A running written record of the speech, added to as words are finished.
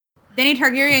Danny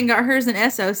Targaryen got hers in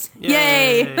Essos.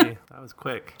 Yay! That was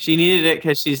quick. She needed it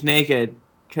because she's naked.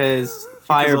 Because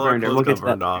fire burned her. We'll get to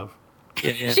that. Off.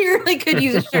 Yeah. She really could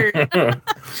use a shirt.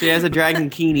 She has a dragon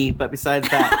kini, but besides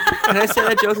that, can I say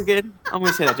that joke again? I'm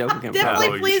gonna say that joke again.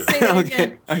 Definitely, please say that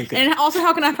again. Okay. And also,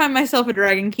 how can I find myself a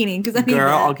dragon kini? Because I need Girl,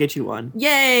 that. I'll get you one.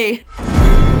 Yay!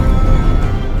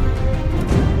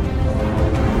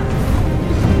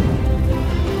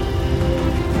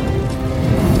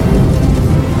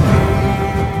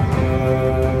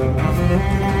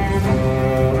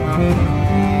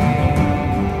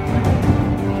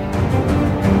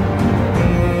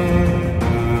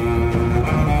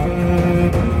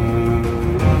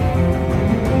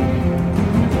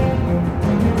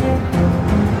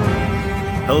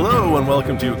 Hello and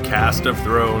welcome to Cast of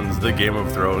Thrones, the Game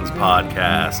of Thrones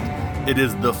podcast. It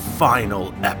is the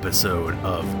final episode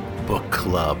of Book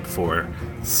Club for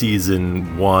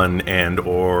Season 1 and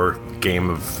or Game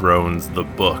of Thrones, the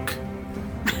book.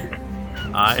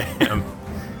 I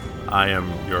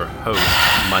am your host,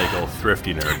 Michael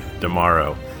Thrifty Nerd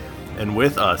Demaro, and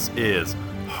with us is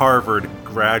Harvard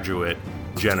graduate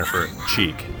Jennifer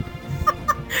Cheek.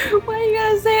 Why you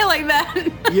gotta say it like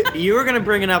that? You were gonna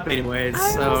bring it up anyways,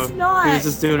 I so was not. he was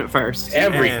just doing it first.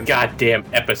 Every And- goddamn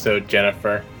episode,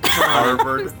 Jennifer.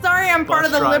 Harvard I'm sorry, I'm part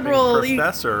of the bus-driving liberal elite.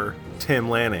 professor Tim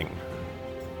Lanning.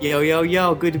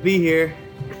 Yo, good to be here.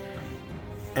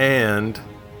 And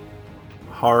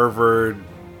Harvard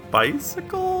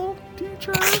bicycle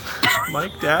teacher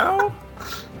Mike Dow.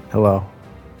 Hello.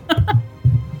 And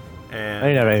I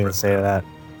didn't have anything to say to that.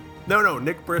 No,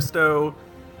 Nick Bristow,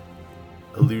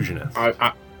 illusionist.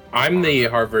 I'm the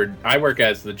Harvard. I work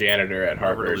as the janitor at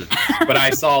Harvard, but I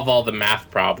solve all the math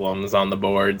problems on the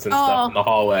boards and stuff in the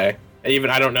hallway.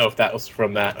 I don't know if that was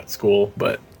from that school,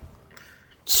 but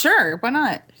Sure, why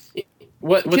not?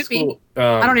 what Could be. school?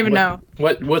 I don't even know.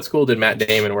 What school did Matt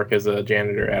Damon work as a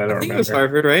janitor at? I don't I think remember. it was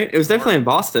Harvard, right? It was definitely in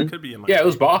Boston. Could be in my Yeah, it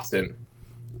was Boston.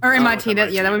 Or MIT.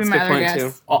 MIT. Yeah, that would be That's a my good other point,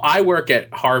 guess. too. Oh, I work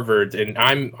at Harvard, and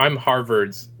I'm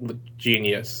Harvard's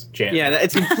genius janitor. Yeah,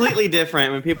 it's completely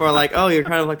different when people are like, "Oh, you're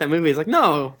kind of like that movie." It's like,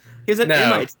 no, he's at No.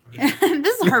 MIT.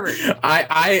 This is Harvard.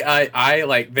 I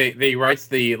like they writes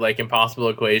the like impossible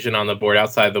equation on the board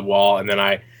outside the wall, and then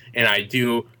I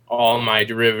do all my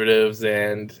derivatives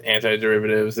and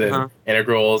antiderivatives and Uh-huh.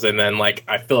 integrals, and then like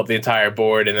I fill up the entire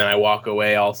board, and then I walk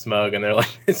away all smug, and they're like,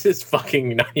 "This is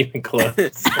fucking not even close."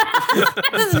 This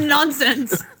is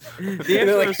nonsense. And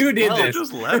they're like, "Who did this?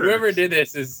 just letters. Whoever did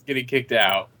this is getting kicked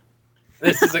out.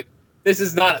 This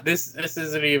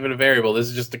isn't even a variable. This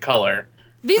is just a color."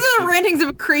 These are the rantings of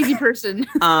a crazy person.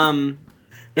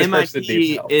 This person needs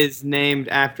MIT help. is named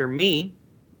after me,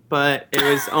 but it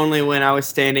was only when I was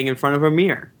standing in front of a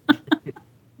mirror.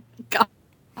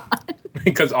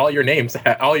 Because all your names,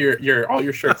 all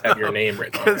your shirts have your name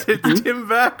written on Because it. it's Tim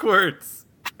backwards.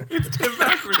 It's Tim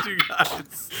backwards, you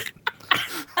guys.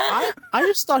 I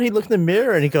just thought he'd look in the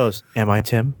mirror and he goes, "Am I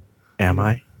Tim? Am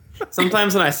I?"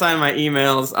 Sometimes when I sign my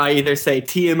emails, I either say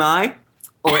TMI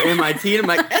or MIT, and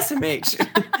I'm like SMH.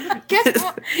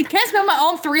 Can't spell my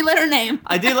own three-letter name.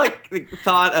 I do like the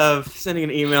thought of sending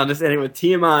an email just ending with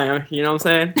TMI. You know what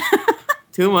I'm saying?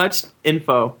 Too much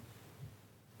info.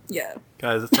 Yeah.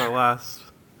 Guys, it's our last.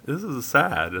 This is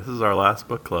sad. This is our last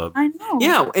book club. I know.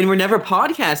 Yeah, and we're never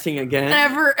podcasting again.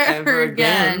 Ever Ever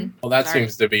again. again. Well, that Sorry.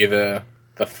 seems to be the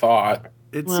thought.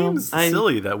 It Well, seems I-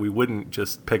 silly that we wouldn't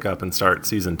just pick up and start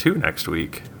season 2 next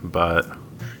week, but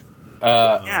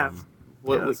Yeah. um,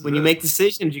 When, yeah, this is when you it. make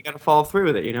decisions, you got to follow through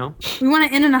with it. You know. We want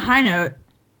to end on a high note.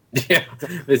 Yeah,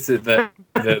 this is the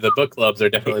book clubs are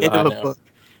definitely the End of hot a now.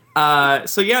 book.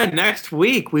 So yeah, next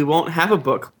week we won't have a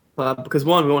book club because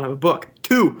one, we won't have a book.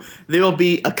 Two, there will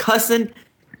be a cussing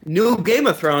new Game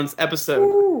of Thrones episode.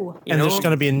 Ooh. You And know? there's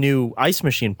going to be a new Ice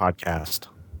Machine podcast.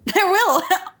 There will.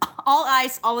 All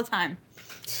ice, all the time.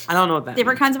 I don't know what that.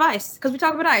 Different kinds of ice. Because we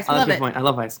talk about ice. We Oh, love that's a it. good point. I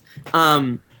love ice.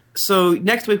 So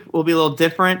next week will be a little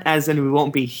different, as in we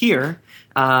won't be here,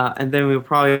 and then we'll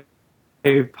probably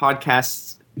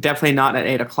podcast definitely not at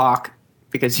 8:00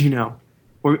 because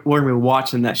we're gonna be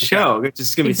watching that show. It's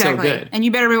just gonna be Exactly. so good. And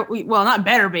you better be, well, not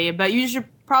better be, but you should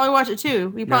probably watch it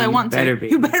too. You probably you want better to. be.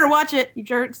 You better watch it, you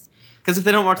jerks. Because if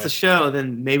they don't watch the show,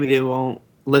 then maybe they won't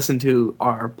listen to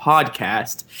our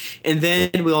podcast, and then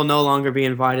we'll no longer be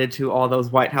invited to all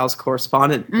those White House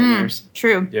correspondent dinners.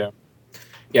 True.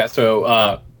 Yeah,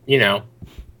 so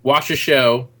watch the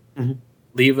show, Mhm.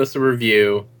 leave us a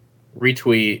review,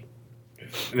 retweet,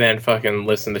 then fucking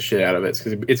listen the shit out of it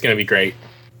because it's gonna be great.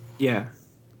 Yeah.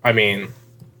 I mean,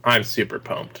 I'm super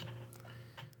pumped.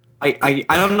 I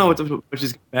don't know which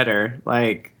is better,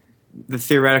 like the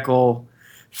theoretical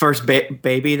first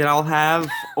baby that I'll have,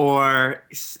 or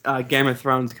Game of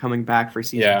Thrones coming back for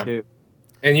season 2.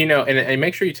 And and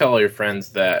make sure you tell all your friends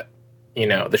that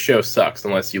the show sucks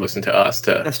unless you listen to us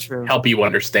to That's true. help you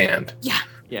understand.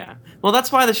 Yeah. Well,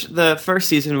 that's why the first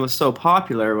season was so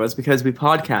popular, was because we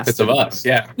podcasted. It's of us.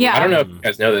 Yeah. Yeah. I don't know if you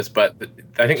guys know this, but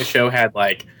I think the show had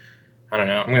like, I don't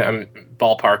know, I'm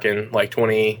ballparking like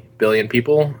 20 billion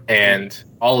people, and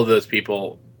all of those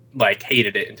people like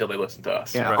hated it until they listened to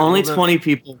us. Yeah. Right. Only Well, 20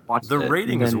 people watched The it.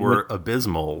 ratings were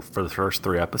abysmal for the first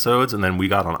 3 episodes, and then we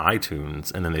got on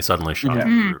iTunes, and then they suddenly shot Yeah.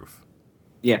 through the roof.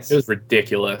 Yes. It was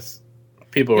ridiculous.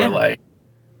 People were like,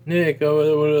 Nick, why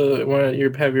don't you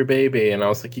have your baby? And I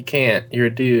was like, you can't. You're a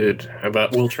dude.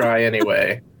 But we'll try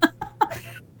anyway.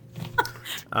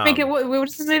 Make it.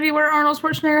 What's the movie where Arnold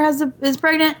Schwarzenegger is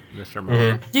pregnant? Mr.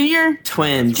 Moon. Junior.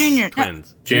 Twins. Junior.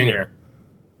 Twins. Junior.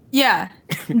 Yeah.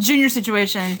 Junior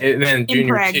situation. And then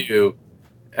Junior Impreg. 2,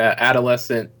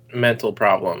 Adolescent Mental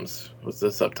Problems was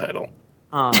the subtitle.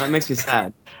 Oh, that makes me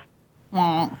sad.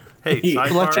 Aw. Hey,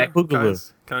 Electric sidebar, Boogaloo.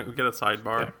 guys. Can we get a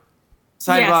sidebar?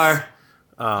 Sidebar.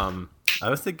 I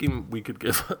was thinking we could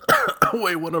give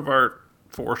away one of our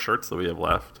 4 shirts that we have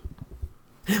left.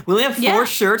 We only have 4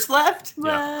 shirts left?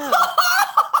 Yeah.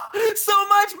 So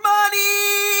much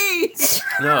money!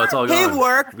 No, it's all Hey, gone.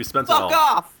 work. We spent it Fuck all.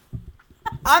 off.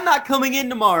 I'm not coming in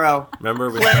tomorrow. Remember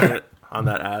we spent it on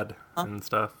that ad and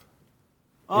stuff?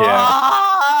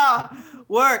 Ah!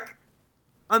 Work.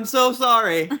 I'm so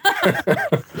sorry.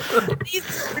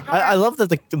 I love that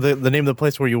the name of the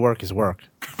place where you work is work.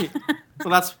 So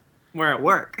that's where I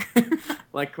work.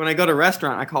 Like when I go to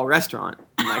restaurant, I call restaurant.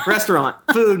 I'm like, restaurant,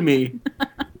 food me.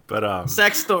 But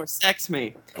Sex store, sex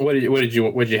me. What did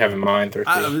you have in mind,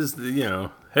 Thirsty? I was,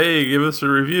 hey, give us a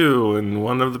review, and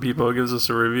one of the people who gives us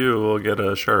a review will get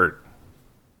a shirt.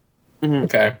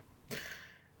 Okay.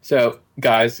 So,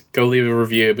 guys, go leave a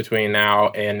review between now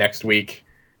and next week,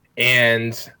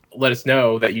 and let us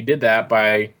know that you did that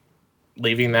by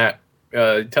leaving that,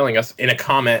 telling us in a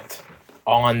comment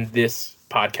on this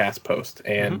podcast post,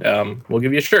 and we'll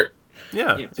give you a shirt.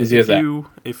 Yeah. Yeah. Easy as that.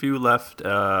 If you left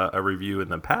a review in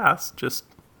the past, just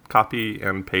copy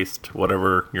and paste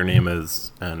whatever your name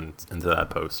is and into that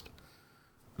post.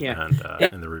 Yeah.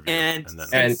 And in the review. And-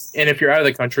 then, And if you're out of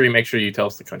the country, make sure you tell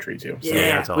us the country too. So,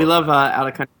 Yeah, that's all we of love that. out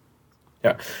of country.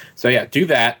 yeah. So yeah, do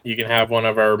that. You can have one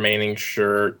of our remaining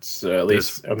shirts, at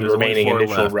least of the There's only remaining 4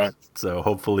 initial left, run. So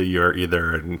hopefully you're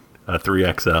either a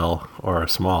 3XL or a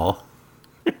small.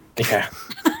 Yeah.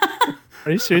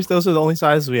 Are you serious? Those are the only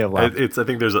sizes we have left. I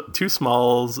think there's 2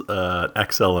 smalls, XL,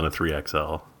 and a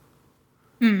 3XL.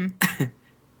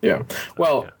 Yeah.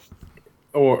 Well,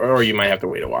 or you might have to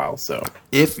wait a while. So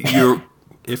If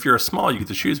you're a small, you get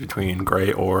to choose between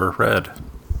gray or red.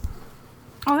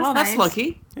 Oh, Well, that's nice.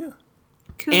 lucky. Yeah.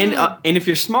 Cool. And if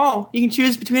you're small, you can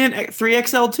choose between a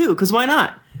 3XL too, because why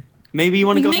not? Maybe you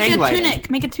want to You go can make hang a lighting. tunic.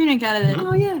 Make a tunic out of it.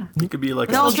 Oh yeah. You could be like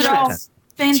a Bells it all T-shirt.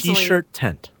 fancily. T-shirt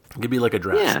tent. it could be like a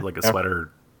dress, Yeah. like a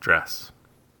sweater dress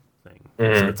thing.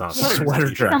 Mhm. So it's not Sweater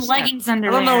t-shirt. dress. Some leggings I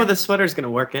underwear. don't know where the sweater's gonna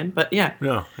work in, but yeah.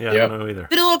 No, yeah, Yep. I don't know either.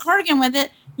 Put a little cardigan with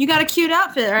it. You got a cute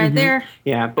outfit right there.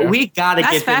 Yeah, but Yeah. we gotta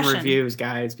That's get them fashion. reviews,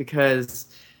 guys, because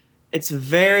it's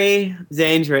very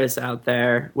dangerous out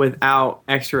there without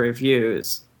extra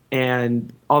reviews.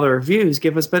 And all the reviews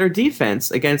give us better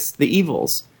defense against the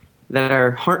evils that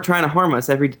are trying to harm us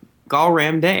every gall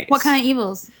ram day. What kind of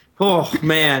evils? Oh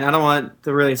man, I don't want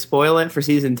to really spoil it for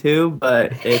season 2,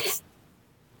 but it's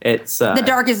The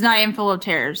darkest night and full of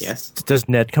terrors. Yes, Does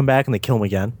Ned come back and they kill him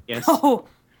again? yes. Oh,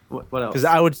 What else?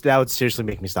 Because that would seriously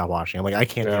make me stop watching. I'm like, I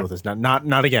can't Yeah. deal with this. Not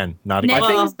again. Not Ned again.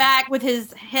 Well- comes back with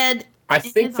his head. I in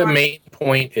think his the arm. main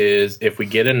point is if we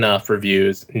get enough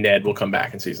reviews, Ned will come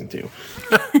back in season 2.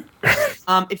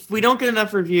 If we don't get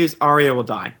enough reviews, Arya will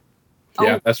die.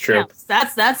 Yeah, that's true. Yeah,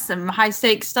 that's some high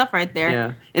stakes stuff right there.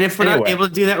 Yeah, and if we're not Anyway. able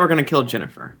to do that, we're gonna kill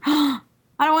Jennifer. I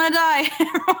don't want to die.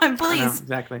 Everyone, I know, please.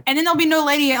 exactly. And then there'll be no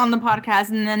lady on the podcast,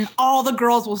 and then all the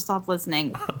girls will stop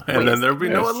listening. And then there'll be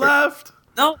no That's one true. left.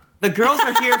 No, the girls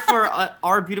are here for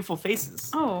our beautiful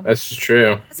faces. Oh, That's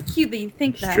true. that's cute that you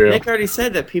think that. true. Nick already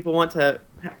said that people want to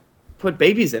put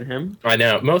babies in him. I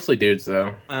know. Mostly dudes,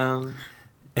 though.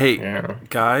 Hey, Yeah.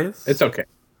 guys, It's okay.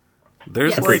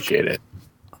 there's Appreciate it.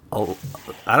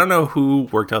 I don't know who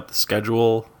worked out the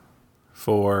schedule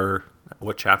for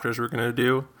what chapters we're going to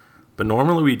do, but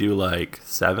normally we do like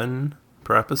 7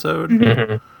 per episode.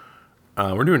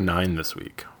 Mm-hmm. We're doing 9 this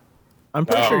week. I'm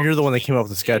pretty sure you're the one that came up with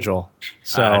the schedule.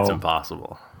 So That's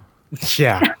impossible.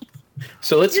 yeah.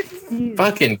 So let's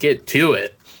fucking get to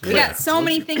it. We got so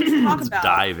many things to talk Let's about.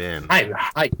 dive in. I'm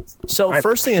hyped. So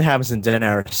first thing that happens in Den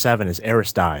Eris 7 is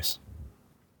Eris dies.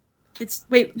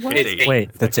 Wait, what? It's Eight.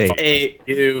 Wait, that's 8.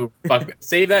 A.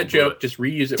 Save that joke. Just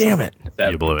reuse it. Damn it.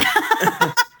 You blew it.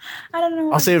 I don't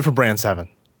know. I'll save it for Brand 7.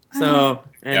 So,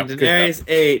 and Yep, good Daenerys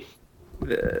 8.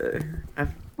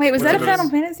 Wait, was that a Drogo's- Final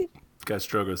Fantasy? Guys,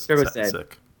 Drogo's Drogo's dead.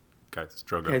 sick. Guys,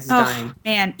 Drogo. Guys, he's Oh dying.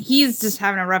 man, he's just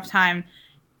having a rough time.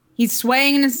 He's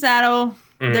swaying in his saddle.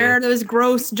 Mhm. There are those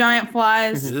gross giant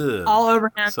flies Ugh, all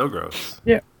over him. so gross.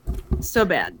 So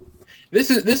bad. This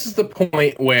is the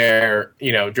point where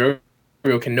Drogo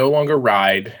can no longer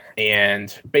ride,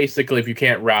 and basically, if you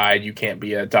can't ride, you can't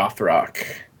be a Dothrak.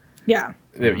 Yeah.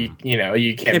 You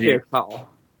can't Can't be be a call.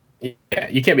 you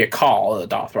can't be a call a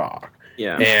Dothrak,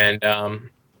 Yeah. and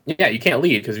you can't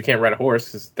lead because you can't ride a horse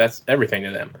because that's everything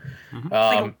to them.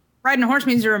 Mhm. Riding a horse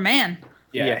means you're a man.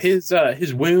 Yeah, Yes.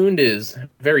 his wound is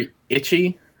very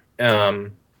itchy,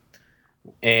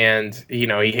 and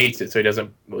he hates it, so he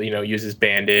doesn't use his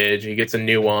bandage. He gets a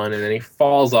new one, and then he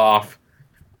falls off,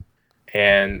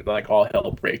 and like all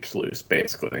hell breaks loose,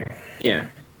 basically. Yeah.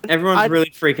 Everyone's I'd- really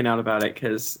freaking out about it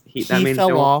because He that means fell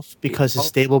no- off because his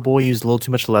stable boy used a little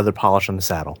too much leather polish on the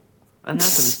saddle. That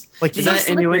happens. Like, Is you that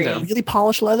innuendo? really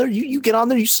polish leather? You get on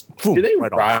there, boom, Do they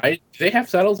right off. ride? Do they have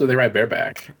saddles, or they ride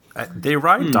bareback? They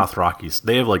ride Dothrakis.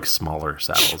 They have like smaller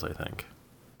saddles, I think.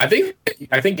 I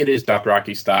think it is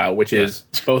Dothraki style, which is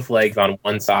both legs on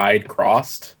one side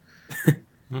crossed.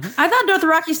 I thought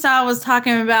Dothraki style was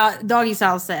talking about doggy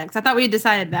style sex. I thought we had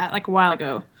decided that like a while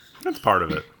ago. That's part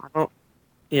of it.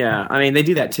 Yeah, I mean they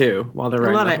do that too while they're I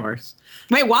riding love the it. horse.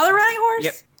 Wait, while they're riding a horse?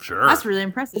 Yep. Sure. That's really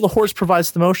impressive. Well, the horse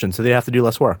provides the motion, so they have to do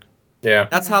less work. Yeah.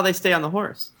 That's how they stay on the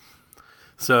horse.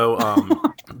 So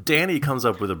Danny comes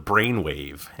up with a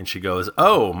brainwave, and she goes,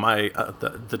 "Oh, my,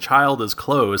 the child is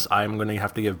close. I'm going to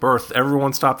have to give birth.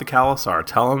 Everyone stop the Khalasar.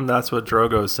 Tell him that's what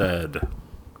Drogo said."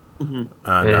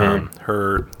 And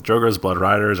her Drogo's Blood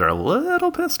Riders are a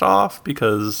little pissed off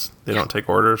because they don't take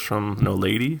orders from no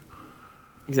lady.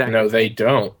 Exactly. No, they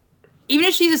don't. Even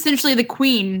if she's essentially the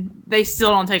queen, they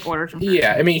still don't take orders from her.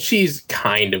 Yeah, I mean, she's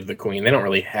kind of the queen. They don't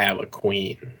really have a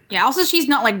queen. Yeah, also she's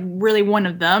not like really one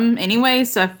of them anyway,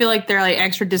 so I feel like they're like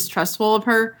extra distrustful of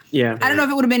her. Yeah. I don't know if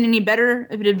it would have been any better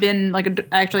if it had been like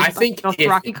actually I think like if-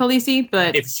 Rocky Khaleesi,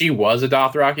 but If she was a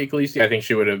Dothraki Khaleesi, I think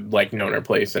she would have like known her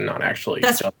place and not actually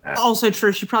that's done that. also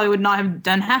true. She probably would not have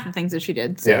done half the things that she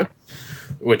did. So. Yeah,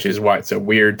 which is why it's so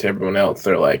weird to everyone else.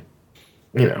 They're like,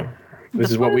 this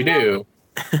is what we do.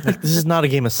 Like, this is not a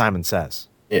game of Simon Says.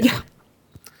 Yeah.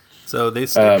 So they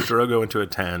stick Drogo into a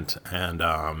tent, and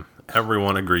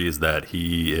everyone agrees that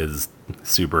he is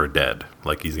super dead,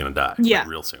 like he's going to die Yeah.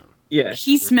 real soon. Yeah.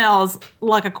 He smells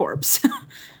like a corpse.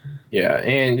 Yeah,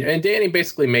 and Danny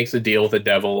basically makes a deal with the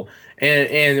devil,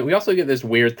 and we also get this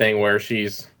weird thing where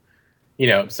she's,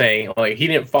 saying like he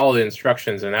didn't follow the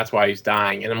instructions and that's why he's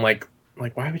dying, and I'm like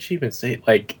why would she even say it?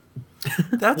 Like,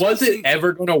 That's was it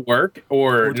ever going to work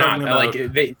or We're not? talking about-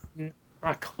 Like they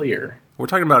not clear. We're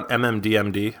talking about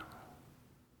MMDMD.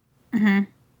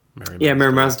 Mm-hmm. Yeah,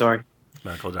 Mir Mazdar.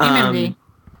 Medical MMD.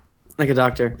 Like a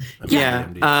doctor. Yeah.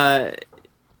 Yeah.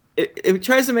 It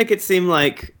tries to make it seem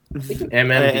like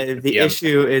MMD, the yeah.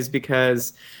 issue is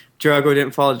because Drogo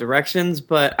didn't follow directions,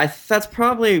 but that's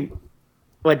probably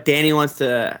what Danny wants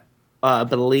to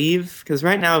believe, because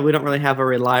right now we don't really have a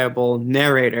reliable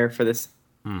narrator for this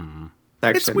section.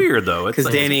 It's weird though. It's because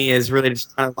like, Danny is really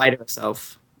just trying to lie to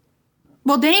herself.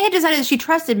 Well, Danny had decided that she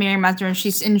trusted Miriam Master and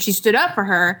she stood up for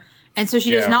her, and so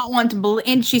she does Yeah. not want to believe,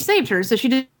 and she saved her, so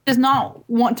she does not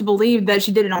want to believe that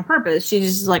she did it on purpose.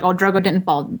 She's just like, oh, Drogo didn't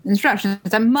follow instructions.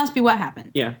 That must be what happened.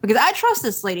 Yeah. Because I trust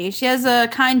this lady. She has a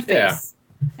kind Yeah. face,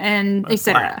 and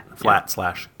etc.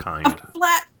 flat/kind. A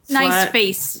flat, nice Flat.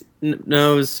 face.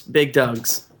 Nose, big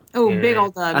Dugs. Oh, big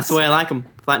old Doug. That's the way I like them.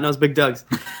 Flat nose, big Dugs.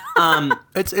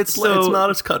 It's So- not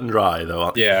as cut and dry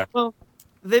though. Yeah. Well,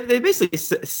 they basically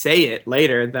say it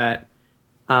later that,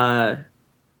 Mary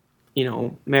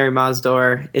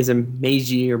Mazdar is a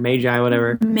magi,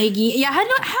 whatever. Maggie. Yeah,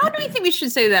 how do you think we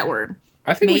should say that word?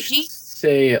 I think we Maggie? should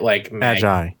say it like Maggie.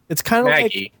 Magi. It's kind of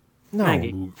Maggie. like no.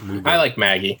 Maggie. I like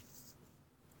Maggie.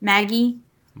 Maggie.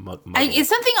 Muggle. It's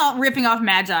something ripping off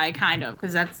Magi, kind of,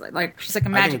 because that's like she's like a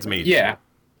I magic. think it's me. Yeah.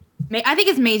 I think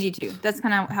it's Meiji too. That's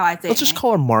kind of how I say Let's it. just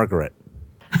call her Margaret.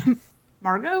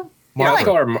 Margot. Yeah,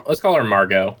 let's call her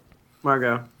Margot.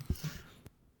 Margot.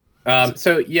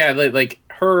 So yeah, like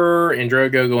her and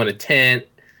Drogo go in a tent.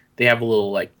 They have a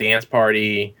little like dance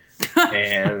party,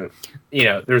 and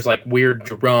there's like weird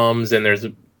drums,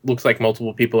 and looks like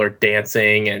multiple people are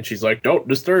dancing, and she's like, "Don't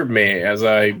disturb me as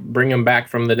I bring him back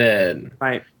from the dead."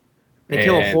 Right. They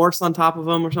kill a And- horse on top of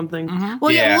him or something.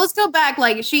 Well, yeah. Yeah. Well, let's go back.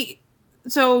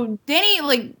 So Danny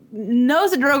knows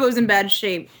that Drogo's in bad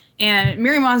shape, And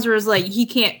Mary Monster is like, he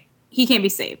can't be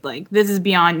saved. Like, this is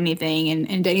beyond anything.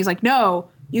 And Danny's like, no,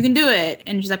 you can do it.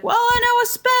 And she's like, well, I know a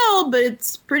spell, but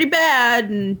it's pretty bad.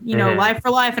 And, you know, life for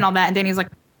life and all that. And Danny's like,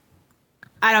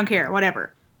 I don't care,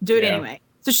 whatever. Do it anyway.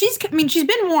 So she's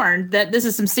been warned that this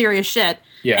is some serious shit.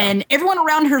 Yeah. And everyone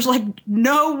around her's like,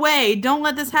 no way, don't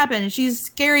let this happen. She's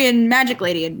scary and magic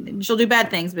lady and she'll do bad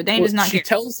things, but Danny does not She care.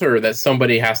 tells her that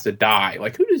somebody has to die.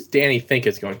 Like, who does Danny think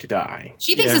is going to die?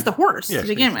 She thinks it's the horse Yeah, to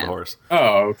begin she's with. the horse.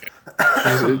 Oh,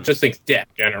 okay. Just thinks death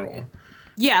in general.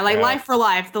 Yeah, like Yeah. life for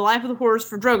life, the life of the horse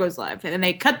for Drogo's life. And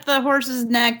they cut the horse's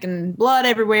neck and blood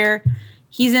everywhere.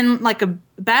 He's in like a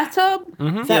bathtub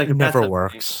That never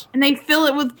works. and they fill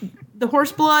it with the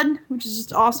horse blood, which is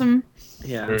just awesome.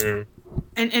 Yeah. Mhm.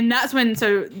 And that's when,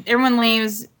 so everyone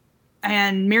leaves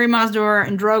and Miri Mazdor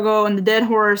and Drogo and the dead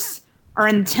horse are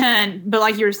in the tent. But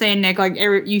like you were saying, Nick, like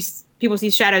people see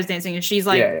shadows dancing and she's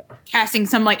like Yeah. casting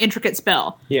some like intricate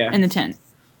spell Yeah. in the tent.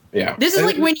 Yeah. This is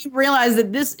like when you realize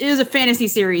that this is a fantasy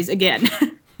series again.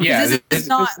 Yeah, this this is is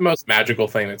not- the most magical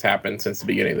thing that's happened since the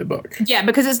beginning of the book. Yeah,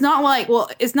 because it's not like, well,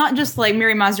 it's not just like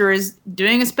Miri Mazur is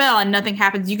doing a spell and nothing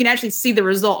happens. You can actually see the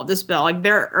result of the spell. Like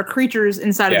there are creatures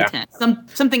inside of the tent.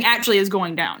 Something actually is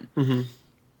going down. Mm-hmm.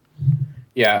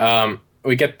 Yeah,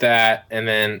 we get that, and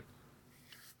then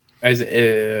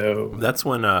That's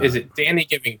when. is it Danny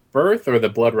giving birth or the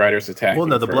Blood Riders attacking? Well,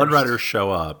 no, the Blood first? Riders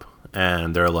show up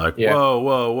and they're like, Yeah. whoa,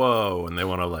 whoa, whoa, and they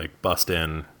want to like bust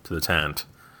in to the tent.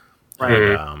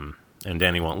 Right. And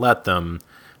Danny won't let them.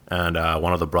 And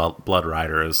one of the Blood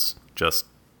Riders just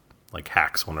like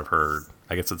hacks one of her.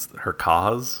 I guess it's her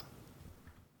cause.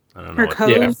 I don't know. Her what-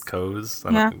 codes? Codes.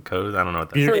 Yeah. Codes. I don't know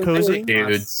what that You're is. cozy?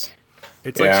 dudes.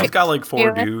 It's Yeah. like she's got like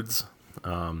 4 Yeah. dudes.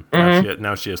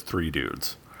 Now she has 3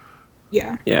 dudes.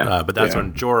 Yeah. Yeah. But that's Yeah.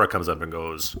 when Jorah comes up and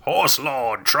goes, "Horse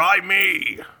Lord, try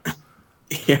me."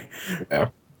 Yeah. Yeah.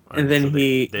 And then So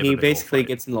he they have a big basically old fight.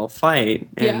 gets in a little fight,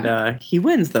 and Yeah. he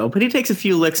wins though. But he takes a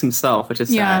few licks himself, which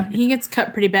is Yeah, sad. he gets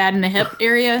cut pretty bad in the hip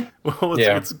area. Well,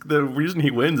 Yeah. it's the reason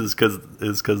he wins is because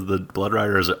the Blood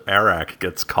Rider's Arak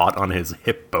gets caught on his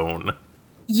hip bone.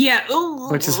 Yeah. Ooh.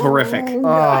 Which is horrific.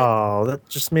 Oh, that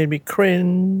just made me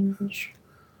cringe.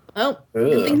 Oh,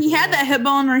 good thing he had that hip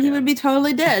bone or he would be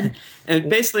totally dead. And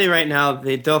basically, right now,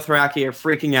 the Dothraki are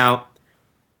freaking out.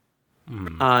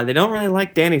 They don't really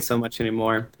like Danny so much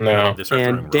anymore. No. They start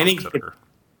And throwing Danny- rocks at her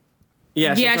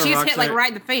Yeah, Yeah, throwing she gets rocks hit like at her. right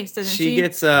in the face, doesn't She she?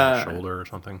 gets shoulder or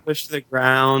something. pushed to the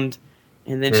ground,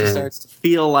 and then she starts to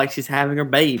feel like she's having her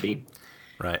baby.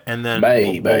 Right. And then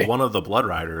Baby. one of the Blood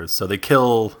Riders, so they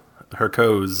kill her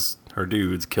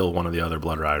dudes kill one of the other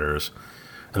Blood Riders.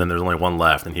 And then there's only one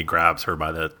left, and he grabs her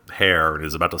by the hair and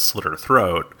is about to slit her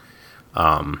throat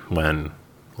when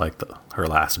like her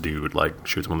last dude like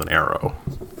shoots him with an arrow.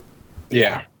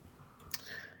 Yeah.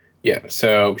 Yeah.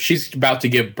 So she's about to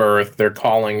give birth. They're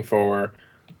calling for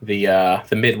the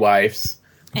midwives.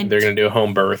 And- They're going to do a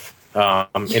home birth. And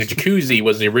a jacuzzi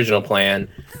was the original plan,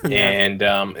 and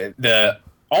the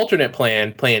alternate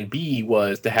plan B,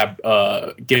 was to have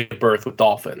give birth with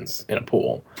dolphins in a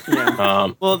pool.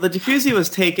 Yeah. Well, the jacuzzi was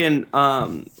taken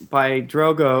by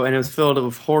Drogo, and it was filled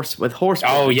with horse.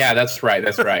 Oh yeah, that's right.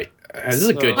 That's right. This is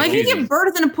a good Well, if you jacuzzi. give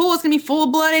birth in a pool, it's gonna be full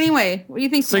of blood anyway. What do you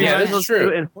think? So Yeah, yeah, this is true. Do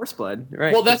it in horse blood,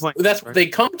 right? Well, Good that's point. what they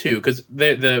come to because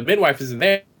the midwife isn't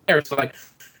there. It's like,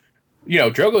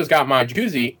 Drogo's got my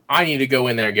jacuzzi. I need to go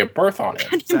in there and give birth on it.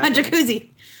 My jacuzzi.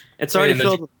 It's already And the-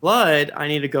 filled with blood. I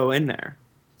need to go in there.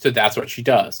 So that's what she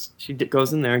does. She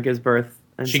goes in there and gives birth.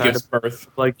 She inside gives a birth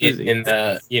blood in jacuzzi.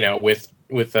 the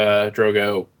with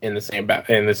Drogo in the same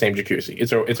jacuzzi.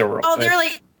 It's a real. Oh, they're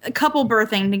like a couple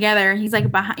birthing together. He's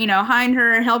like behind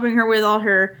her, helping her with all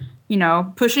her,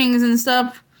 pushings and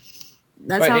stuff.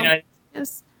 That's how it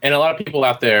is. And a lot of people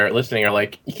out there listening are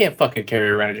like, you can't fucking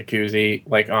carry around a jacuzzi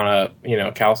like on a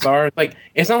Kalsar. Like,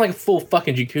 it's not like a full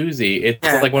fucking jacuzzi. It's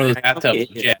Yeah, like one of those I bathtubs.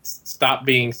 get it. Just stop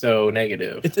being so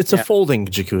negative. It's a folding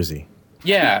jacuzzi.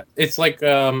 Yeah, it's like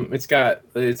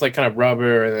it's like kind of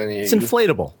rubber, and then It's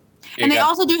inflatable. And they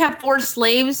also do have 4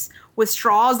 slaves with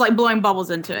straws, like blowing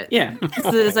bubbles into it. Yeah.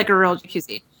 So it's like a real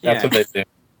jacuzzi. That's Yeah. what they do.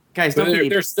 Guys, But don't be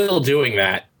they're still doing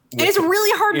that. And it's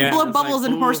really hard Yeah, to blow it's bubbles like,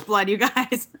 in ooh. horse blood, you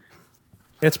guys.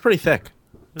 It's pretty thick.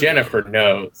 Jennifer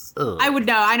knows. Ugh. I would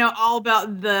know. I know all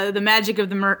about the magic of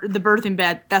the birthing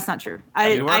bed. That's not true.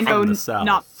 You are I know from the South.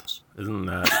 not much. Isn't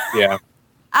that? Yeah.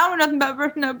 I don't know nothing about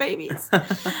birthing no babies.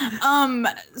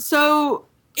 So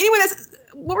anyway, that's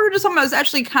what we were just talking about is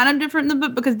actually kind of different in the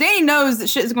book because Dany knows that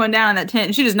shit is going down in that tent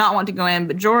and she does not want to go in,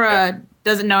 but Jorah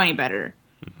doesn't know any better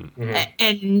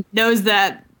and knows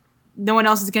that no one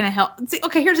else is going to help. See,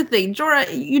 okay, here's the thing, Jorah,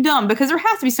 you dumb because there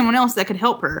has to be someone else that could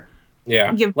help her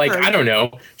Yeah. Give Like, birth. I don't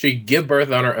know. She could give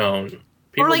birth on her own.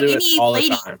 People like do it any all lady.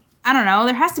 the time. I don't know.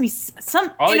 There has to be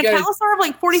some All in you a gotta- palace of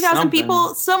like 40,000 Something.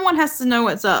 people. Someone has to know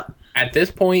what's up. At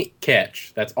this point,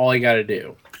 catch. That's all you got to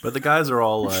do. But the guys are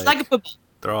all She's like, like a football.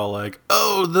 they're all like,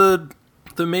 oh,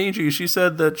 the Meiji, she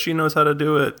said that she knows how to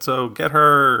do it, so get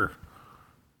her.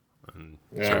 And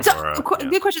Yeah. So, Jorah, yeah.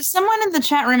 good question. Someone in the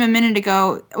chat room a minute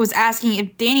ago was asking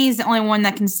if Danny's the only one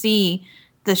that can see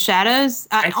the shadows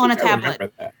I on a think I tablet.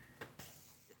 remember that.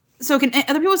 So can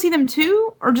other people see them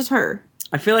too, or just her?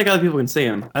 I feel like other people can see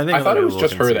him. I think I thought other it was people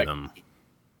just can her see that- them.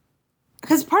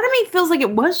 Because part of me feels like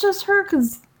it was just her.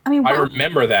 Because I mean, I why,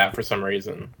 remember that for some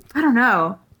reason. I don't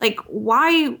know. Like,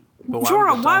 why, But why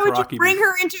Jorah? would Why would Dothraki you bring be-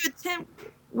 her into a tent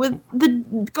with the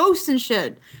ghosts and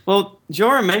shit? Well,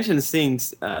 Jorah mentioned seeing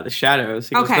the shadows.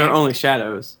 He goes, Okay. they're only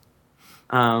shadows.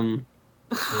 And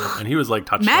he was like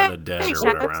touched by Matt- the dead or Shadows.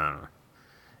 whatever. I don't know.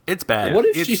 It's bad. What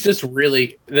if It's- she's just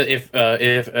really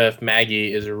if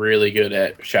Maggie is really good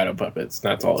at shadow puppets?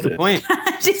 That's all That's it the is.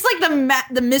 point. She's like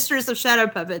the mistress of shadow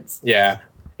puppets. Yeah,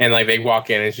 and like they walk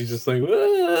in and she's just like,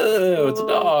 "Whoa, it's a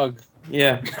dog."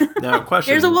 Yeah. now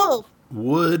question? Here's a wolf.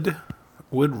 Would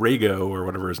Rhaego or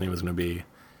whatever his name was going to be?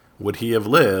 Would he have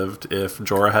lived if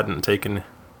Jorah hadn't taken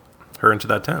her into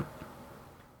that tent?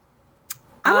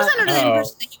 I was under the Oh.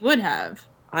 impression that he would have.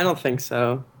 I don't think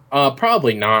so.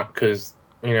 Probably not, because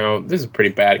this is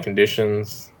pretty bad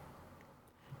conditions.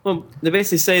 Well, they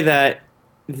basically say that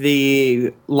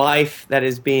the life that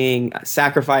is being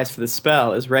sacrificed for the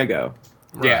spell is Rhaego.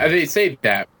 Yeah, they say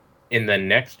that in the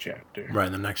next chapter. Right,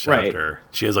 in the next Right. chapter,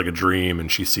 she has like a dream and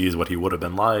she sees what he would have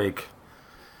been like,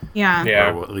 Yeah.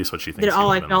 Yeah. or at least what she thinks Did it all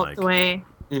he like would have melt been like.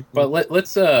 away? But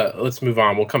let's move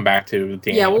on. We'll come back to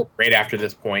Danny Yeah, we'll- right after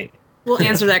this point. We'll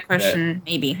answer that question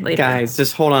maybe later. Guys,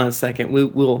 just hold on a second.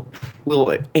 We'll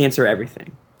answer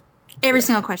everything. Every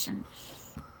single question.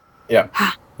 Yeah.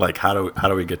 Like, how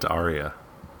do we get to Arya,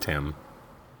 Tim?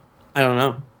 I don't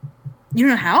know. You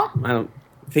don't know how? I don't.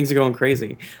 Things are going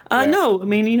crazy. Yeah. No, I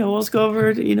mean, let's go over,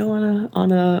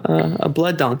 on a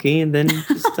blood donkey and then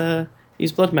just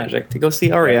use blood magic to go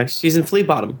see Arya. She's in Flea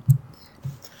Bottom.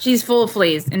 She's full of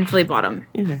fleas in flea bottom.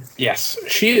 Yeah. Yes,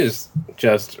 she is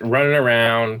just running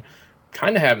around,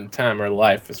 kind of having the time of her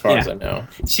life, as far as I know.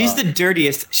 She's the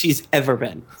dirtiest she's ever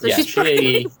been. So Yeah, she's she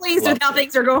pretty pleased with loves how it.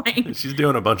 things are going. She's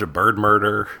doing a bunch of bird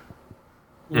murder.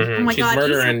 Mhm. Oh my She's god, he's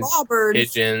murdering raw birds.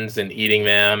 pigeons and eating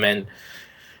them, and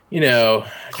trying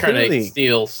Clearly. to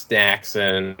steal snacks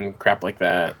and crap like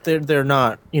that. They're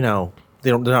not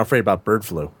they're not afraid about bird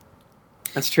flu.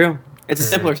 That's true. It's a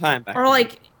simpler time back Or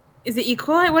like, is it E.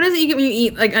 coli? What is it you get when you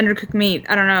eat like undercooked meat?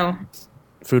 I don't know.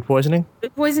 Food poisoning,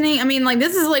 Food poisoning? I mean, like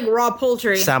this is like raw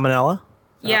poultry. salmonella.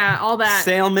 Yeah, all that.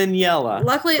 Salmon yella.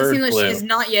 Luckily, it Bird seems like flu. she's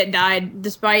not yet died,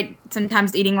 despite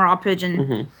sometimes eating raw pigeon.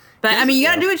 Mhm. But I mean, you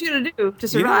gotta do what you gotta do to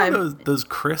survive. Those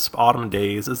crisp autumn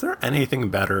days, is there anything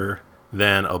better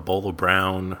than a bowl of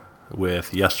brown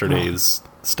with yesterday's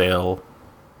stale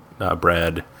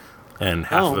bread and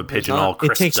half No, of a there's pigeon not. all It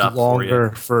crisped takes up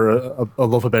longer for for a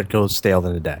loaf of bread goes stale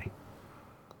than a day.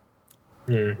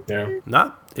 Yeah. you?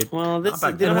 Not it. Well, not this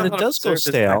back they then. don't And when have it a lot of does go service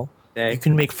stale, back in the you day.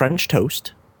 can make French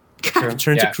toast. True.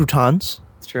 Turn Yeah. into croutons.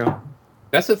 It's true.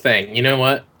 That's the thing. You know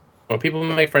what? When people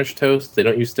make French toast, they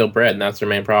don't use stale bread, and that's their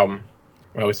main problem.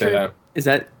 I always say True.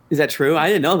 that. Is that true? I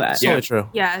didn't know that. It's Yeah. totally true.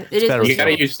 Yeah, it It's is. better You with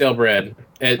gotta stale. use stale bread,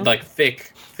 like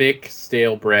thick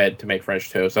stale bread to make French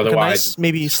toast. Like a Otherwise, nice, it's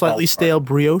maybe just slightly falls apart. stale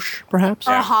brioche, perhaps.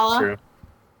 Or challah. True.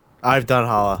 I've done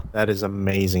challah. That is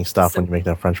amazing stuff when you make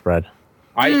that French bread.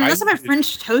 Let's have a use,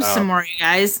 French toast some more, you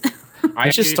guys. I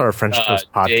We should use, start a French toast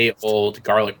podcast. Day-old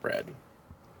garlic bread.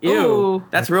 Ew. Ooh.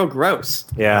 That's real gross.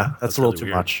 Yeah, that's That's a little really too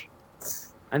weird. much.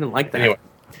 I didn't like that. Anyway,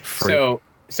 Free.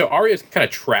 so Arya's kind of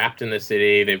trapped in the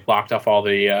city. They've blocked off all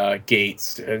the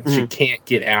gates, and she can't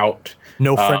get out.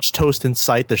 No French toast in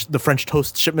sight. The French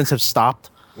toast shipments have stopped.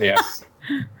 Yes.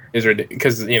 Is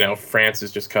because France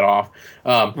is just cut off.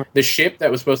 The ship that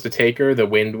was supposed to take her, the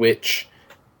Wind Witch,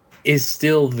 is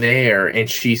still there, and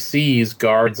she sees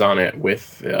guards on it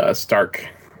with Stark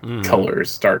colors,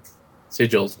 Stark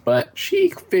sigils. But she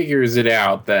figures it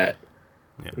out that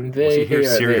Yeah. they Well, she hears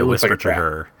they Syria look whisper like a to trap.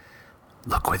 her,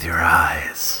 "Look with your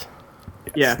eyes."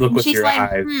 Yeah. Look with She's your like,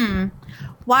 eyes.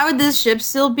 why would this ship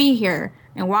still be here?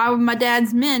 And why would my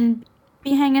dad's men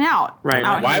be hanging out? Right.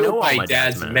 out Why here? know would all my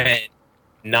dad's men. men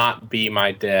not be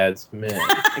my dad's men?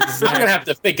 I'm Exactly. gonna have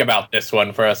to think about this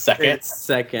one for a second.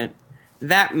 Second.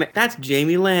 That's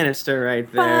Jamie Lannister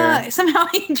right there. Somehow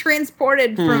he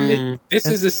transported from. Hmm. This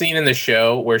is the scene in the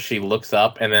show where she looks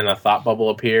up and then a thought bubble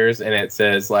appears and it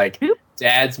says like Oop.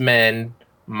 dad's men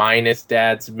minus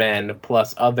dad's men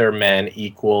plus other men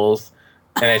equals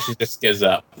and then she just gives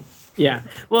up. Yeah.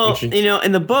 Well, She-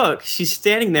 in the book, she's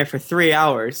standing there for 3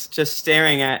 hours just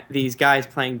staring at these guys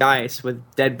playing dice with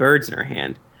dead birds in her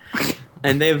hand.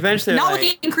 And they eventually are Not like,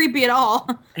 looking creepy at all.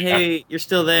 hey, you're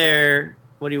still there.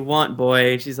 What do you want,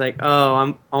 boy? And she's like, oh,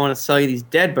 I want to sell you these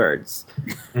dead birds.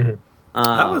 Mhm.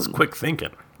 That was Um, quick thinking.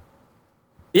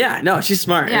 Yeah, no, she's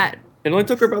smart. Yeah. It only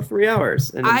took her about 3 hours.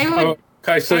 And I would Oh,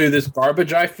 can I sell you this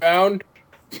garbage I found?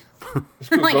 It's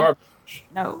good Like- garbage.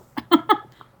 no.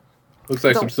 Looks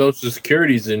like some social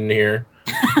security's in here.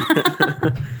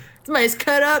 Somebody's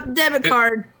cut up debit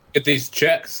card. Get these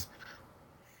checks.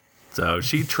 So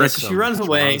she tricks so him. she runs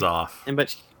away. Runs off.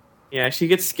 she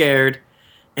gets scared,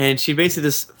 and she basically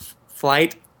just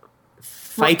fight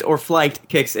or flight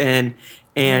kicks in,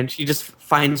 and she just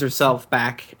finds herself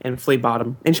back in Flea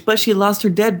Bottom. But she lost her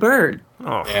dead bird.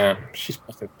 Oh, Yeah, she's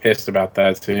fucking pissed about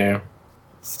that too.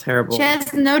 It's terrible. She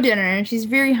has no dinner and she's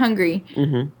very hungry.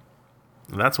 hmm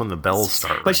and that's when the bells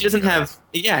start. But she doesn't ringing, have.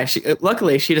 Yeah,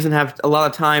 luckily she doesn't have a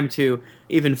lot of time to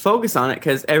even focus on it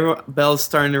because bells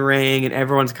starting to ring and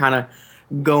everyone's kind of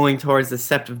going towards the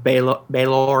Sept of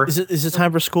Baelor. Is it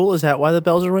time for school? Is that why the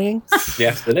bells are ringing?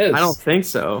 Yes, it is. I don't think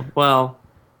so. Well,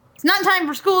 It's not time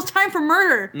for school, it's time for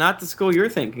murder. not the school you're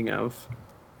thinking of.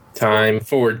 Time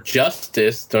for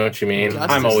justice, don't you mean?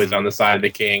 Justice. I'm always on the side of the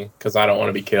king because I don't want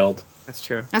to be killed. That's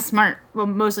true. That's smart. Well,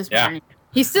 mostly smart. Yeah.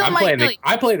 He still I'm might playing kill the, you.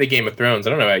 I play the Game of Thrones. I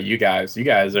don't know about you guys. You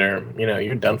guys are,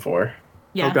 you're done for.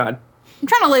 Yeah. Oh God. I'm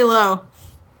trying to lay low.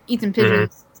 Eat some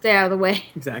pigeons. Stay out of the way.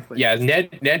 Exactly. Yeah,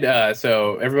 Ned.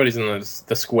 So everybody's in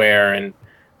the square, and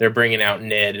they're bringing out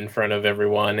Ned in front of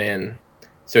everyone, and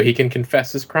so he can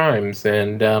confess his crimes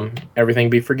and everything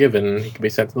be forgiven. He can be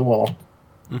sent to the wall.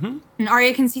 Mm-hmm. And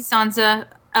Arya can see Sansa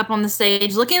up on the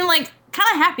stage looking like kind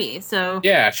of happy. So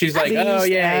Yeah, she's like, oh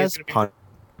Pleased yeah, as he's gonna be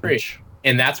free. punch.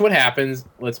 And that's what happens.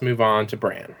 Let's move on to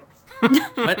Bran.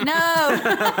 What?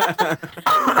 no.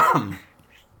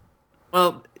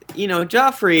 Well,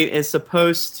 Joffrey is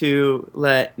supposed to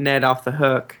let Ned off the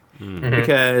hook Mhm.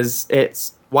 because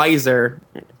it's wiser.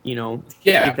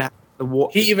 Yeah.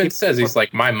 He even says, he's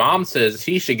like, my mom says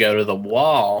he should go to the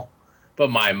wall, but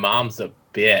my mom's a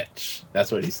bitch.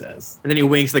 That's what he says. And then he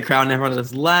winks at the crowd, and everyone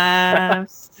just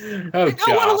laughs. Oh, Oh, what a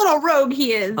God. little rogue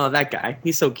he is. Oh, that guy.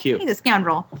 He's so cute. He's a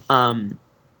scoundrel.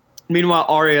 Meanwhile,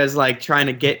 Arya is like trying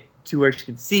to get to where she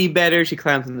can see better. She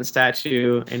climbs on the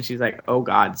statue, and she's like, "Oh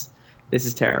gods, this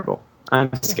is terrible. I'm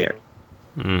scared."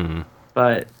 Mm.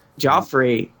 But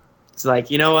Joffrey is like,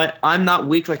 "You know what? I'm not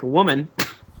weak like a woman.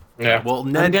 Yeah. Well,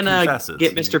 Ned I'm gonna confesses.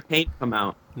 get Mr. Pain to come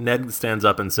out." Ned stands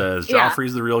up and says, Yeah.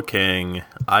 "Joffrey's the real king.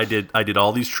 I did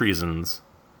all these treasons.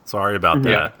 Sorry about Mhm.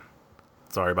 that.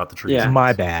 Sorry about the treason." Yeah.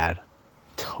 My bad.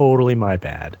 Totally my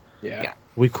bad. Yeah.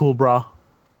 We cool, bro?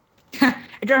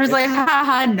 And Joffrey's like, ha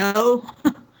ha, no.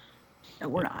 No,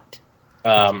 we're not.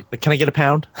 Can I get a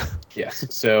pound? Yes.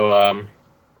 So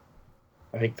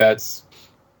I think that's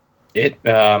it.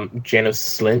 Janos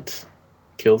Slint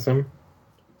kills him.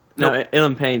 No,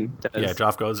 Ilan Payne does. Yeah,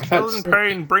 Joff goes, That's- "Helen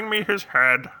Payne, bring me his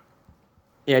head."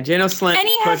 Yeah, Janos Slint And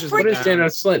he has pushes What him is down.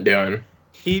 Janos Slint doing?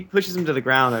 He pushes him to the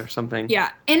ground or something. Yeah.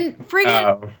 And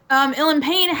friggin' Oh, Ilan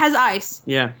Payne has ice.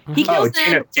 Yeah. He kills oh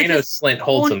Ned with Janos his, Slint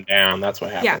holds own- him down. That's what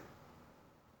happened. Yeah.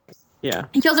 Yeah.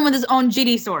 he kills him with his own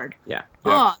GD sword. Yeah.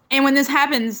 Oh, and when this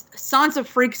happens, Sansa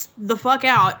freaks the fuck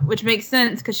out, which makes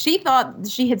sense because she thought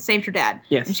she had saved her dad.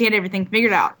 Yes. And she had everything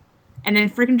figured out. And then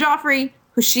freaking Joffrey,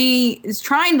 who she is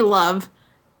trying to love,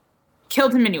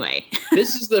 killed him anyway.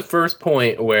 This is the first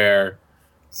point where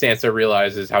Sansa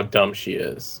realizes how dumb she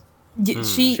is.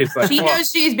 She She's like, she "Well."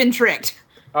 knows she's been tricked.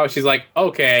 Oh, she's like,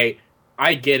 okay,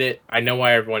 I get it. I know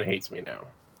why everyone hates me now.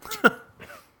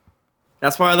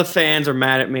 That's why all the fans are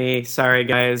mad at me. Sorry,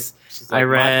 guys. She's I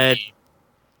read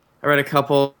 "My- a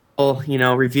couple,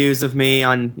 reviews of me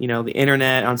on, the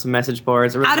internet, on some message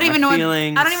boards. I don't even know.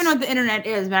 Feelings. I don't even know what the internet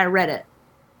is, but I read it.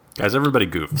 Guys, everybody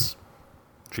goofs.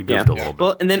 She Yeah. goofed a little bit.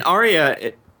 Well, and then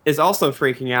Arya is also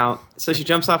freaking out, so she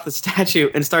jumps off the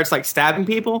statue and starts like stabbing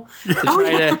people to Oh,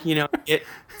 try yeah. to, get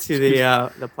to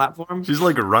the platform. She's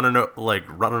like running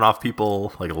off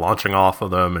people, like launching off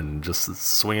of them, and just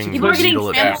swinging People are the getting needle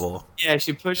at trampled. people. Yeah,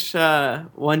 she pushed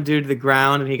one dude to the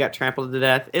ground and he got trampled to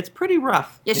death. It's pretty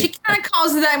rough. Yeah, she kind of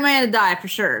causes that man to die for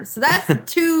sure. So that's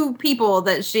two people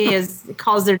that she has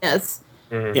caused their deaths.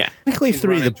 Mhm. Yeah. Technically She's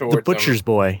three. running The towards butcher's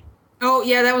boy. Oh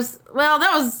yeah, that was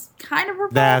kind of her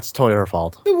fault. That's totally her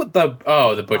fault. The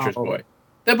butcher's Oh. boy.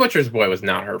 The butcher's boy was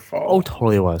not her fault. Oh,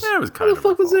 totally was. Yeah, it was How kind the of.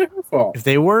 fuck was it her fault? If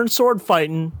they weren't sword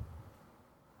fighting,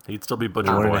 He'd still be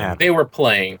Butcher wouldn't Boy. happen. They were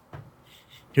playing.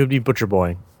 he would be butcher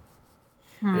boy.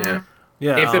 Hmm. Yeah.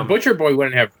 Yeah. If the butcher boy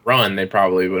wouldn't have run, they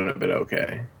probably would have been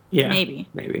okay. Yeah. Maybe.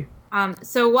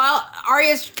 So while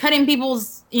Arya's cutting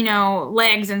people's,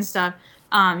 legs and stuff,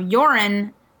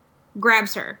 Yoren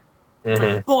grabs her.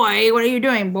 Mhm. Boy, what are you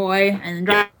doing, boy? And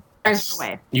drives her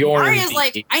away. Arya's Yoren,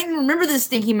 like, I remember this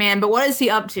stinky man, but what is he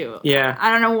up to? Yeah.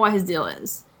 I don't know what his deal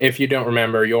is. if you don't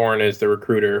remember, Yoren is the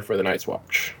recruiter for the Night's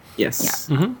Watch. Yes.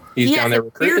 He's He down has there a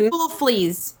recruiting. beard full of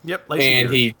fleas. Yep. Lacey And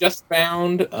here. he just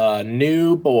found a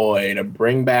new boy to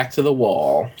bring back to the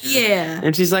wall. Yeah.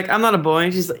 And she's like, I'm not a boy.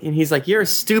 And he's like, you're a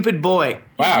stupid boy.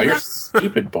 Wow, you're a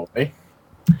stupid boy.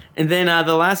 And then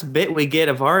the last bit we get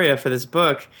of Arya for this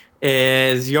book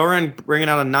is Yoren bringing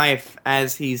out a knife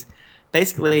as he's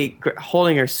basically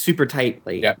holding her super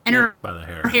tightly. Yep. And her by the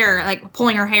hair. hair, like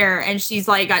pulling her hair, and she's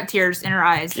like got tears in her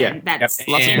eyes. Yeah. And that's Yep.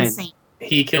 Lots of pain. insane.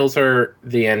 He kills her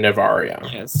the end of Arya.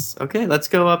 Yes. Okay, let's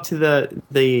go up to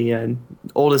the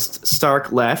oldest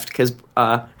Stark left because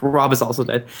Rob is also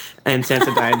dead and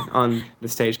Sansa died on the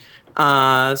stage.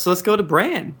 So let's go to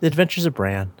Bran. The Adventures of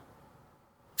Bran.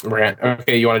 Rant.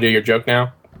 Okay, you want to do your joke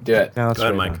now? Do it. Now, Go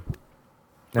ahead, Mike.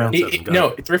 No. No,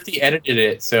 Thrifty edited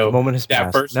it, so The moment has that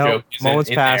passed. first no, joke isn't moment's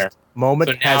in passed. there. Moment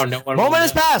So now has. no one will moment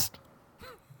has know. passed.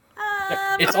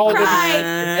 It's all good. Right.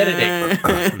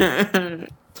 Editing.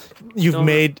 You've Don't-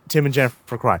 made Tim and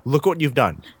Jennifer cry. Look what you've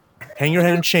done. Hang your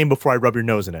head in shame before I rub your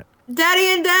nose in it. Daddy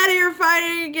and Daddy are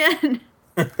fighting again.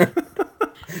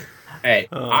 Hey,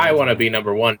 I want to be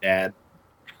number one, Dad.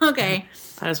 Okay.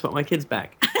 I just want my kids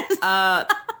back.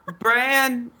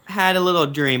 Bran had a little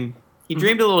dream. He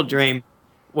dreamed a little dream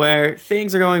where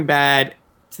things are going bad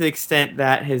to the extent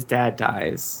that his dad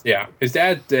dies. Yeah, his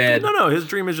dad's dead. No. His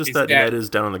dream is just His that dad- Ned is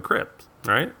down in the crypt,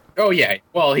 right? Oh yeah.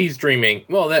 Well, he's dreaming.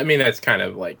 Well, that's kind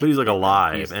of like. But he's like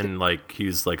alive He's- and like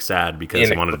he's like sad because In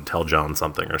he a- wanted to tell John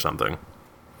something or something.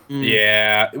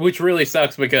 Yeah, which really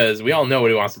sucks because we all know what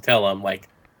he wants to tell him. Like,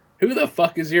 who the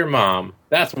fuck is your mom?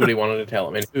 That's what he wanted to tell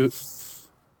him,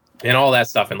 and all that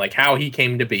stuff, and like how he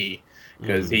came to be,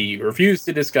 because he refused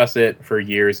to discuss it for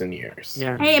years and years.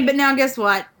 Yeah. Hey, but now guess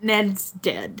what? Ned's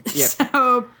dead. Yep.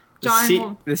 So John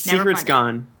will The never secret's find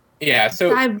gone. Yeah. out.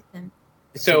 So I've been-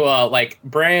 like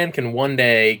Bran can one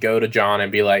day go to John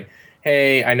and be like,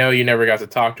 "Hey, I know you never got to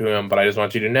talk to him, but I just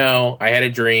want you to know I had a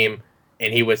dream,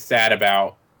 and he was sad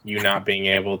about you not being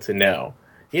able to know."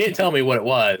 He didn't tell me what it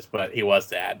was, but he was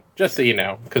sad. Just so you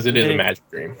know, because it is a magic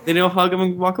dream. Then he'll hug him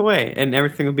and walk away, and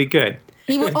everything will be good.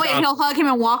 he'll hug him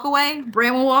and walk away.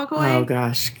 Bran will walk away. Oh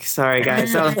gosh, sorry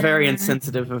guys, that was very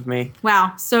insensitive of me.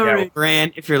 Wow, so Yeah. rude.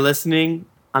 Bran, if you're listening,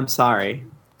 I'm sorry.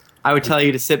 I would tell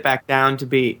you to sit back down to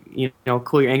be,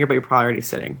 cool your anger, but you're probably already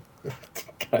sitting.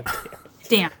 God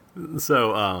Damn.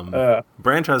 So damn.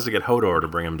 Bran tries to get Hodor to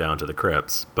bring him down to the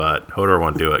crypts, but Hodor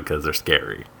won't do it because they're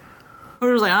scary. I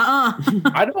was like,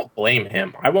 I don't blame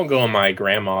him. I won't go in my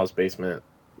grandma's basement.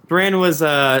 Bran was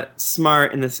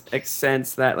smart in this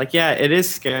sense that, like, yeah, it is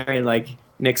scary, like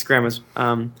Nick's grandma's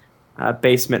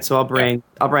basement. So I'll bring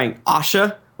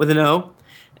Asha with an O,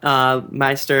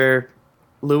 Meister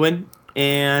Lewin,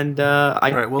 and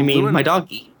Right, well, Lewin- my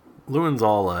doggy. Lewin's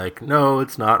all like, "No,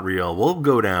 it's not real. We'll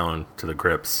go down to the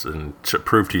crypts and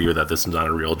prove to you that this is not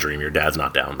a real dream. Your dad's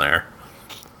not down there."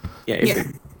 Yeah, Yeah.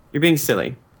 you're being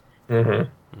silly.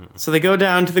 Mm-hmm. So they go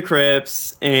down to the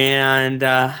crypts, and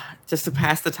just to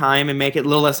pass the time and make it a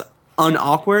little less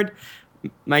unawkward,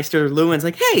 Meister Lewin's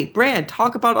like, "Hey, Bran,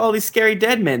 talk about all these scary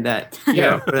dead men that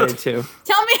you're related to."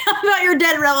 tell me about your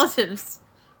dead relatives.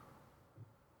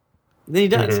 And then he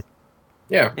does. Mhm.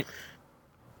 Yeah.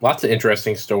 Lots of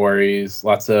interesting stories.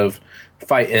 Lots of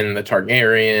fighting the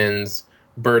Targaryens,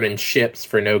 burning ships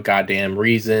for no goddamn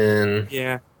reason.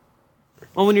 Yeah.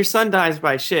 Well, when your son dies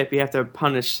by ship, you have to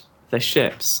punish the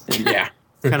ships. And Yeah.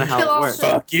 that's kind of how Kill it all works. ships.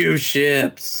 Fuck you,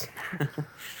 ships.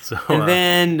 So And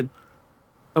then,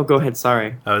 go ahead.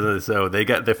 Sorry. so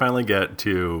they finally get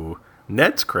to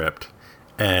Ned's crypt,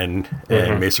 and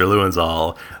Maester Lewin's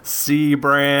all, "See,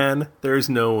 Bran, there's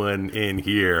no one in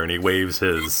here," and he waves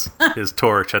his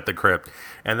torch at the crypt,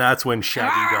 and that's when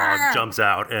Shaggy Dog jumps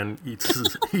out and eats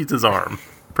his arm,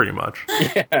 pretty much.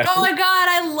 Oh my god,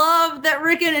 I love that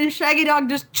Rickon and Shaggy Dog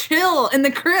just chill in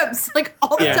the crypts like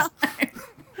all the Yeah. time.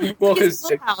 Well, Like his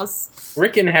because house.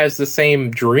 Rickon has the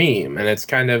same dream, and it's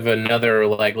kind of another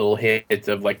like little hint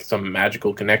of like some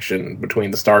magical connection between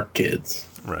the Stark kids.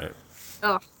 Right.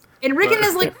 Oh. And Rickon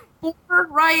is like 4,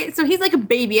 right? So he's like a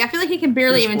baby. I feel like he can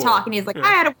barely He's even 4. talk, and he's like, Yeah.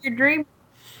 I had a weird dream.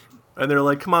 And they're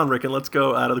like, "Come on, Rickon, let's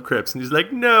go out of the crypts." And he's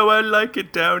like, "No, I like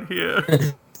it down here."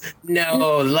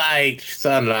 No light,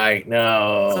 sunlight,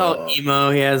 no. It's all emo.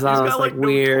 He has all He's this got like like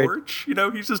weird. no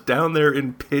torch. He's just down there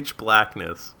in pitch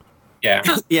blackness. Yeah.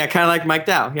 Yeah, kind of like Mike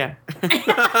Dow. Yeah.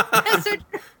 That's so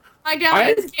true. My God,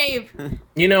 it's cave.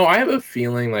 You know, I have a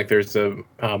feeling like there's a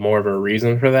more of a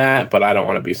reason for that, but I don't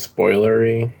want to be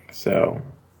spoilery. So,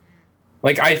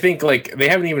 like, I think like they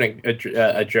haven't even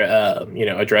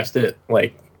addressed it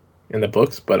like in the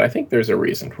books, but I think there's a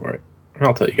reason for it.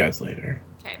 I'll tell you guys later.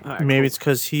 Okay. All right, Maybe it's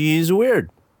because he's weird.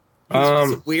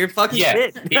 It's weird fucking Yeah,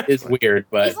 shit. it is weird,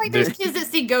 but It's like those kids that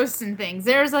see ghosts and things.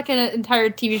 There's like an entire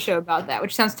TV show about that,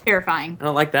 which sounds terrifying. I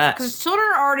don't like that. Because children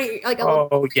are already like,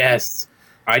 oh yes,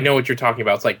 I know what you're talking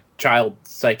about. It's like child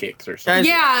psychics or something.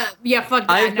 Guys, yeah, fuck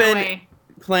that, I've no been- way.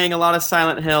 Playing a lot of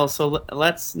Silent Hill, so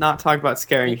let's not talk about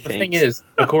scary The things. thing is,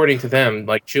 according to them,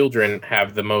 like children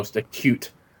have the most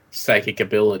acute psychic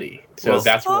ability, so Well-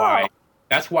 that's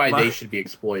why My- they should be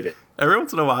exploited. Every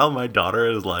once in a while, my daughter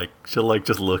is like, she'll like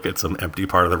just look at some empty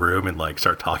part of the room and like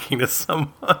start talking to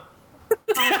someone.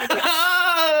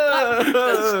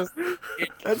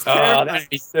 That's Oh, terrifying. that'd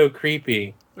be so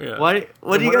creepy. Yeah. What do you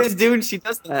What guys do when she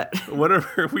does that?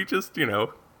 Whenever we just,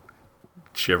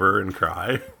 shiver and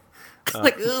cry.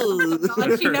 Like, ooh.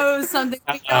 Like she knows something.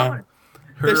 Uh-uh.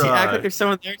 Does she act uh, like there's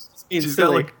someone there? She's just being she's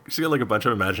got silly. like a bunch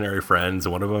of imaginary friends.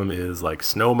 One of them is like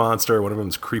Snow Monster. One of them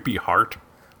is Creepy Heart,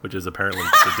 which is apparently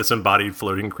just a disembodied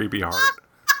floating creepy heart.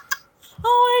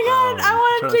 Oh my God, I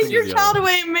want trying to to take think your of the child other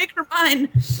away and make her mine.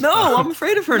 No, I'm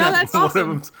afraid of her No, now. that's One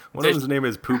awesome. of them's name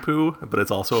is Poo Poo, but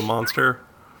it's also a monster.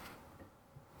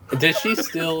 Does she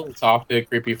still talk to a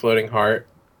creepy floating heart?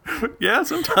 Yeah,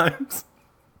 sometimes.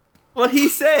 What'd he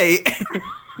say?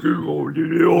 You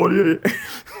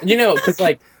know, because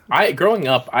like growing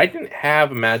up, I didn't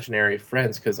have imaginary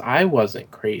friends because I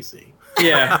wasn't crazy.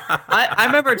 Yeah. I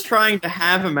remember trying to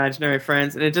have imaginary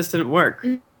friends and it just didn't work.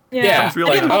 Yeah, Sounds real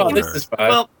like, like oh, Homer. this is fun.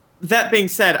 Well, that being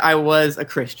said, I was a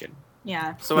Christian.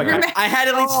 Yeah. So I had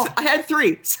at least I had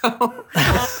 3. So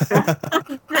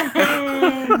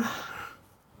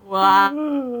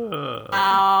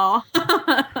Wow.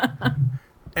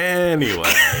 Anyway,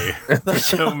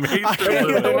 so Maester I can't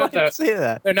Luwin- even fucking say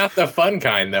that. They're not the fun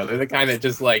kind though. They're the kind that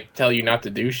just like tell you not to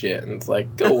do shit, and it's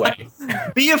like go away.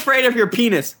 be afraid of your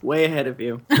penis. Way ahead of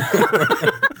you.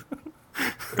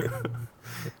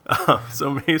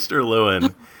 So Maester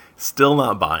Luwin still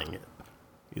not buying it.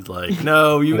 He's like,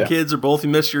 no, you Yeah. kids are both, you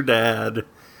miss your dad.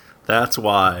 That's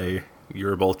why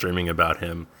you're both dreaming about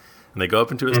him. And they go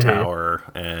up into his tower,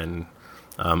 and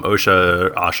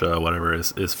Asha, whatever,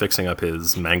 is fixing up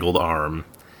his mangled arm.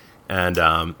 And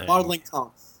Waddling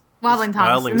Tonks. Wildling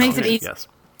Tonks. It makes it Tonks, easy. yes.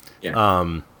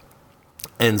 Yeah.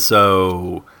 And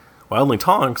so Wildling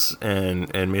Tonks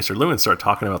and Maester Luwin start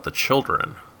talking about the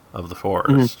children of the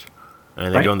forest.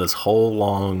 And they Right. go on this whole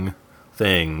long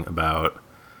thing about,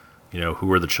 who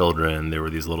were the children. They were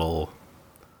these little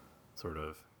sort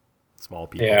of small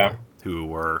people Yeah. who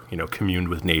were, communed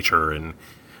with nature, and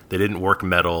they didn't work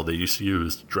metal. They used to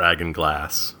use dragon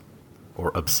glass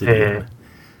or obsidian.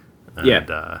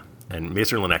 Yeah. And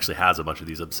Maester Luwin actually has a bunch of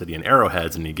these obsidian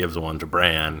arrowheads, and he gives one to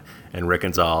Bran, and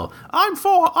Rickon's all,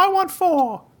 I want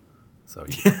 4. So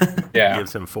he Yeah,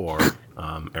 gives him 4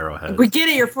 arrowheads. We get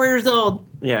it. You're 4 years old.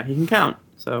 Yeah, he can count.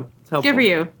 So it's helpful. Good for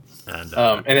you. And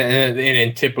and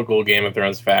in typical Game of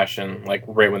Thrones fashion, like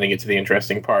right when they get to the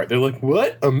interesting part, they're like,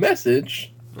 "What? A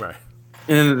message?" right.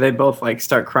 And then they both like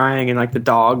start crying and like the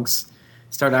dogs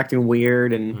start acting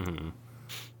weird and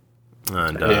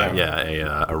And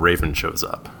Yeah. a raven shows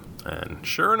up, and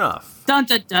sure enough, Dun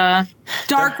dun dun.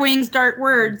 Dark wings, dark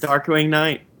words. Darkwing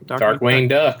Knight. Darkwing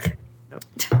Duck.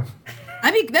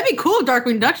 That'd be cool if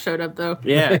Darkwing Duck showed up though.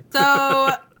 Yeah. So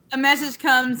a message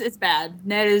comes. It's bad.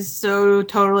 Ned is so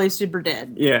totally super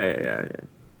dead. Yeah.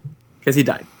 Because he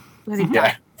died. Because he Yeah,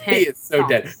 died. he is so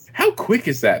dead. How quick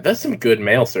is that? That's some good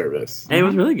mail service. And it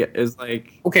was really good. It was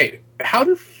like Okay, how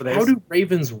do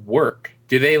ravens work?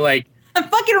 Do they like?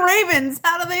 Fucking ravens.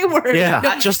 How do they work?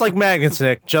 Yeah, just like magnets,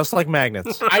 Nick. Just like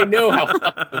magnets. I know how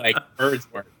fucking, like birds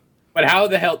work, but how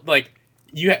the hell like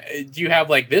do you have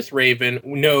like this raven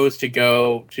knows to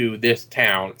go to this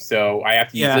town, so I have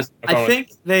to use yeah. this. I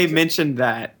think they mentioned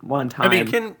that one time. I mean,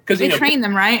 can because They train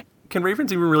them, right?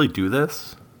 ravens even really do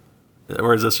this,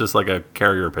 or is this just like a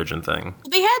carrier pigeon thing?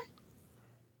 They had.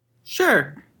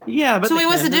 sure. Yeah, but So they wait,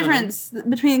 what's the can. difference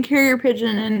between carrier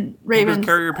pigeon and ravens? Because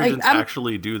carrier Like, pigeons I'm-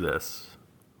 actually do this.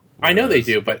 I know they Whereas-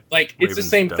 do, but like it's the ravens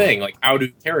same don't. thing. Like, how do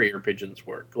carrier pigeons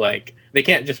work? Like, they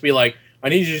can't just be like, "I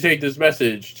need you to take this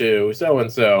message to so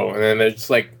and so," and then they're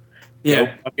just like, Yeah.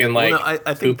 go fucking like. Well, no,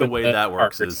 I think the poop way in the that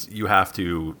works park. is you have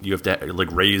to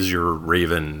like raise your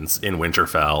ravens in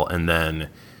Winterfell, and then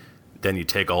you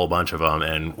take a whole bunch of them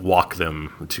and walk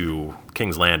them to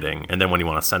King's Landing, and then when you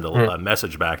want to send a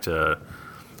message back to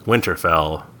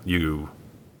Winterfell, you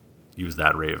use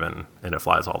that raven, and it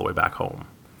flies all the way back home.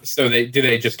 So they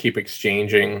just keep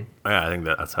exchanging? Yeah, I think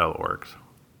that's how it works.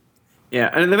 Yeah,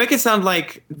 and they make it sound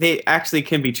like they actually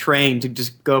can be trained to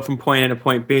just go from point A to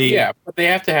point B. Yeah, but they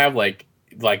have to have like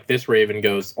this raven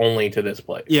goes only to this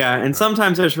place. Yeah, and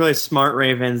sometimes there's really smart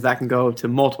ravens that can go to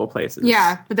multiple places.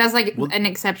 Yeah, but that's like an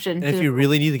exception. And if you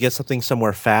really need to get something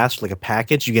somewhere fast, like a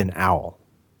package, you get an owl.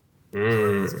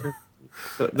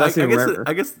 So that's even rarer.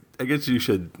 I guess you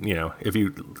should, if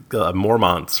you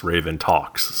Mormont's raven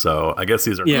talks. So I guess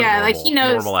these are Yeah, like he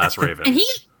knows normal ass ravens. And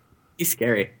He's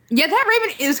scary. yeah, that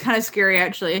raven is kind of scary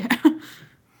actually.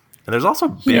 And there's also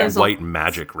big knows white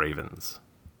magic ravens.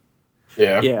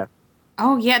 Yeah. Yeah.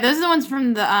 Oh yeah, those are the ones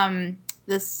from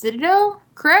the Citadel,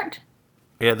 correct?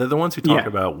 Yeah, they're the ones who talk Yeah.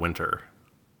 about winter.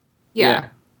 Yeah.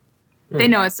 They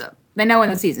know it's up. They know when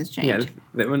the seasons change.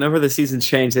 Yeah. Whenever the seasons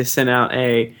change, they send out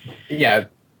a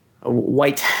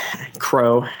white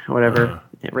crow, or whatever.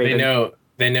 Raven.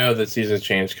 They know the seasons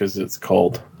change because it's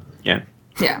cold. Yeah.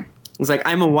 Yeah. It's like,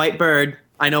 I'm a white bird.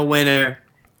 I know winter.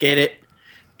 Get it?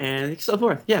 And so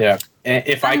forth. Yeah. Yeah. And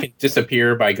if I can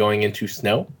disappear by going into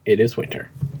snow, it is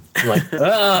winter. I'm like,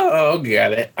 oh,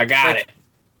 got it. I got it.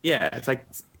 Yeah. It's like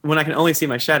when I can only see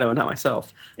my shadow and not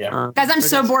myself. Yeah. Guys, I'm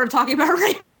so bored of talking about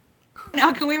raven.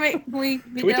 Now can we be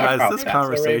we done? talk Guys, this about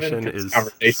conversation Raven? is This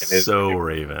conversation is so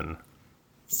Raven.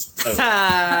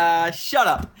 Shut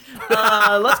up.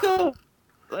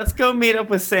 Let's go meet up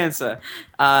with Sansa.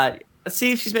 Let's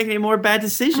see if she's making any more bad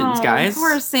decisions, guys.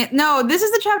 Poor no, this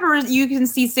is the chapter where you can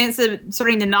see Sansa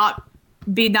starting to not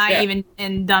be naive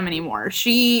and dumb anymore.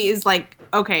 She is like,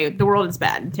 okay, the world is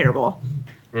bad and terrible.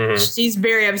 Mhm. She's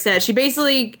very upset. She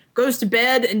basically goes to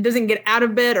bed and doesn't get out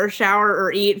of bed or shower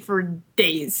or eat for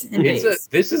days and days.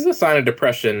 This is a sign of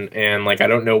depression, and I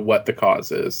don't know what the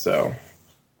cause is. So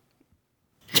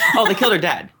Oh, they killed her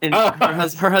dad and her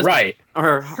husband, right?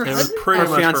 Or It was husband? pretty her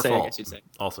much her fiance, I fault. guess you'd say.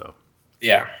 Also,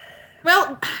 Yeah.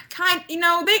 Well,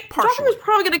 Joffrey Partially. was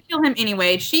probably going to kill him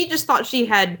anyway. She just thought she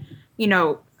had,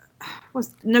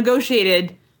 was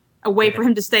negotiated a way for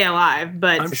him to stay alive.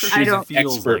 But I'm sure I she's don't,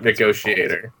 feels Expert like it's her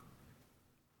negotiator.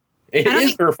 It I don't is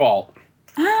think- her fault.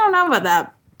 I don't know about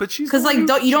that but she's because the one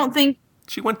who- you don't think?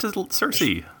 she went to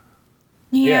Cersei.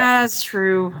 Yeah, that's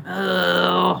true.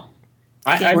 Ugh.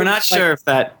 We're not sure if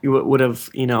that would have,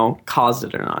 caused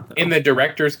it or not. Though. In the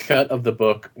director's cut of the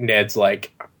book, Ned's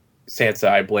like, Sansa,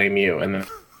 I blame you, and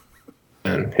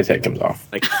then his head comes off.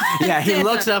 Like, yeah, he Sansa.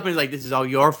 looks up and he's like, "This is all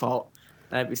your fault."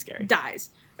 That'd be scary. Dies.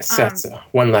 Sansa,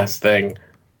 one last thing,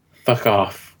 fuck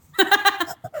off.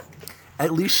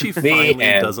 At least she The finally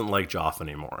end. doesn't like Joff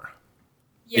anymore.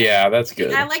 Yeah, that's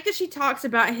good. I like that she talks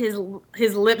about his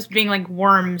lips being like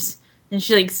worms, and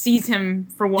she sees him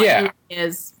for what he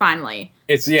is. Finally,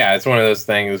 It's one of those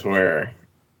things where,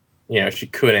 she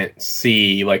couldn't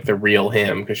see the real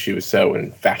him because she was so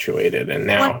infatuated, and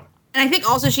now. And I think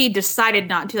also she decided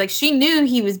not to. She knew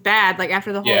he was bad,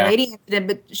 after the whole lady incident,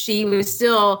 but she was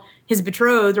still his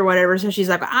betrothed or whatever. So she's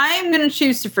like, I'm going to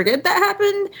choose to forget that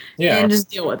happened and just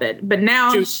deal with it. But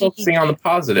now She was focusing on the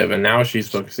positive, and now she's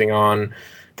focusing on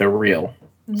the real.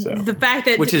 So the fact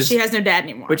that she has no dad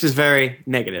anymore. Which is very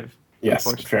negative. yes,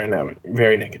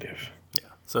 very negative.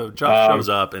 So Joff shows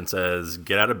up and says,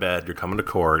 "Get out of bed. You're coming to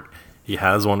court." He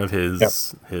has one of his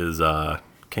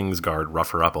Kingsguard rough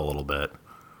her up a little bit.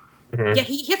 yeah,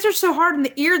 he hits her so hard in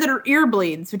the ear that her ear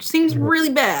bleeds, which seems really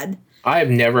bad. I have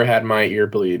never had my ear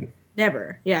bleed.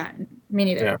 Never. Yeah, me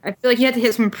neither. Yeah. I feel like you had to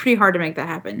hit someone pretty hard to make that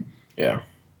happen. Yeah.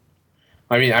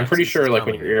 I mean, I'm pretty sure when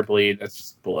coming. your ear bleed, that's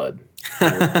just blood.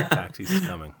 Taxi's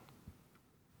coming.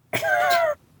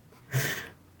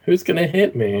 Who's gonna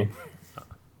hit me?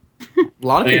 A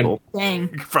lot of Man. people. Dang.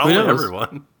 Probably Who knows?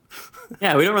 everyone.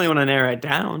 Yeah, we don't really want to narrow it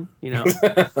down.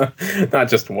 Not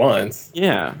just once.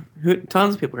 Yeah,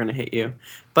 tons of people are going to hit you.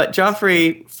 But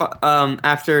Joffrey,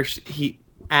 after he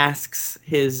asks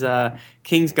his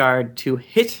Kingsguard to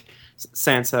hit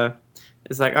Sansa,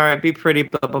 is like, "All right, be pretty,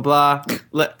 blah blah blah.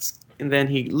 And then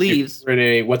he leaves.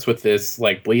 What's with this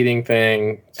bleeding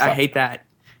thing? I hate that.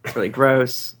 It's really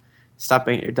gross. Stop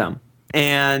being you're dumb.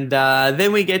 And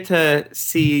then we get to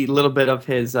see a little bit of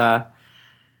his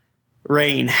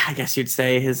reign, I guess you'd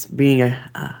say, his being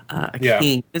a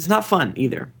king. It's not fun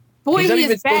either. Boy, He's not he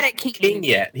even is bad supposed at to be king. king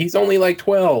yet. He's only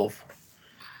 12.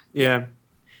 Yeah.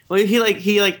 Well, he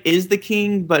is the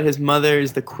king, but his mother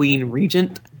is the queen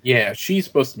regent. Yeah, she's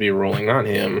supposed to be ruling, not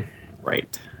him.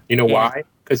 Right. You know Yeah. why?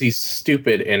 Because he's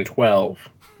stupid and 12.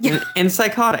 Yeah. And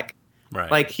psychotic.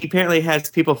 Right. He apparently has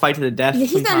people fight to the death. Yeah,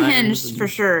 he's sometimes. unhinged for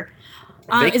sure.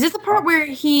 They- Is this the part where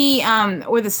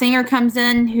where the singer comes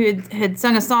in who had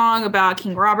sung a song about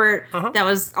King Robert that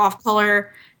was off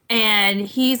color, and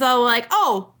he's all like,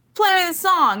 "Oh, play me the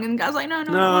song. And the guy's like, no, I I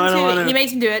don't don't want to. wanna. And he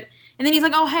makes him do it. And then he's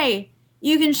like, oh, hey,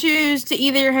 you can choose to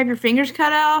either have your fingers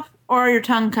cut off or your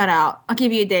tongue cut out. I'll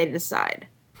give you a day to decide.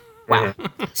 Wow.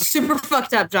 Super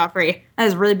fucked up, Joffrey. That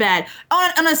is really bad.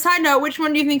 On a side note, which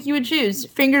one do you think you would choose?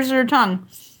 Fingers or tongue?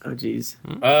 Oh, jeez.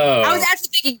 Oh. I was actually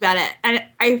thinking about it. And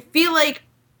I feel like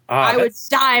Ah, I would that's-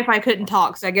 die if I couldn't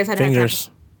talk. So I guess I'd Fingers.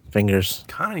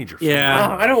 Kind of need your Yeah.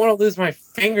 Oh, I don't want to lose my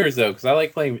fingers though, because I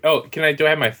like playing. Oh, do I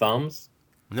have my thumbs?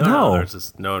 No, there's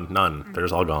just none.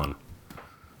 There's all gone.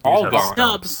 All These have gone.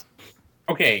 Stubs.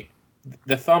 Okay,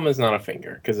 the thumb is not a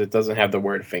finger because it doesn't have the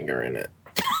word finger in it.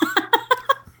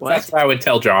 That's what I would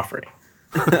tell Joffrey.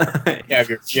 You have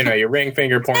your ring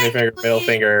finger, pointer finger, middle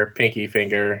finger, pinky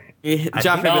finger.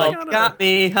 Joffrey would be like, gotta- got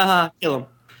me, haha, kill him.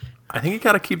 I think you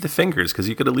gotta keep the fingers because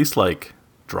you could at least like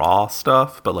draw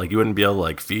stuff, but like you wouldn't be able to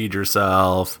like feed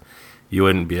yourself. You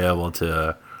wouldn't be able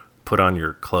to put on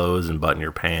your clothes and button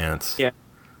your pants. Yeah.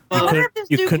 I wonder if this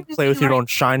You dude couldn't can play with do your right- own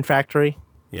shine factory.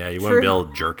 Yeah, you wouldn't be able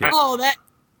to jerk it. Oh, that.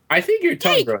 I think your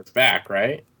tongue Hey! grows back,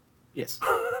 right? Yes.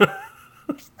 How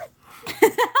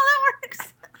that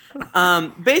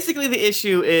works. Basically, the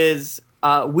issue is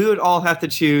we would all have to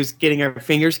choose getting our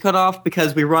fingers cut off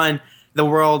because we run the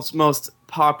world's most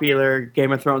popular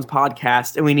Game of Thrones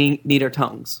podcast, and we need our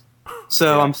tongues.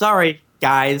 So I'm sorry,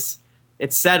 guys.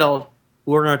 It's settled.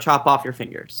 We're gonna chop off your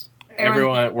fingers.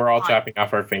 Everyone, we're all chopping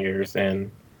off our fingers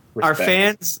and Our respect.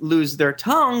 fans lose their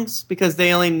tongues because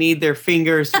they only need their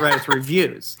fingers to write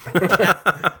reviews.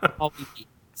 All we need.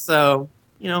 So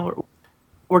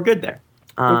we're good there.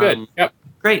 We're good. Yep.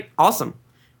 Great. Awesome.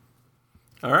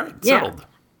 All right, Yeah.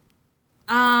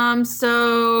 settled.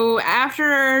 So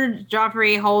after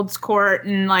Joffrey holds court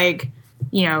and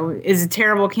is a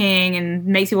terrible king and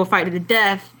makes people fight to the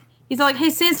death, he's like, "Hey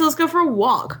Sansa, let's go for a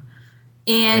walk."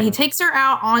 And he takes her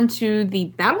out onto the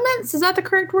battlements. Is that the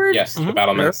correct word? Yes, the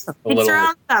battlements. The Takes her little. out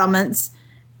on the battlements.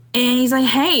 And he's like,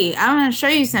 "Hey, I'm gonna show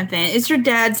you something. It's your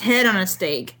dad's head on a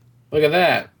stake." Look at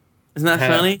that. Isn't that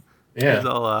Yeah. funny? Yeah. He's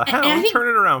all, And I Helen, think- turn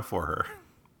it around for her.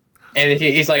 And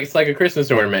he's like, it's like a Christmas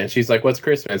ornament. She's like, what's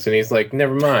Christmas? And he's like,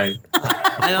 never mind.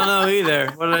 I don't know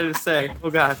either. What did I just say? Oh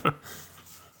god.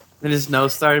 Then his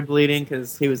nose started bleeding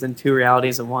because he was in two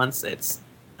realities at once. It's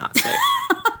not safe.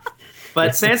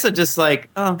 But Sansa just like,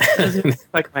 oh, this is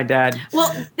like my dad.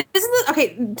 Well, this is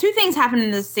okay. Two things happen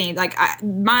in this scene. Like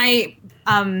my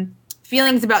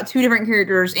feelings about two different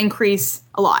characters increase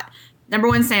a lot. Number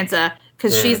one, Sansa,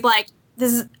 because she's like,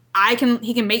 this is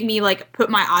he can make me like put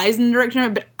my eyes in the direction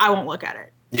of it, but I won't look at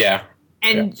it. Yeah.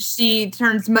 And she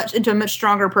turns into a much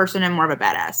stronger person and more of a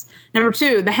badass. Number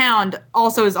two, the Hound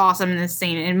also is awesome in this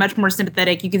scene and much more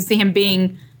sympathetic. You can see him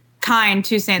being kind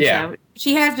to Sansa. Yeah.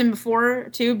 She has been before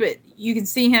too, but you can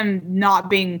see him not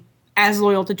being as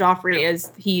loyal to Joffrey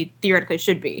as he theoretically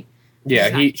should be.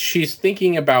 Yeah, she's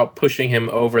thinking about pushing him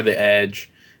over the edge,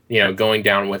 going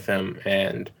down with him,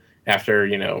 and after,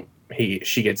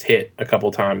 she gets hit a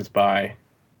couple times by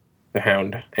the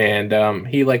Hound, and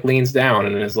he like leans down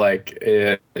and is like,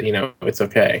 it's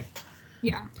okay.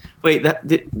 Yeah. Wait, I don't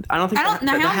think the Hound-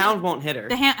 Hound won't hit her.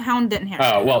 The Hound didn't hit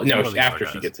her. Oh, well, no, One of the after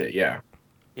other she guys. gets hit, yeah.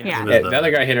 Yeah. There's The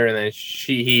other guy hit her, and then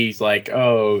he's like,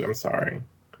 oh, I'm sorry.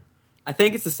 I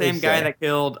think it's the same Who's guy that? that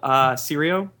killed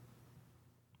Sirio.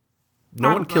 No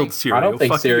one Probably. killed Syrio. I don't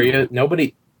think Fuck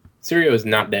you. Syrio is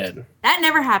not dead. That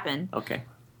never happened. Okay.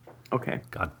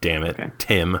 God damn it, Okay.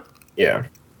 Tim. Yeah.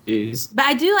 Jeez. But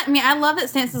I love that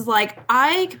Sansa's like,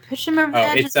 I could push him over the Oh,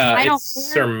 edge. it's I don't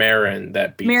Sir care. Marin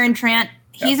that beat. Meryn Trant.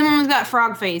 He's the one who's got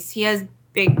frog face. He has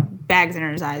big bags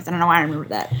under his eyes. I don't know why I remember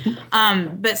that.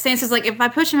 But Sansa's like, if I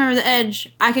push him over the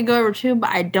edge, I could go over too, but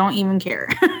I don't even care.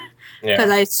 Because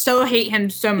Yeah. I so hate him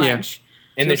so Yeah. much.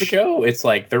 In the show, it's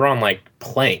like they're on like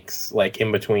planks, like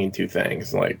in between two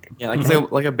things. Like, Yeah, like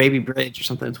it's like a baby bridge or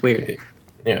something. It's weird.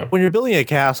 When you're building a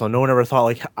castle, no one ever thought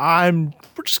like,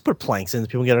 we're just put planks in so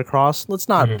people can get across. Let's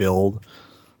not build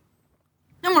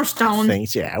No more stone.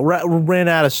 things. Yeah, we ran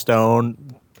out of stone,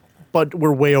 but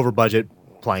we're way over budget.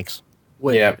 Planks.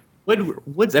 Wood. yeah,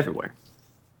 Wood's everywhere.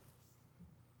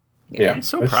 yeah. I'm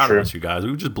so that's proud true. of us, you guys.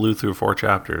 We just blew through 4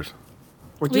 chapters.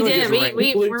 We're We doing did. this right.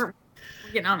 We're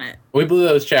getting on it. We blew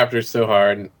those chapters so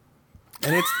hard.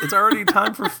 And it's already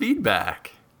time for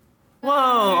feedback. Whoa,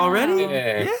 already?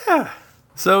 Yeah. Yeah.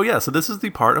 So this is the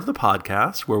part of the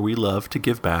podcast where we love to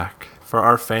give back. For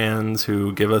our fans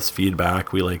who give us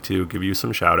feedback, we like to give you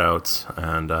some shout outs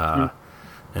and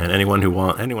anyone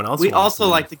else. We who wants also to-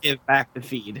 like to give back the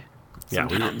feed. Yeah,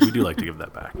 we do like to give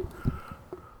that back.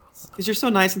 Because you're so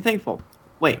nice and thankful.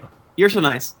 Wait, you're so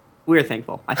nice. We're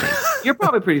thankful, I think. You're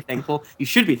probably pretty thankful. You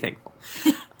should be thankful.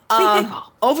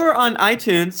 Over on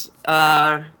iTunes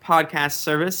podcast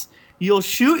service, you'll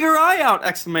shoot your eye out!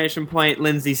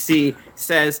 Lindsay C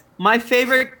says, my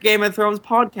favorite Game of Thrones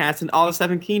podcast in all the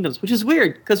Seven Kingdoms, which is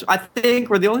weird because I think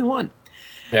we're the only one.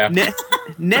 Yeah.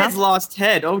 Ned's lost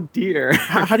head. Oh dear.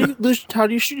 How do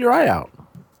you shoot your eye out?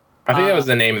 I think that was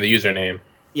the name of the username.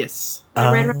 Yes.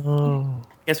 Oh.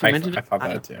 Yes, we I mentioned it. thought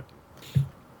that too.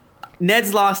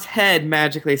 Ned's lost head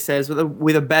magically says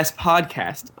we're the best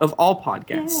podcast of all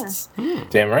podcasts.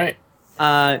 Damn right.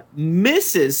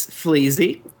 Mrs.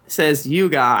 Fleazy says, you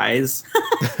guys.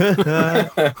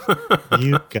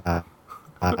 You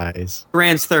guys.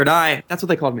 Brand's third eye, that's what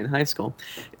they called me in high school,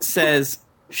 says,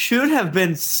 should have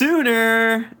been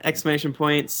sooner! !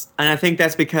 And I think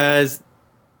that's because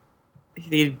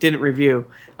he didn't review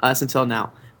us until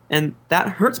now. And that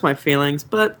hurts my feelings,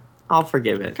 but I'll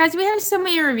forgive it. Guys, we have so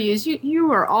many reviews.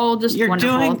 You are all just You're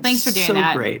wonderful. doing Thanks for doing so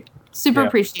that. great. Super Yeah.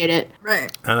 appreciate it.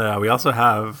 Right. And we also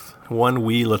have one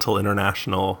wee little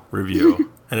international review.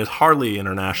 And it's hardly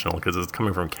international because it's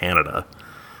coming from Canada,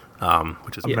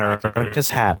 which is America's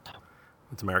hat.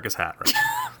 It's America's hat,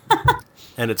 right?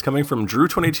 And it's coming from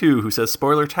Drew22, who says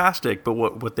spoiler-tastic, but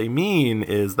what they mean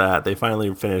is that they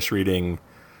finally finished reading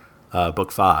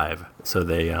book 5, so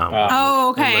they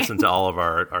Oh, they okay. listened to all of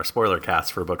our spoiler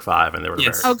casts for book 5, and they were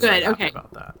Yes. very, Oh, good, very happy okay.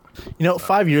 about that.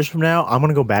 5 years from now, I'm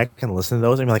gonna go back and listen to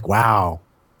those and be like, wow,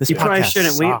 this You probably podcast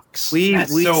shouldn't. sucks. We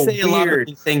That's say so a lot of weird.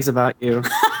 good things about you.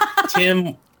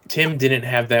 Tim didn't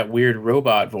have that weird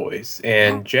robot voice,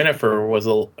 and Jennifer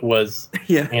was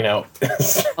Yeah. you know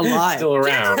Alive. still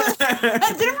around.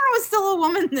 Jennifer was still a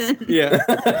woman then. Yeah.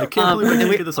 I can't believe and we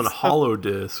we- did this on a hollow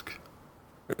disc.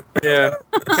 Yeah.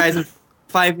 Guys, in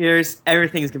 5 years,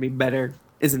 everything's going to be better,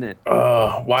 isn't it?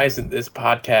 Oh, why isn't this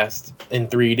podcast in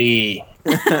 3D?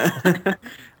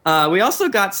 We also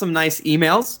got some nice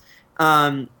emails.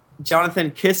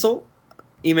 Jonathan Kissel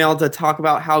emailed to talk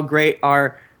about how great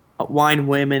our Wine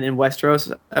Women in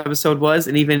Westeros episode was,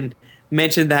 and even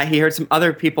mentioned that he heard some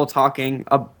other people talking,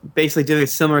 basically doing a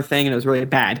similar thing, and it was really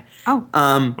bad.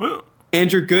 Oh.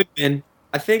 Andrew Goodman,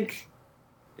 I think,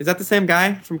 is that the same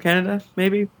guy from Canada,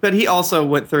 maybe? But he also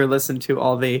went through and listened to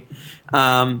all the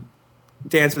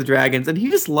Dance with Dragons, and he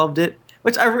just loved it.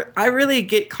 Which I really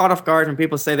get caught off guard when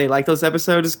people say they like those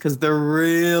episodes because they're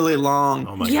really long.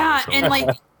 Oh my Yeah, god. and like,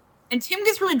 and Tim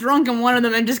gets really drunk in one of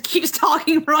them and just keeps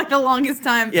talking for like the longest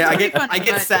time. Yeah, It's really I funny,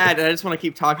 get but- sad and I just want to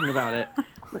keep talking about it.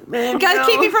 Like, man, Guys, no.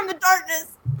 keep me from the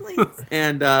darkness, please.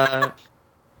 And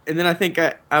then I think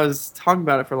I was talking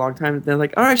about it for a long time. And they're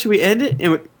like, "All right, should we end it?"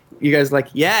 And you guys are like,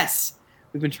 "Yes."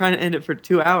 We've been trying to end it for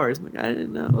 2 hours. I'm like, I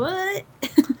didn't know. What?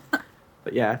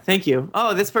 But yeah, thank you.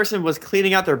 Oh, this person was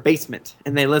cleaning out their basement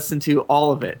and they listened to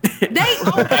all of it. Wow.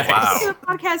 The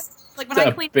podcast, like when It's I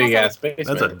a clean big myself- ass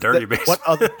basement. That's a dirty basement. What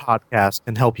other podcast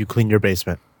can help you clean your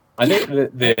basement? I think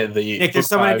the Nick, there's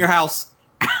someone in your house.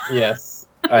 Yes,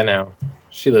 I know.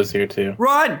 She lives here too.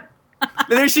 Run! And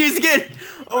there she is again.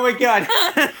 Oh my god.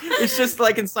 It's just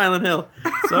like in Silent Hill.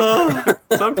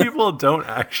 Some people don't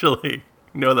actually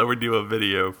know that we do a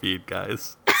video feed,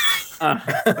 guys. They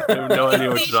have no idea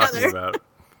what Each you're talking other. about.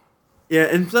 Yeah,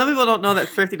 and some people don't know that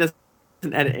Thrifty doesn't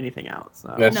edit anything out.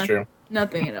 So. That's No. true.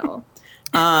 Nothing at all.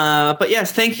 But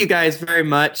yes, thank you guys very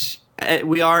much.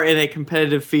 We are in a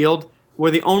competitive field.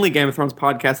 We're the only Game of Thrones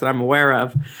podcast that I'm aware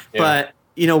of. Yeah. But,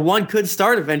 one could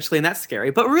start eventually, and that's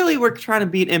scary. But really, we're trying to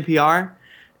beat NPR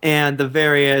and the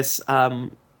various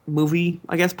movie,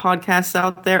 I guess, podcasts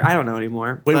out there. I don't know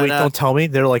anymore. Wait, But, don't tell me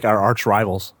they're like our arch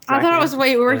rivals. I thought it was,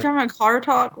 we were Yeah. talking about car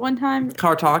talk one time.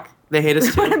 Car Talk. They hate us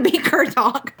We too. want to beat car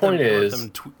talk. Point is,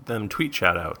 them tweet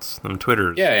shout outs, them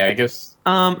Twitters. yeah, I guess.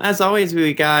 As always,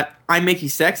 we got I Make You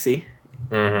Sexy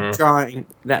Mhm. drawing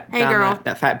that Hey, down girl.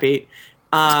 that fat beat.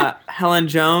 Helen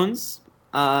Jones,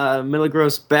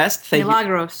 Milagros Best. Thank you.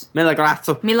 Milagros.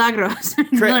 Milagroso. Milagros.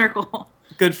 Miracle.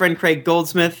 Good friend Craig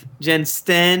Goldsmith, Jen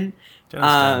Sten. Jen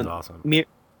Sten's Uh, awesome.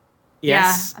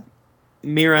 Yes.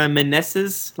 Mira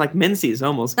Meneses, like Menzies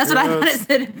almost. That's what I thought Gross. it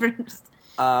said at first.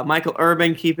 Michael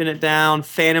Urban keeping it down.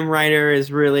 Phantom Writer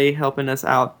is really helping us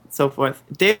out, so forth.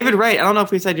 David Wright, I don't know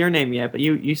if we said your name yet, but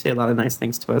you say a lot of nice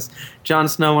things to us. Jon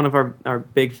Snow, one of our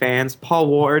big fans. Paul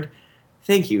Ward,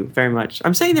 thank you very much.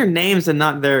 I'm saying their names and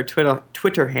not their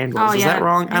Twitter handles. Oh, Is yeah. that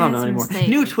wrong? I don't Yeah, know it's a anymore. mistake.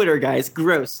 New Twitter, guys.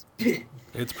 Gross.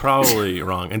 It's probably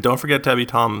wrong. And don't forget Debbie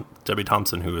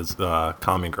Thompson, who is the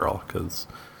Tommy Girl, because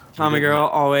Tommy Girl,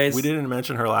 always. we didn't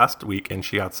mention her last week, and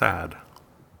she got sad.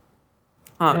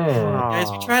 Guys,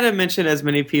 we try to mention as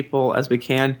many people as we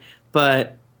can,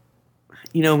 but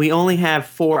we only have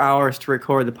 4 hours to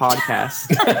record the podcast,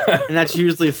 and that's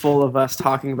usually full of us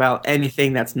talking about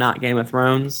anything that's not Game of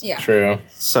Thrones. Yeah. True.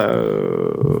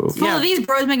 So It's full of these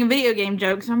bros making video game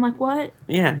jokes. I'm like, what?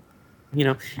 yeah,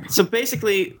 So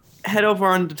basically, head over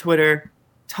onto Twitter,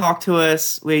 talk to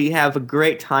us. We have a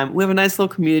great time. We have a nice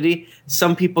little community.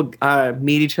 Some people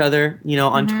meet each other,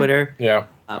 on Twitter. Yeah.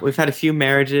 We've had a few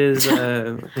marriages,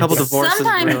 a couple divorces.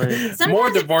 Sometimes More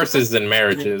it- divorces than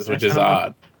marriages, which is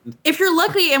odd. If you're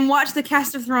lucky and watch the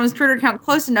Cast of Thrones Twitter account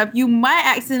close enough, you might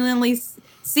accidentally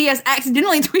see us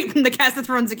accidentally tweet from the Cast of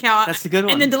Thrones account. That's a good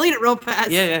one. And then delete it real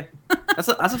fast. Yeah. That's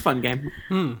a fun game.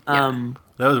 That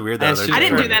was weird. That other I I day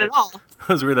didn't do when- that at all. It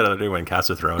was weird that other day when Cast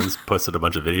of Thrones posted a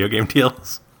bunch of video game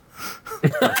deals.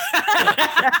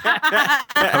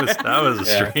 That was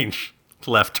a Yeah. strange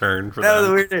left turn for That was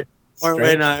them. weird. Or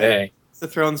Strange when day. the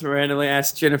Thrones randomly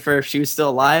asked Jennifer if she was still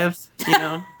alive.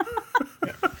 There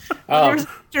Oh, was a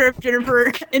picture of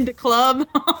Jennifer in the club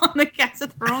on the Cast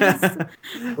of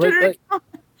Thrones Twitter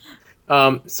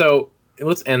account. So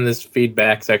let's end this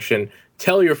feedback section.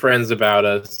 Tell your friends about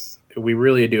us. We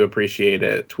really do appreciate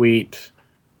it. Tweet,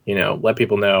 let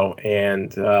people know,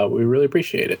 and we really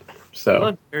appreciate it. So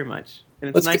Love it very much.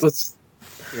 And it's let's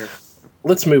here.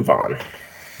 let's move on.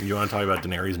 You want to talk about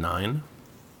Daenerys 9?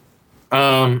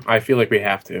 I feel like we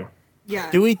have to. Yeah.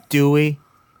 Do we?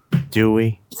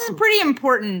 This is a pretty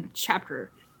important chapter.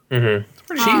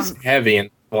 Mm-hmm. She's heavy and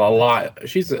a lot.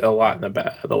 She's a lot in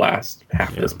the last half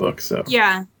of this book. So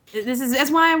Yeah.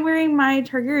 That's why I'm wearing my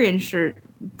Targaryen shirt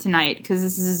tonight, because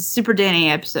this is a super Dany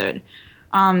episode.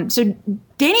 So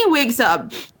Dany wakes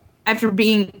up after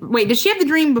being. Wait, did she have the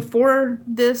dream before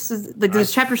this? Does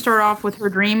this chapter start off with her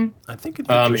dream? I think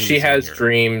it's she has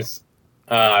dreams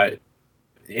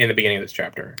in the beginning of this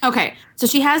chapter. Okay, so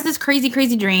she has this crazy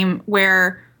dream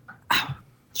where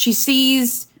she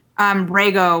sees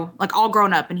Rhaego like all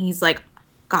grown up, and he's like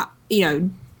got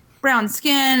brown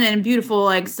skin and beautiful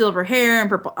like silver hair and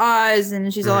purple eyes,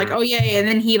 and she's all like, oh yay, and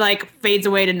then he like fades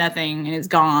away to nothing and is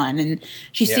gone, and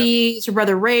she sees her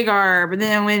brother Rhaegar, but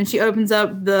then when she opens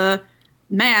up the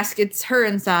mask, it's her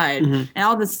inside, and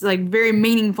all this like very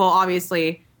meaningful,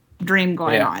 obviously, dream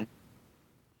going on.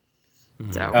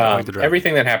 So like the dragon.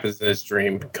 Everything that happens in this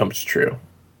dream comes true.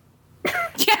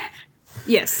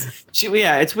 yes,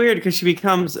 It's weird because she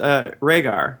becomes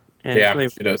Rhaegar. And Yeah,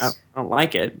 it's she does. I don't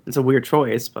like it. It's a weird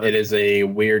choice, but It is a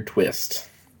weird twist.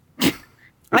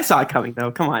 I saw it coming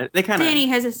though. Come on, they kind of. Dany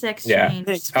has a sex Yeah.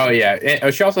 change. Oh yeah.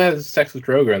 And she also has sex with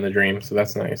Drogon in the dream, so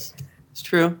that's nice. It's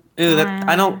true. Ew,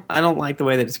 I don't like the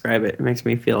way they describe it. It makes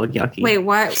me feel yucky. Wait,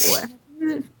 what?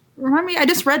 Remind me. I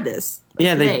just read this.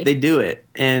 Yeah, today. they do it,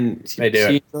 and They do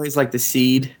she it. always like the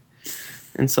seed,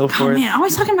 and so Oh forth. man,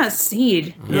 always talking about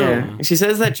seed. Yeah, and she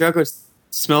says that Drogo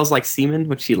smells like semen,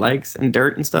 which she likes, and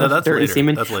dirt and stuff. No, that's dirt and later.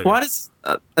 semen. That's later. What is?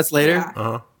 That's later. Yeah.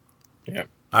 Uh-huh. Yeah.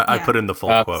 I Yeah. put in the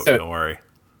full quote, so- don't worry.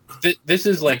 This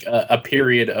is like a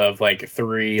period of like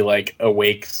 3 like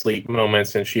awake sleep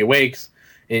moments, and she awakes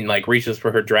and like reaches for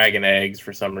her dragon eggs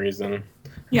for some reason,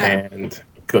 Yeah. and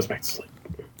goes back to sleep.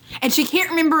 And she can't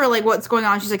remember like what's going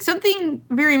on. She's like, something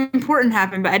very important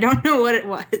happened, but I don't know what it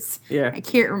was. Yeah. I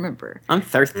can't remember. I'm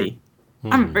thirsty.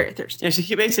 I'm very thirsty. Yeah,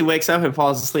 she basically wakes up and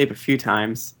falls asleep a few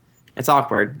times. It's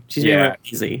awkward. She's being Yeah. real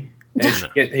easy.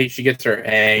 And she gets her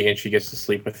egg and she gets to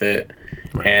sleep with it.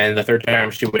 Right. And the third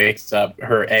time she wakes up,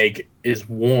 her egg is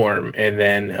warm. And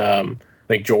then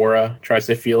like Jorah tries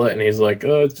to feel it, and he's like,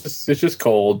 "Oh, it's just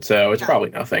cold, so it's probably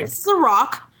nothing." This is a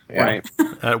rock. Yeah. Right.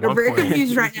 At We're one very point,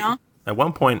 confused right now. at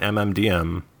one point,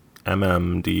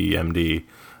 MMDMD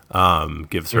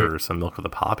gives her some milk with a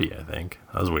poppy. I think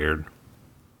that was weird.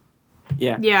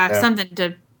 Yeah. Yeah, Yeah. something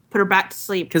to put her back to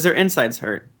sleep. Because her insides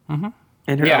hurt. Mm-hmm.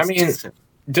 And her Yeah, I else- mean,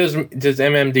 does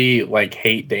MMD like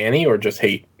hate Dany, or just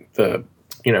hate the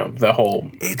the whole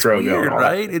It's Drogo? weird, and all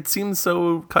that? right? It seems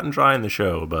so cut and dry in the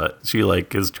show, but she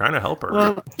like is trying to help her.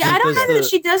 well, Yeah, I don't Does know that the-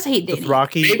 she does hate Does Dany.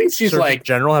 Rocky Maybe she's Surgeon like-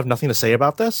 General have nothing to say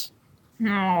about this?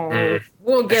 No,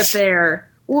 we'll get there.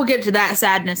 We'll get to that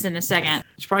sadness in a second.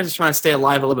 she's probably just trying to stay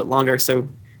alive a little bit longer so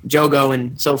Jogo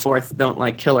and so forth don't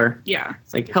like kill her. Yeah.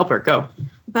 It's like, help her, go.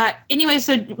 But anyway,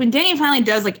 so when Dany finally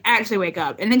does like actually wake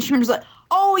up, and then she remembers like,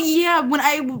 oh yeah, when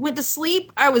I went to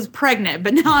sleep, I was pregnant,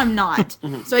 but now I'm not.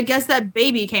 So I guess that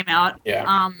baby came out.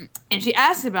 Yeah. And she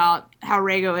asks about how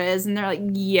Rhaego is, and they're like,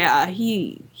 yeah,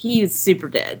 he's super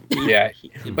dead. Yeah,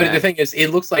 but the thing is, it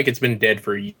looks like it's been dead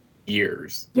for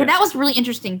years. Yeah, that was really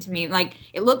interesting to me. Like,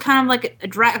 it looked kind of like a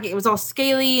dragon. It was all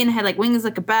scaly and had like wings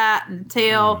like a bat and a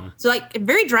tail. So like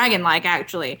very dragon-like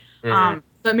actually. Mhm.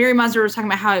 But Mary Mazur was talking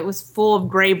about how it was full of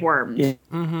grave worms. Yeah.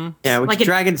 Mm-hmm. Yeah, which Like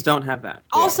dragons don't have that.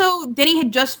 Also, Denny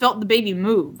had just felt the baby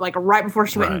move, like right before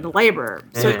she went Right. into labor.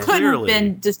 So it Mhm. couldn't Clearly. have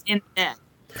been just in the death.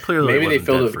 Clearly, Maybe it they wasn't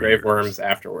filled dead it with for grave years. worms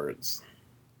afterwards.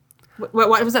 What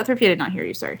was that, Thrifty? I did not hear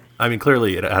you. Sorry. I mean,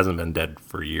 clearly, it hasn't been dead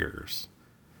for years.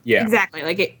 Yeah. Exactly.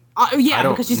 Like it. I Yeah,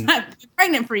 don't- because she's not been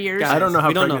pregnant for years. Yeah. I don't know how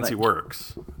We don't know pregnancy that.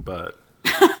 works, but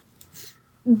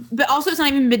But also, it's not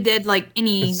even been dead like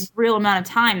any real amount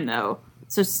of time though.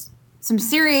 So some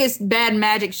serious bad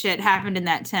magic shit happened in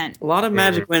that tent. A lot of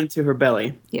magic went into her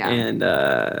belly. Yeah.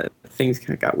 And things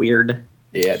kind of got weird.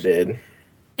 Yeah, it did.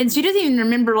 And she doesn't even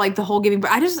remember like the whole giving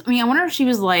birth. I wonder if she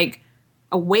was like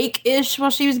awake-ish while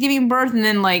she was giving birth and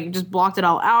then like just blocked it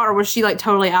all out, or was she like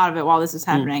totally out of it while this is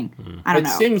happening? I don't It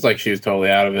know. seems like she was totally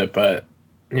out of it, but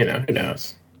who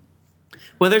knows?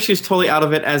 Whether she's totally out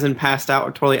of it as in passed out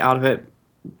or totally out of it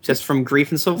just from grief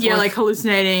and so forth. Yeah, like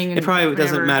hallucinating. it probably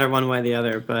doesn't whatever. matter one way or the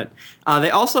other. But they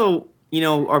also,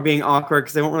 are being awkward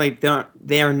because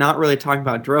they are not really talking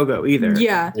about Drogo either.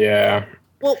 Yeah. Yeah.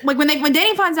 Well, like when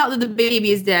Dany finds out that the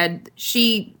baby is dead,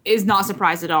 she is not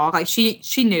surprised at all. Like she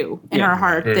knew in Yeah. her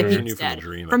heart that Mhm. he She knew was from the dead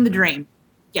dream, I from the think. dream.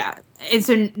 Yeah, and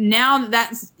so now that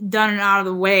that's done and out of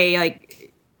the way,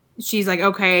 like she's like,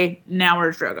 okay, now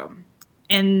where's Drogo?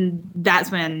 And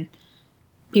that's when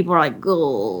people are like,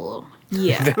 oh,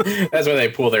 yeah. That's where they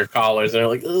pull their collars. They're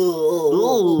like,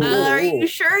 Ooh. Are you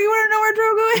sure you want to know where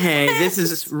Drogo is? Hey, this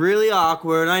is really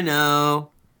awkward, I know.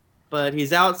 But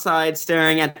he's outside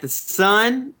staring at the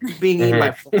sun being eaten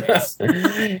by flies.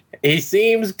 He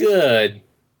seems good.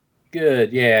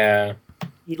 Good, yeah.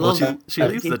 He Well, loves she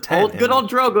leaves the tent. Good old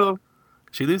Drogo.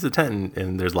 She leaves the tent,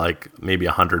 and there's like maybe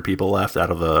 100 people left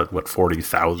out of the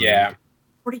 40,000. Yeah.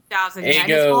 40,000. Yeah, and it's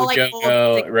Ego, all, like, old,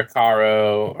 Jogo, like,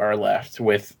 Ricaro are left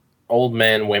with old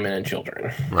men, women, and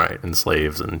children. Right, and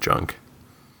slaves and junk.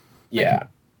 Yeah.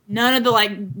 none of the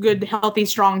like good, healthy,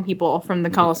 strong people from the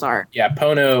Khalasar. Yeah,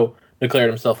 Pono declared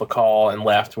himself a call and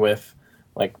left with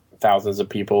like thousands of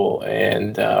people,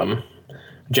 and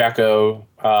Jacko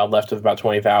left with about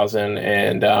 20,000,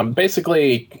 and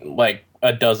basically like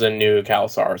a dozen new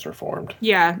Khalasars were formed.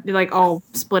 Yeah, they like all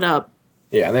split up.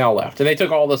 Yeah, they all left, and they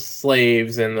took all the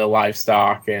slaves and the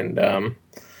livestock, and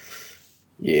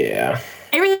yeah,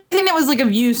 Everything that was like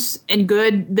of use and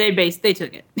good, they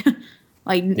took it.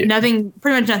 Like nothing,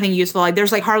 pretty much nothing useful. Like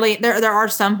there's like hardly there are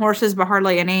some horses, but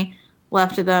hardly any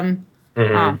left of them.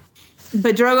 Mhm.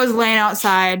 But Drogo's laying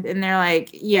outside, and they're like,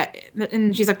 yeah,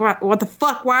 and she's like, what the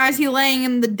fuck? Why is he laying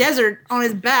in the desert on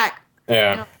his back?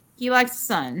 yeah. He likes the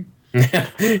sun.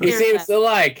 He seems to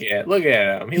like it. Look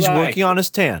at him. He's working on his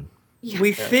tan.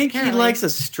 We think he apparently. likes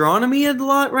astronomy a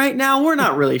lot right now. We're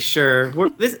not really sure.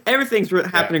 Everything's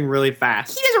happening really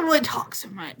fast. He doesn't really talk so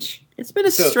much. It's been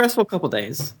a So- stressful couple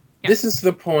days. This is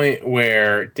the point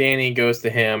where Danny goes to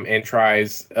him and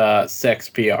tries sex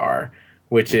PR,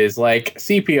 which is like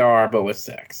CPR but with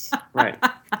sex, Right.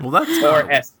 Well, that's or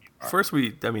SPR.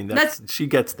 first. She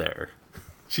gets there.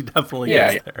 She definitely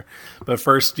Yeah, gets there. But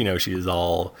first, she is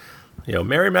all,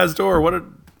 Mary Mazdor. What?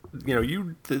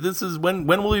 This is when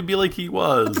will we be like he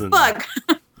was? And Fuck.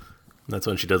 that's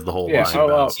when she does the whole Yeah, line oh,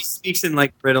 about. She speaks in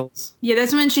like riddles. Yeah,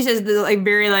 that's when she says the like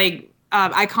very like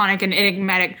iconic and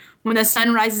enigmatic. When the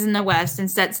sun rises in the west and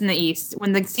sets in the east,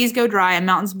 when the seas go dry and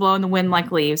mountains blow in the wind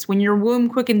like leaves, when your womb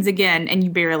quickens again and you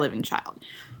bear a living child.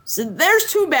 So there's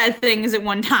two bad things at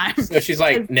one time. So she's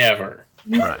like, never.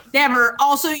 Right. Never.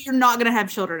 Also, you're not gonna have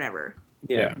children ever.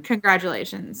 Yeah.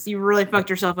 Congratulations, you really fucked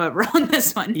yourself over on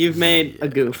this one. You've made a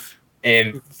goof.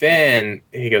 And then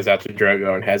he goes out to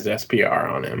Drogo and has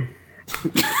SPR on him.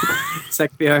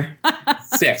 Sex PR.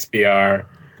 Sex PR.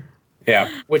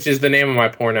 Yeah, which is the name of my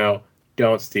porno.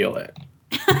 Don't steal it.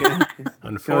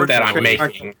 Unfortunately, That I'm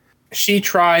making. She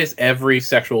tries every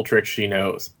sexual trick she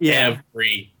knows. Yeah.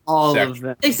 Every All sexual. of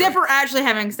them. Except for actually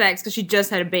having sex because she just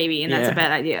had a baby and that's Yeah. a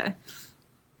bad idea.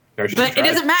 No, she But it tries.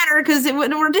 doesn't matter because it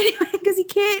wouldn't work anyway because he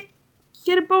can't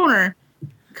get a boner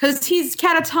because he's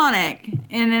catatonic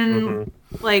and then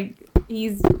like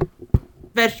he's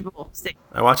vegetable stick.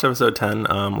 I watched episode 10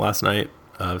 last night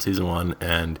of season 1,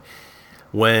 and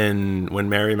when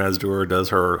Mary Mazdur does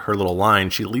her little line,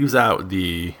 she leaves out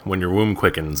the "when your womb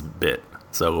quickens" bit.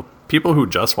 So people who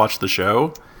just watch the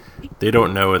show, they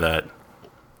don't know that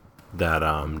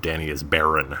Danny is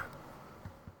barren.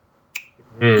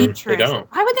 They Interesting. don't.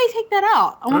 Why would they take that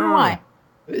out? I wonder Oh. why.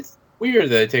 It's weird that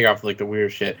they take off like the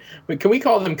weird shit. But can we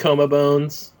call them coma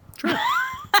bones? Sure.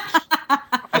 I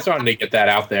just wanted to get that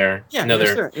out there. Yeah, Another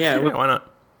sure. Yeah, Yeah, why not?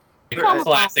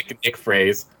 classic Nick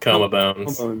phrase, coma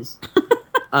bones. bones.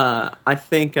 I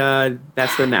think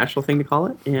that's the natural thing to call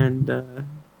it, and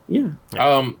yeah.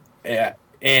 Yeah,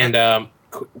 And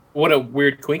what a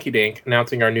weird quinky dink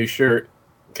announcing our new shirt,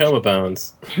 Coma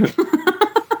Bones.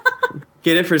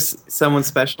 Get it for someone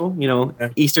special.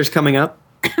 Easter's coming up.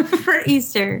 For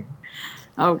Easter.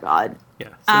 Oh God. Yeah.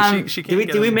 So she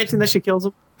can't Did we mention that she kills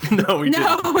him? No, we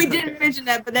didn't. No, we didn't mention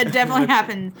that, but that definitely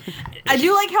happens. I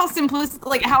do like how simplistic,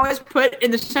 like how it's put in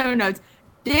the show notes.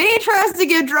 Danny tries to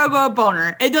give Drogo a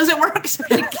boner. It doesn't work, so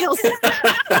she kills him.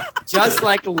 Just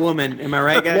like a woman. Am I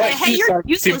right, guys? What? Hey, you're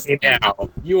useless. Now.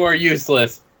 You are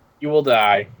useless. You will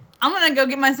die. I'm gonna go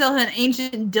get myself an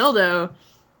ancient dildo.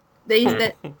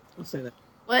 That Don't say that.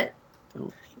 what?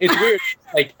 It's weird.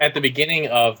 Like at the beginning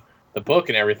of the book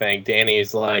and everything,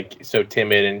 Danny's like so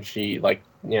timid and she like,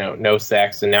 no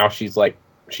sex, and now she's like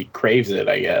she craves it,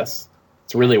 I guess.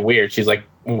 It's really weird. She's like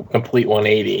complete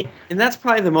 180. And that's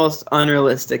probably the most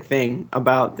unrealistic thing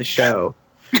about the show.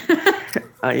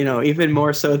 Even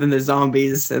more so than the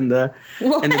zombies and the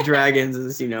dragons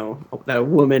is, that a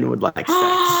woman would like sex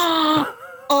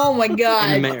Oh my in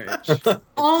God. marriage.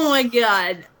 Oh my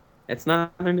God. It's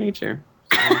not her nature.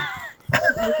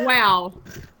 Wow.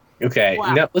 Okay,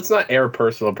 Wow. no, let's not air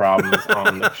personal problems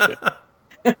on this shit. All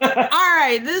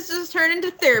right, this just turned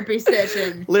into therapy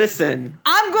session. Listen.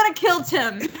 I'm gonna kill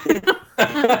Tim. No.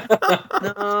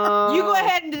 You go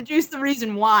ahead and deduce the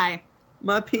reason why.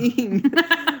 My peen.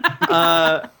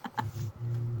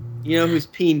 You know whose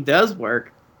peen does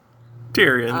work?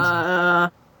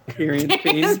 Tyrion's. Tyrion's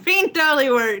His peen. peen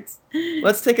totally works.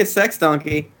 Let's take a sex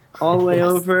donkey all the way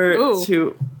over Ooh.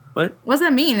 to what? What's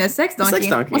that mean? A sex donkey? sex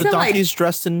donkey. What's The that like? donkey's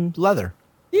dressed in leather.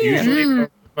 Usually, Mm.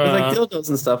 With like dildos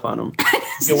and stuff on them.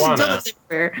 Joanna.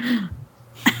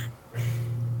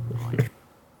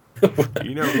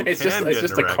 You know, who It's can just- get it's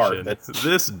just an a cart. erection?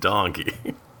 This donkey.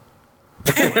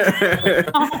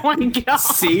 Oh my God.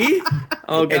 See?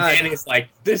 Oh and god. Danny's like,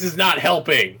 "This is not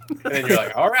helping," and then you're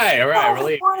like, "All right, Oh,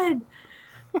 relief." God.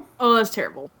 Oh, that's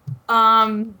terrible.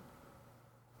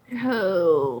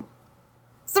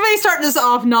 Somebody start this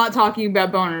off not talking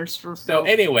about boners for So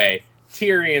anyway,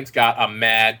 Tyrion's got a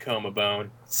mad coma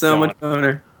bone So much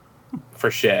boner.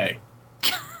 for Shay.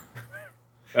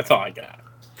 That's all I got.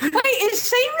 Wait, is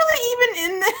Shay really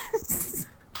even in this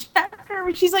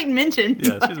chapter? She's like mentioned.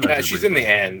 Yeah, Yeah, she's in the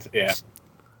end. Yeah.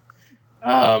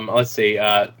 Let's see.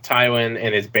 Tywin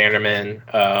and his bannermen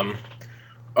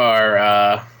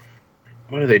are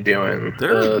what are they doing?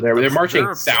 They're marching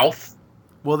they're- south.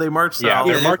 Well, they march Yeah, south.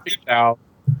 they're marching south.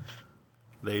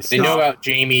 They They know about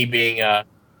Jaime being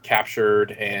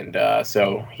captured, and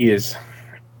so he is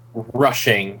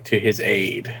rushing to his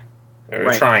aid, or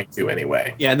Right. trying to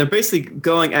anyway. Yeah, they're basically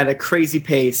going at a crazy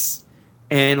pace,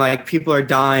 and like people are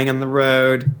dying on the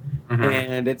road,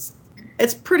 and it's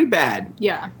pretty bad.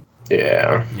 Yeah.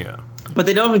 Yeah. Yeah. But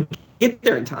they don't even get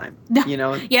there in time. No. You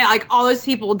know, Yeah, like all those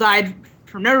people died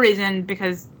for no reason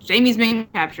because Jamie's being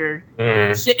captured.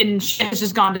 Mhm. Shit, and shit has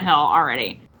just gone to hell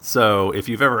already. So, if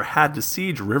you've ever had to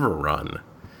siege River Run,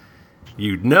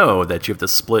 you'd know that you have to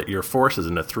split your forces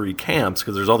into 3 camps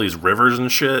because there's all these rivers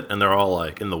and shit, and they're all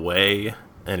like in the way.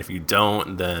 And if you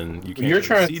don't, then you can't You're even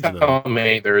trying to siege tell them.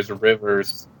 me there's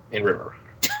rivers in River.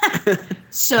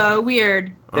 So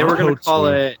weird. they were going Oh, to call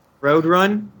sweet. it Road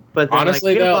Run, but then,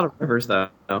 Honestly, like, we have a though- lot of rivers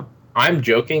though. I'm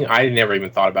joking. I never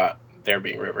even thought about there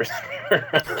being rivers.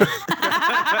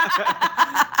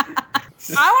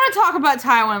 I want to talk about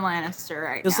Tywin Lannister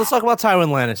right Let's now. talk about Tywin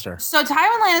Lannister. So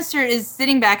Tywin Lannister is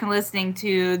sitting back and listening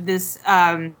to this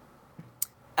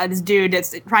this dude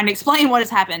that's trying to explain what has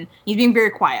happened. He's being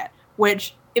very quiet.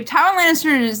 Which, if Tywin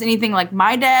Lannister is anything like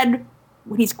my dad,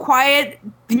 when he's quiet,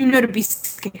 you know to be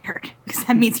scared because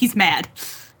that means he's mad.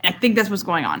 And I think that's what's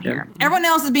going on here. Everyone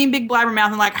else is being big blabbermouth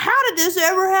and like, how did this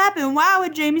ever happen? Why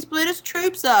would Jaime split his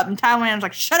troops up? And Tywin Lannister's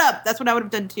like, shut up. That's what I would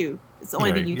have done too. It's the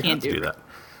only Right, thing you can't have to do. that.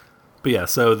 But yeah,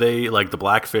 so they like the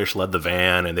Blackfish led the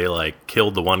van, and they like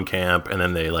killed the one camp, and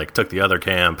then they like took the other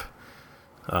camp,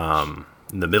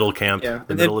 the middle camp, Yeah, the and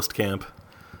then- middlest camp.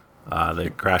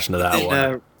 They crashed into that And,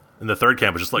 one, and the third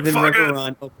camp was just like then fuck River it.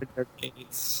 Run opened their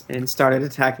gates and started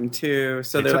attacking too.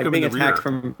 So They they're took like them being in the attacked rear.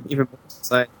 from even both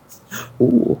sides.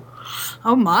 Ooh.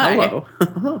 Oh my.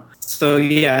 Hello. So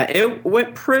yeah, it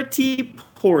went pretty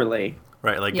poorly.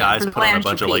 Right, like Yeah, guys for put on a Lannister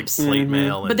bunch of like peeps. plate Mhm.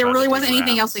 mail, and But there tried to really take wasn't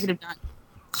anything else rafts. they could have done.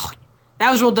 That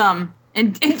was real dumb.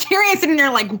 And Tyrion's sitting there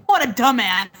like, what a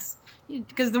dumbass.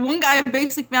 Because the one guy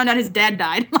basically found out his dad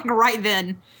died, like right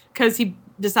then, because he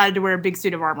decided to wear a big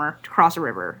suit of armor to cross a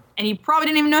river. And he probably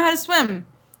didn't even know how to swim.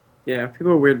 Yeah,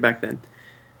 people were weird back then.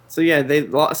 So yeah, they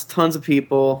lost tons of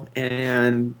people,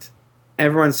 and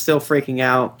everyone's still freaking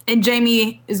out. And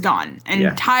Jaime is gone. And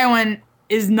Yeah. Tywin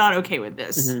is not okay with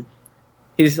this. Mhm.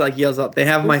 He just like yells out, "They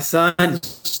have my son!"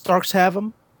 Starks have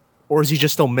him. or is he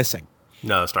just still missing?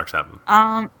 No, Starks have him.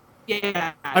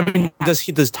 Yeah. I mean, does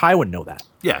Tywin know that?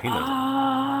 Yeah, he knows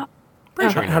it.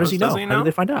 Pretty sure How does he know? Doesn't How did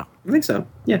they find out? I think so.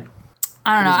 Yeah.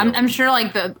 I don't know. Does he I'm sure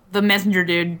like the messenger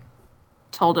dude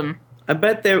told him. I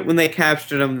bet when they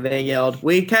captured him, they yelled,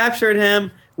 "We captured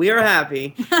him! We are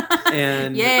happy!"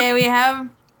 And Yeah, we have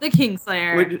the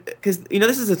Kingslayer. because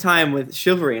this is a time with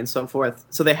chivalry and so forth,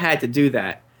 so they had to do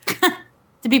that.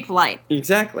 To be polite.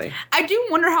 Exactly. I do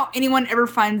wonder how anyone ever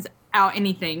finds out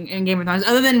anything in Game of Thrones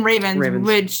other than Ravens.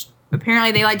 Which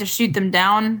apparently they like to shoot them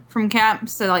down from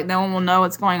caps so like no one will know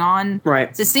what's going on.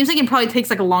 Right. So it seems like it probably takes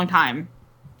like a long time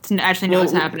to actually know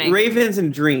what's happening. Ravens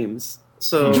and dreams.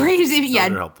 So Dreams, Those are yeah,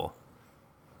 helpful.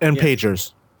 And Yeah.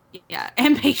 pagers. yeah,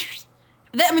 and pictures.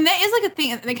 That is like a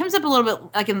thing that comes up a little bit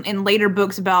like in later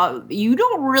books about you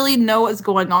don't really know what's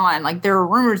going on. Like there are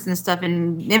rumors and stuff,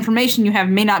 and the information you have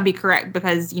may not be correct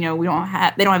because they don't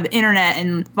have the internet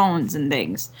and phones and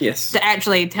things yes. to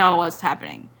actually tell what's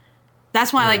happening.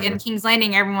 That's why, like in King's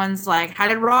Landing, everyone's like, "How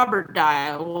did Robert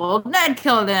die?" Well, Ned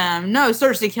killed him. No,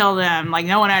 Cersei killed him. Like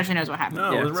no one actually knows what happened.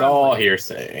 No, Yeah, it was It's all Renly.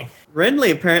 hearsay.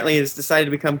 Renly apparently has decided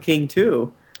to become king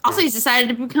too. Also, he's decided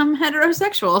to become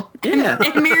heterosexual Yeah.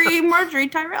 and marry Marjorie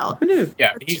Tyrell. Who knew?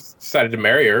 Yeah, he's decided to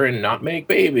marry her and not make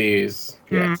babies.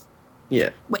 Mm. Yes. Yeah.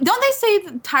 Wait, don't they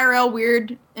say Tyrell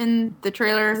weird in the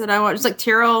trailer that I watched? It's like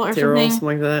Tyrell or Tyrell, something. something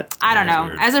like that. I don't Yeah, know. it's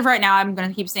weird. As of right now, I'm going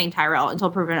to keep saying Tyrell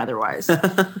until proven otherwise.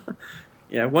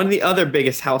 Yeah, one of the other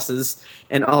biggest houses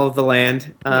in all of the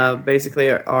land,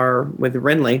 basically are with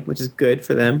Renly, which is good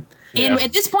for them. And Yeah.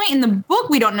 at this point in the book,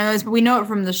 we don't know this, but we know it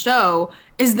from the show,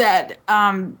 is that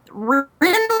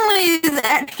Renly is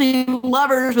actually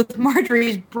lovers with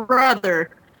Marjorie's brother,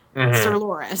 Mhm. Sir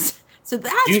Loras. So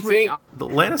that's Do you really think? The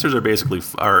Lannisters are basically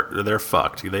they're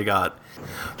fucked.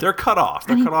 They're cut off.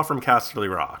 They're cut off from Casterly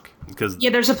Rock because yeah,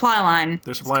 their supply line.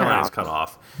 their supply is cut line off. is cut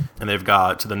off, and they've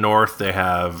got to the north. They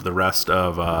have the rest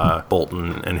of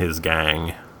Bolton and his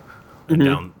gang.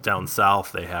 And down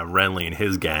south, they have Renly and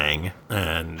his gang,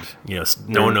 and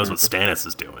no one knows what Stannis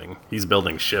is doing. He's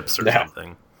building ships or Yeah.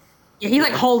 something. Yeah, he's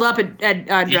like holed up at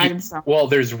Dragonstone. Well,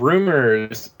 there's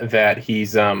rumors that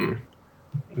he's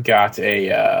got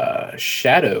a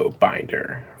shadow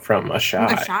binder from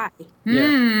Ashai. A shy. Yeah.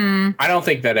 Hmm. I don't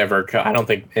think that ever. I don't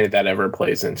think that ever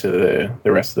plays into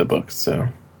the rest of the books. So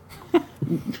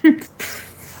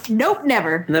Nope,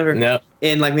 never. Never. no,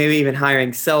 And like maybe even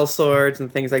hiring cell swords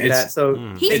and things like It's- that. So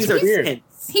He's, things are he's,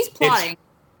 tense. he's plotting.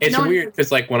 it's No one- weird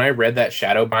because like when I read that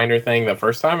shadow binder thing the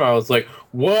first time, I was like,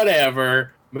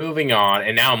 whatever, moving on.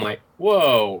 And now I'm like,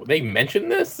 whoa, they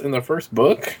mentioned this in the first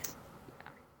book.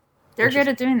 They're good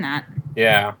at doing that.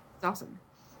 Yeah, It's awesome.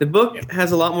 The book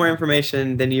has a lot more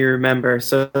information than you remember,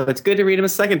 so it's good to read them a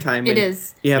second time. It when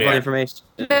is. You have all Yeah. the information.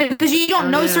 Because you don't Oh,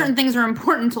 know yeah. certain things are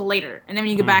important until later. And then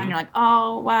when you go back and you're like,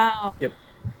 oh, wow. Yep.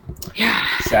 Yeah.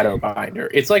 shadow binder.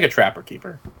 It's like a trapper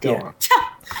keeper. Go Yeah. on.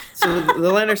 So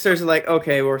the Lannisters are like,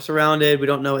 okay, we're surrounded. We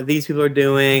don't know what these people are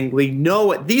doing. We know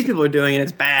what these people are doing, and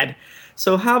it's bad.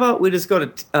 So how about we just go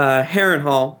to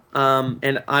Harrenhal, and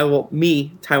Tywin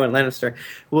Lannister,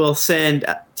 will send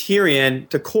Tyrion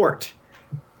to court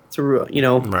to Right.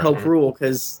 help rule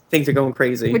because things are going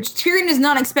crazy. Which Tyrion is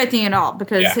not expecting at all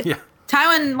because Yeah.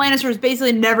 Tywin Lannister was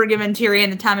basically never given Tyrion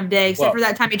the time of day except Well- for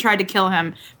that time he tried to kill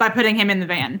him by putting him in the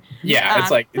van. Yeah,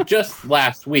 it's like just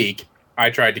last week I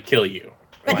tried to kill you.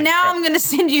 But Like, now I'm going to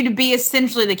send you to be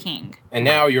essentially the king. and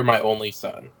now you're my only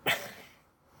son.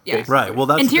 Yeah. Right. Well,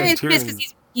 that's And the thing, Tyrion's pissed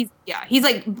because he's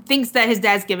like thinks that his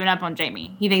dad's given up on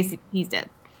Jaime. He thinks he's dead.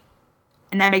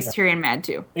 And that makes Tyrion mad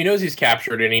too. He knows he's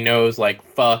captured, and he knows like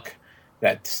fuck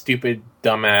that stupid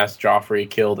dumbass Joffrey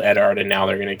killed Eddard, and now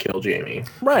they're gonna kill Jaime.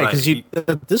 Right, Right. because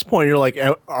at this point you're like,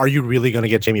 are you really going to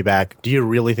get Jamie back? Do you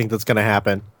really think that's going to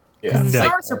happen? Yeah, The No.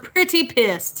 Starks are pretty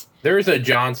pissed. there's a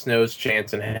Jon Snow's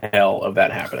chance in hell of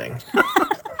that happening.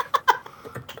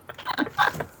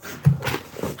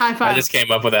 High five. I just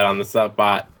came up with that on the sub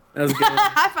bot. That was a good. One.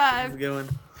 High That five. was a good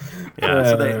one. Yeah,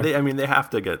 so they have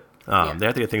to get Yeah. they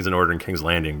have to get things in order in King's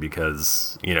Landing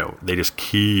because they just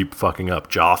keep fucking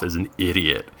up. Joff is an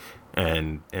idiot,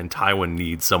 and Tywin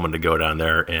needs someone to go down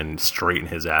there and straighten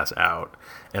his ass out.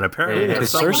 And apparently, Yeah, that's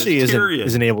Because someone Cersei is Tyrion.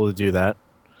 isn't able to do that.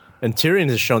 And Tyrion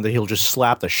has shown that he'll just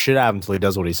slap the shit out of him until he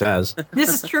does what he says. This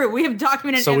is true. We have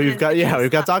documented So we've evidence.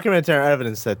 got documentary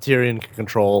evidence that Tyrion can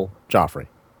control Joffrey.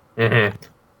 Mm-hmm.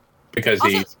 Because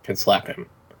he Also- can slap him.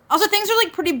 Also, things are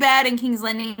like pretty bad in King's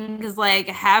Landing because like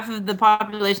half of the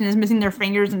population is missing their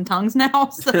fingers and tongues now.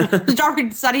 So Joffrey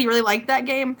decided he really liked that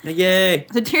game. Yay!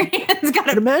 So Tyrion's got to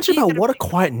But imagine what a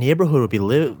quiet neighborhood would be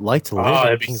like to live Oh, in.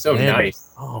 that'd be King's so Landing. nice.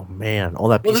 Oh man, all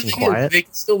that Well, peace the and thing is, quiet. they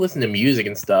can still listen to music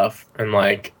and stuff, and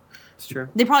like It's true.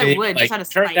 They probably And, would like, just out of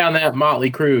turn spite. down that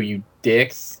Motley Crew, you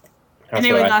dicks. And That's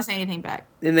they what would I- not say anything back.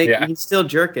 And they Yeah. can still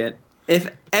jerk it. If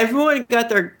everyone got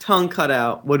their tongue cut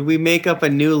out, would we make up a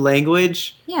new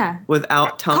language Yeah.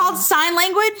 without tongue? Called sign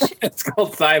language? It's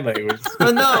called sign language.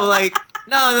 But no, like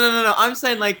no. I'm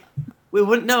saying like we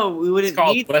wouldn't It's wouldn't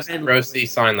called need West sign Roasty language.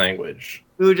 Sign Language.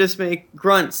 We would just make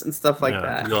grunts and stuff like Yeah,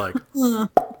 that. You're like,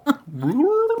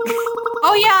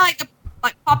 Oh yeah,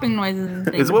 like popping noises and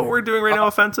things. is what we're doing right now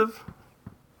offensive?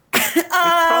 It's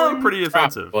probably pretty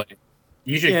offensive. Probably.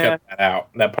 You should Yeah. cut that out.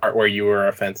 That part where you were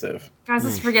offensive. Guys,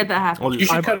 let's forget that happened. Well, You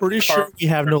should I'm cut pretty the sure part we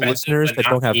have no offensive, listeners but that not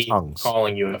don't have me tongues.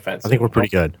 Calling you offensive. I think we're pretty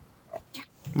good.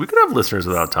 we could have listeners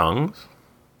without tongues.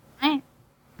 Hey,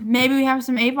 maybe we have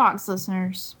some AVOX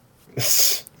listeners.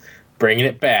 Bringing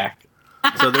it back.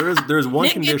 So there's one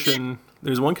condition.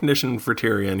 There's one condition for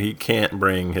Tyrion. He can't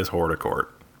bring his whore to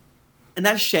court. And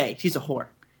that's Shay. She's a whore.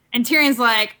 And Tyrion's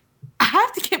like, I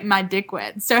have to get my dick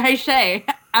wet. So hey Shay,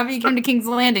 how about you come to King's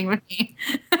Landing with me?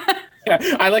 Yeah,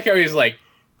 I like how he's like,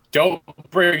 "Don't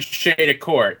bring Shay to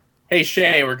court." Hey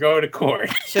Shay, we're going to court.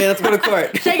 Shay, let's go to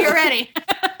court. Shay, get ready.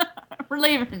 We're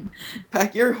leaving.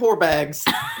 Pack your whore bags.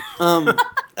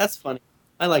 That's funny.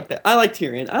 I like that. I like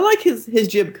Tyrion. I like his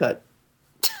jib cut.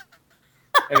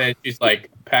 And then she's like,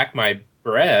 "Pack my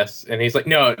breasts," and he's like,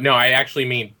 "No, I actually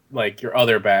mean like your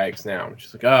other bags now." And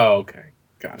she's like, "Oh, okay,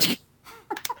 got it."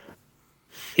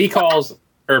 He calls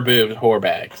her boobs whore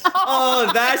bags. Oh,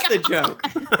 that's the joke.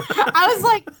 I was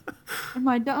like, am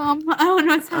I dumb? I don't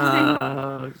know what's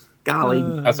happening.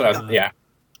 Golly. That's what I was. Yeah,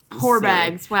 Whore silly.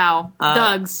 bags. Wow.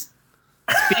 Doug's.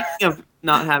 Speaking of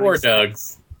not having poor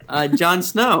Doug's. Jon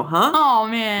Snow, huh? Oh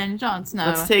man, Jon Snow.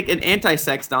 Let's take an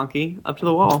anti-sex donkey up to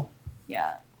the wall.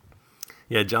 Yeah.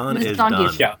 Yeah, John This is donkey done.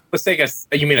 is- Yeah, let's take a.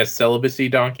 You mean a celibacy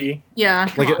donkey? Yeah.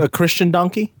 Like a Christian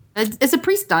donkey? It's a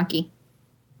priest donkey.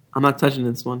 I'm not touching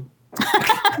this one.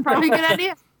 Probably a good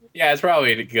idea. Yeah, it's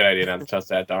probably a good idea not to touch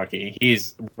that donkey.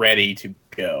 He's ready to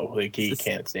go. Like he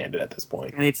can't stand it at this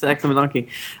point. I need sex with a donkey.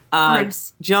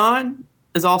 Ribs. John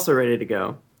is also ready to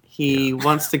go. He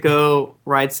wants to go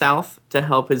ride south to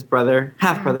help his brother,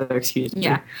 half brother, excuse me.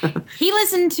 Yeah. He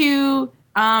listened to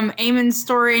Aemon's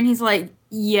story and he's like,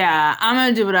 yeah, I'm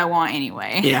gonna do what I want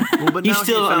anyway. Yeah. Well, but He's now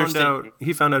still he found understanding. out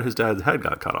he found out his dad's head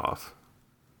got cut off.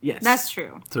 Yes. That's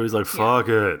true. So he's like, "Fuck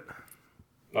it."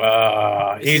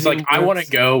 He's like, I want to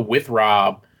go with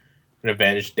Rob and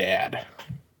avenge Dad.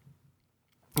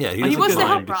 Yeah, he He doesn't wants to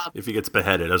help mind Rob. if he gets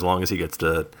beheaded as long as he gets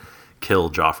to kill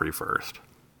Joffrey first.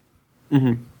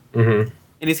 Mm-hmm. And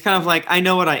he's kind of like, I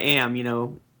know what I am, you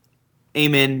know.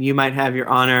 Aemon, you might have your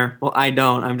honor. Well, I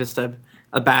don't. I'm just a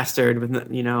bastard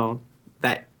with, you know,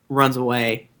 that runs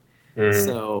away. Mhm.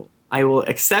 So I will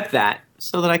accept that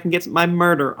so that I can get my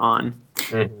murder on.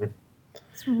 Mhm.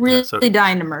 It's really So-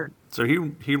 dying to murder. So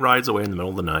he rides away in the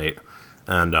middle of the night,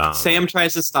 and Sam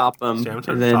tries to stop him. Sam tries and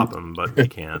to then stop him, but he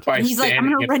can't. By He's like, I'm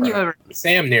standing gonna in run you front- over.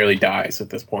 Sam nearly dies at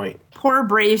this point. Poor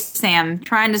brave Sam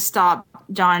trying to stop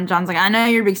John. John's like, I know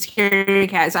you're a big scary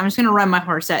cat, so I'm just gonna run my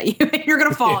horse at you. You're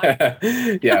gonna fall.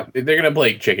 Yeah, they're gonna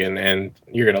play chicken, and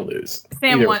you're gonna lose.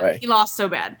 Sam Either won. way. He lost so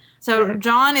bad. So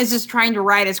John is just trying to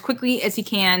ride as quickly as he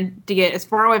can to get as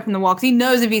far away from the wall because he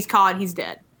knows if he's caught, he's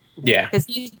dead. Yeah,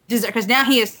 Because now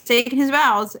he has taken his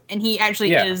vows and he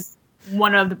actually Yeah. is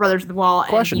one of the brothers of the wall. and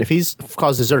Question: he- if he's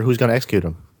caused dessert, who's going to execute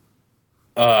him?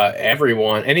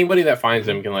 anybody that finds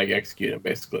him can like execute him,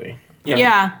 basically.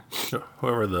 yeah.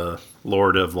 Whoever the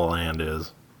lord of the land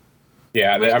is.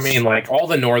 Yeah, I mean, like all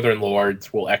the northern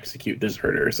lords will execute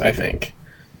deserters. I think.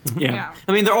 Yeah. Yeah.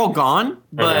 I mean, they're all gone,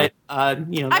 but, Uh-huh.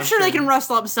 you know. I'm sure they can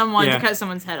rustle up someone Yeah. to cut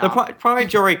someone's head They're off. probably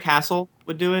Jory Castle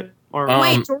would do it. Or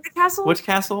Wait, George Castle? which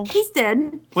castle? He's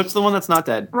dead. What's the one that's not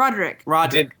dead? Roderick.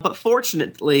 Roger. Did- But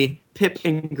fortunately, Pip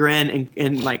and Gren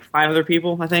and like 5 other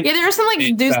people, I think. Yeah, there are some like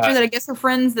It's, dudes that I guess are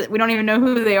friends that we don't even know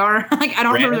who they are. Like I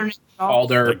don't remember their names at all.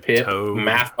 Alder, Like Pip, Toad.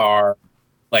 Mathar,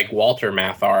 like Walter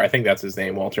Mathar. I think that's his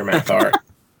name, Walter Mathar,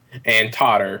 and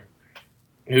Totter.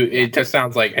 Who it just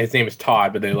sounds like his name is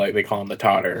Todd, but they call him the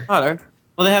Totter. Well,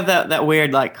 they have that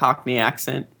weird like Cockney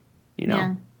accent, you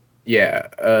know. Yeah.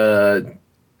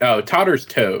 Yeah. Totter's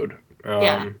Toad.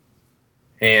 Yeah.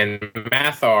 And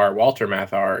Mathar, Walter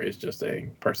Mathar, is just a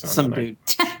person. on Some the night.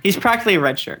 dude. He's practically a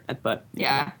red shirt, but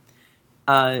Yeah.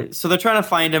 so they're trying to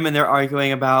find him and they're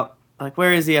arguing about like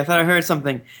where is he? I thought I heard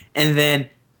something. And then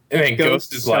And then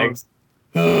Ghost is like, shows-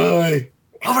 "Hi." over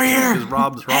Because here.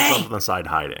 Rob's Hey! up on the side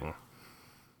hiding.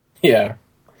 Yeah.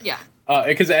 Yeah.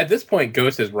 Because at this point,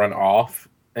 Ghost has run off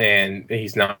and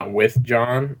he's not with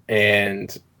John,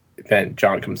 and then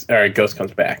Ghost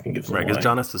comes back and gives him Right, because away.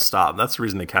 John has to stop. That's the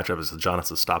reason they catch up is that John has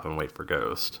to stop and wait for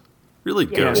Ghost. Really,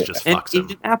 Yeah. Ghost just And fucks him.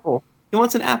 eat an apple. He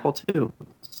wants an apple too.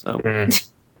 So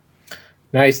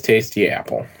Nice, tasty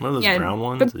apple. One of those Yeah, brown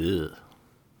ones. but- Ugh.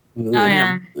 Oh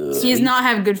yeah, he does not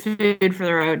have good food for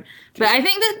the road. But I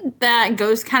think that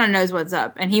Ghost kind of knows what's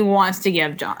up, and he wants to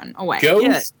give John away.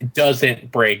 Ghost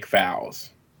doesn't break vows.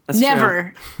 that's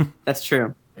Never. True. That's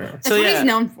true. That's So, what yeah. he's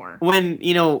known for.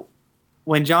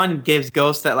 When John gives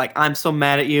Ghost that like I'm so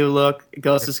mad at you look,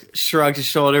 Ghost just shrugs his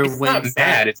shoulder. It's not winks.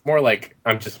 mad. It's more like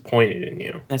I'm disappointed in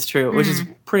you. That's true, which is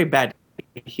pretty bad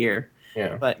to hear.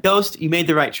 Yeah. But Ghost, you made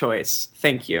the right choice.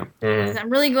 Thank you. Mhm. I'm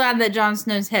really glad that Jon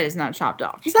Snow's head is not chopped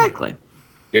off. Exactly.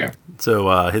 Yeah.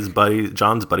 So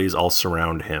John's buddies all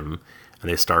surround him, and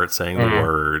they start saying the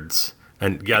words.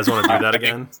 And you guys want to do that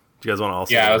again? Do you guys want to all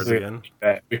say Yeah, the I words was again?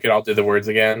 we could all do the words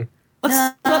again. Let's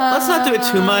not do it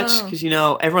too much because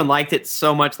everyone liked it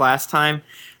so much last time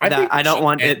that think I we don't should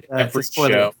want end it to every spoil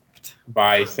show it.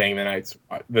 by saying the knight's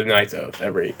oath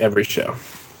every show.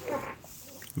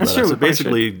 That's But, true. So we probably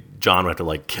basically, John would have to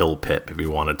like kill Pip if he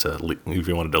wanted to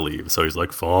leave. So he's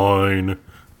like, fine, and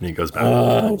he goes back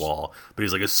to the wall. But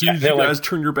he's like, as soon as you they're like- guys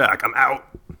turn your back, I'm out.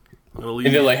 I'm gonna leave.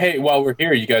 And they're like, "Hey, while we're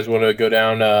here, you guys want to go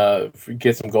down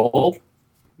get some gold?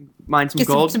 should mine some Get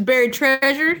gold. some buried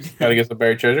treasure. Gotta get some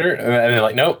buried treasure?" And they're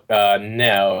like, "Nope,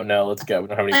 no, let's go. We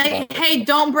don't have any." Like, hey,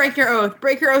 don't break your oath.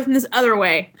 Break your oath in this other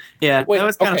way. Yeah, Wait, that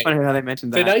was kind of okay. funny how they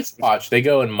mentioned The that. Night's Watch, they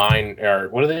go and mine, or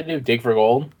what do they do? Dig for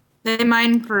gold? They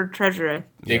mine for treasure.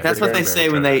 Yeah, That's what they very say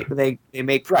when treasure. they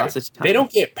make Right. sausage. They don't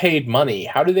get paid money.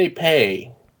 How do they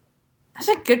pay? That's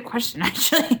a good question,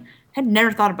 actually. I'd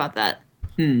never thought about that.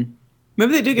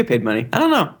 Maybe they do get paid money. I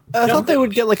don't know. I thought they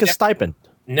would get like a stipend.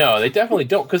 No, they definitely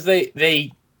don't, because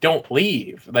they don't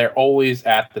leave. They're always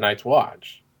at the Night's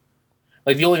Watch.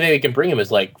 Like, the only thing they can bring them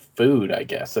is, like, food, I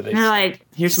guess. So they, And they're like,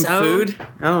 Here's some so- food.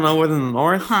 I don't know, within the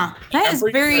north. Huh. That I'm is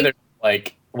pretty sure very. they're,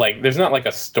 like there's not like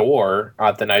a store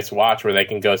at the Night's Watch where they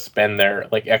can go spend their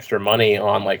like extra money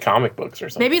on like comic books or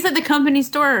something. Maybe it's like the company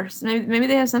stores. Maybe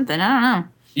they have something. I don't know.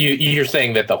 You're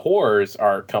saying that the horrors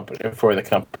are company for the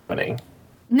company.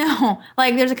 No,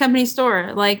 like there's a company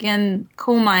store, like in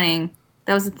coal mining.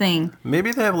 That was the thing.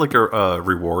 Maybe they have like a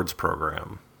rewards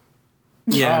program.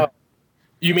 Yeah.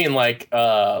 You mean like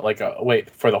wait,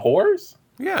 for the horrors?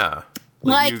 Yeah.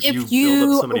 Like, if build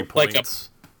you- up so many Like a- points.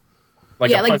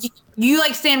 Yeah, a like punch- you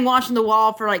like stand watching the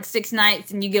wall for like 6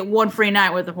 nights and you get 1 free night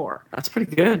with the horror. That's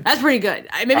pretty good. That's pretty good.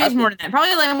 Maybe it's more than that.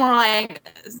 Probably like more like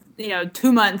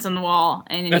 2 months on the wall.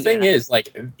 And then the you thing get it. is,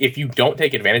 like, if you don't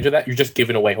take advantage of that, you're just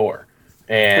giving away horror.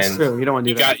 And That's true. You don't want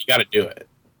to do that. you got to do it.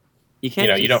 You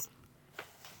can't. You don't.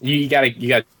 You got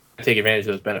to take advantage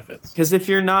of those benefits. Because if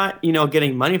you're not,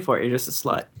 getting money for it, you're just a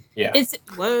slut. Yeah. It's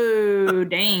whoa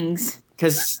dangs.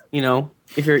 Because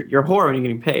if you're a whore and you're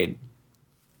getting paid,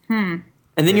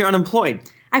 and then you're unemployed.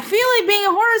 I feel like being a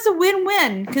whore is a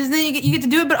win-win because then you get to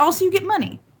do it, but also you get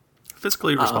money.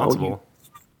 Fiscally responsible.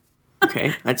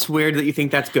 Okay, that's weird that you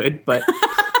think that's good, but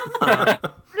I'm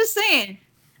just saying.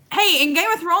 Hey, in Game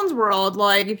of Thrones world,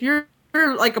 like if you're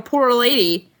like a poor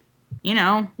lady,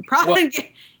 you're probably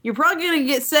gonna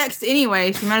get sexed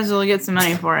anyway. So you might as well get some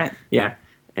money for it. yeah.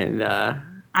 And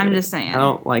I'm just saying. I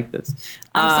don't like this.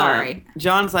 I'm sorry.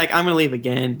 John's like, I'm gonna leave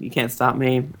again. You can't stop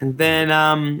me. And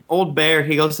then Old Bear,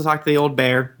 he goes to talk to the Old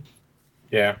Bear,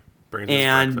 Yeah. Brings us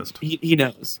and breakfast. he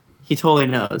knows. He totally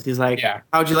knows. He's like, Yeah.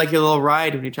 how'd you like your little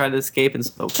ride when you tried to escape and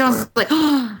so John's forth? like,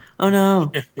 oh, Oh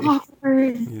no.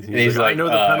 awkward. He's like, I know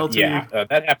the penalty. Yeah,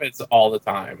 that happens all the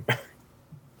time.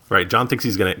 Right. John thinks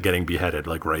he's getting beheaded,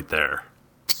 like right there.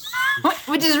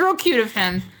 Which is real cute of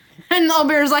him. And the old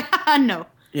bear's like, no.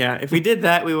 Yeah, if we did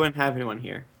that, we wouldn't have anyone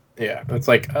here. Yeah, it's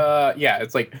like,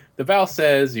 it's like the vow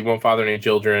says you won't father any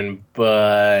children,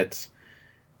 but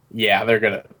yeah, they're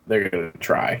gonna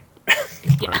try.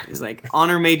 He's like,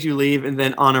 honor made you leave, and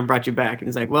then honor brought you back. And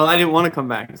he's like, well, I didn't want to come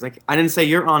back. He's like, I didn't say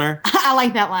your honor. I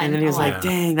like that line. And then he was I like, it.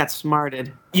 dang, that's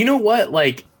smarted. You know what?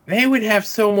 Like, they would have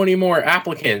so many more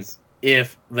applicants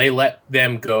if they let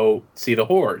them go see the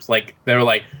horrors. Like, they're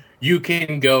like, you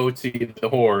can go see the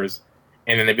horrors,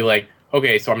 and then they'd be like,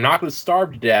 okay, so I'm not going to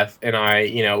starve to death, and I,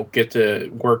 get to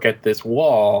work at this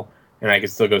wall, and I can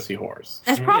still go see horrors.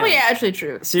 That's probably Yeah. actually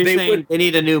true. So you're They saying would- they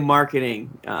need a new marketing.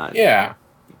 Yeah,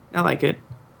 I like it.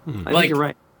 I Like- think you're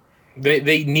right.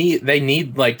 they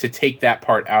need like to take that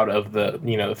part out of the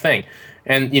the thing,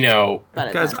 and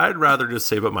But Guys, I'd rather just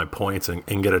save up my points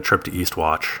and get a trip to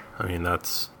Eastwatch. I mean,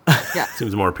 that's Yeah.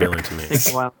 seems more appealing to me.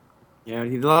 Takes a while. Yeah,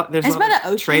 there's It's a by lot the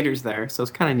of ocean. traders there, so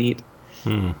it's kind of neat.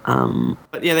 Hmm.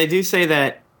 But yeah, they do say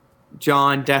that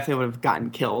John definitely would have gotten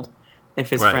killed if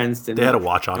his Right. friends didn't. They had a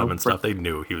watch on you him know, and stuff. They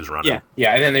knew he was running. Yeah.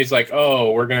 yeah, and then he's like,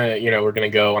 oh, we're gonna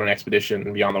go on an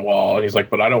expedition beyond the wall, and he's like,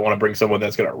 but I don't want to bring someone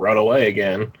that's gonna run away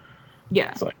again.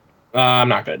 Yeah. It's like, I'm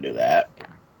not gonna do that.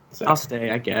 So, I'll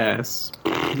stay, I guess.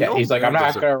 yeah, he's like, I'm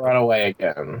not gonna run away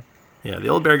again. Yeah, the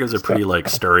old bear gives a pretty like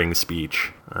stirring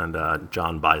speech, and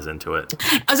John buys into it.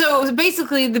 So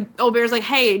basically, the old bear's like,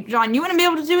 "Hey, John, you want to be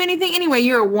able to do anything anyway?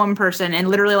 You're one person, and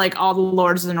literally, like, all the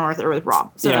lords of the north are with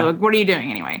Rob. So Yeah. what are you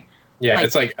doing anyway? Yeah, Like,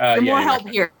 it's like The more you're help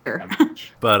not here."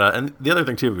 But and the other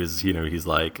thing too is he's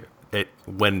like,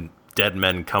 when dead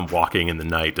men come walking in the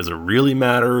night, does it really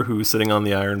matter who's sitting on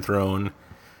the Iron Throne?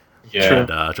 Yeah.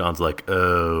 And John's like,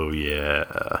 oh yeah,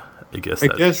 I guess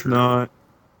that's true. not.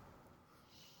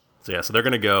 So yeah, so they're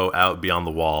gonna go out beyond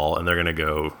the wall, and they're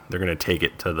gonna take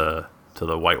it to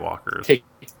the White Walkers. Take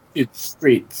it to the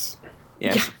streets.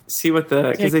 Yeah. See what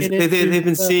because Take it they've been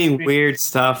into seeing the- weird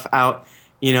stuff out,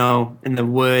 in the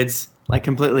woods, like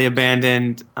completely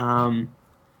abandoned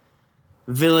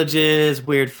villages,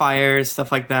 weird fires,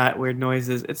 stuff like that, weird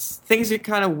noises. Things are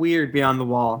kind of weird beyond the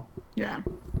wall. Yeah.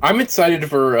 I'm excited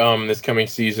for this coming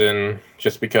season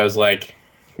just because, like,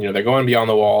 they're going beyond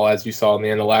the wall, as you saw in the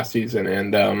end of last season,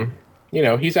 and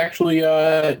he's actually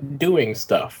doing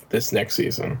stuff this next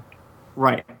season.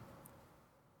 Right.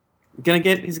 He's gonna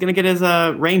get his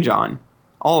range on,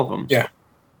 all of them. Yeah.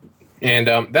 And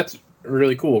that's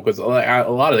really cool because a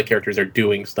lot of the characters are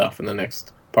doing stuff in the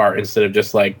next part instead of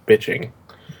just like bitching.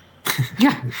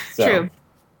 Yeah. So, True.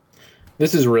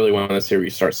 This is really when the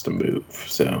series starts to move.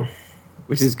 So,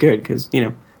 Which is good because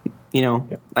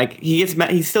like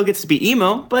he still gets to be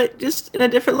emo, but just in a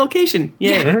different location.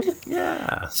 Yeah.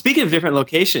 Yeah, Speaking of different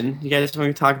location, you guys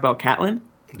want to talk about Catelyn?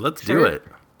 let's do Sure. it.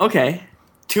 Okay,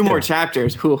 2 more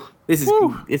chapters. Whew, this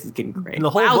is getting great. In the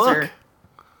whole Wowzer. book.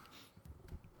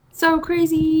 So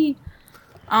crazy.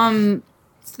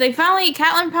 So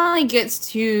Catelyn finally gets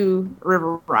to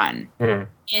River Run, Mhm.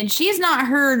 and she's not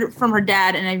heard from her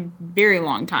dad in a very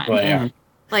long time. But yeah,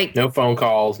 Like no phone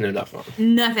calls, no nothing.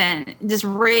 nothing, just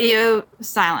radio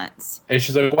silence. And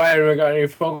she's like, "Why haven't I got any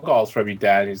phone calls from you,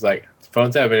 Dad?" And he's like,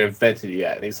 "Phones haven't been invented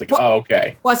yet." And he's like, What? "Oh,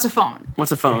 okay." What's a phone?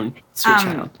 What's a phone? Sweet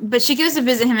child. But she goes to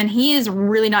visit him, and he is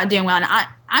really not doing well. And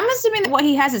I'm assuming that what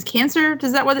he has is cancer.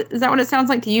 Is that what it sounds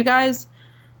like to you guys?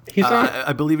 He's not.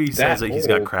 I believe he says that that he's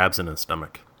got old. crabs in his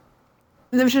stomach.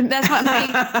 That's what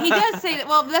he does say that.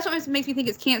 Well, that's what makes me think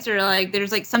it's cancer. Like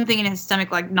there's like something in his stomach,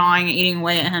 like gnawing, eating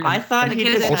away at him. I thought Like, he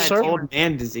it is just a had ulcer? old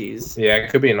man disease. Yeah, it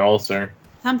could be an ulcer.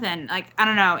 something. Like I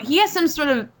don't know. He has some sort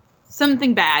of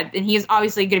something bad, and he is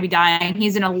obviously going to be dying.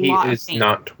 He's in a He lot of is pain.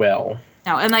 not well.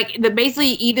 No, and like basically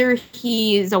either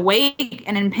he's awake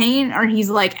and in pain, or he's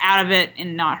like out of it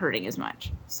and not hurting as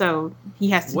much. So he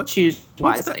has to choose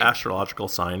What's wisely. the astrological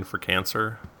sign for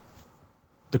Cancer?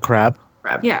 The crab.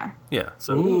 Yeah, Yeah,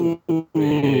 so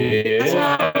that's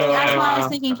why I was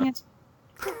thinking cancer.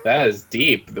 That is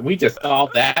deep. We just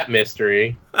solved that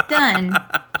mystery. Done.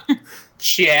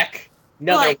 Check.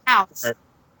 Another, Like house.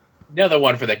 another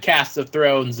one for the Cast of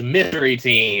Thrones mystery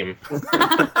team.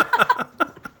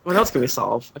 What else can we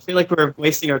solve? I feel like we're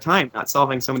wasting our time not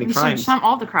solving so many We should crimes. solve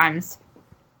all the crimes.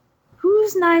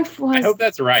 Whose knife was? I hope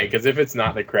that's right, because if it's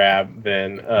not the crab,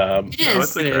 then It No, is.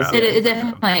 it's a It is. crab. It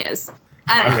definitely is.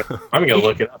 I don't know. I'm gonna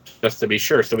look it up just to be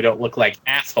sure, so we don't look like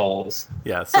assholes.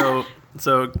 Yeah,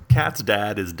 so Kat's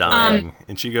dad is dying,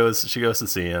 and she goes to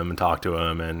see him and talk to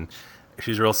him, and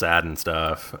she's real sad and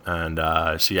stuff. And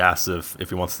she asks if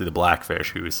he wants to see the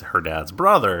Blackfish, who's her dad's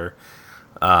brother,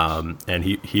 and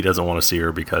he doesn't want to see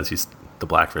her because the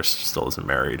Blackfish still isn't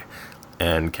married.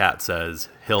 And Kat says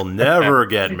he'll never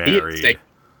get married,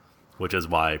 which is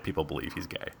why people believe he's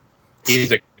gay.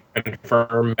 He's a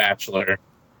confirmed bachelor.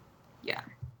 Yeah.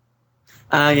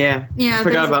 Yeah. Yeah. Forgot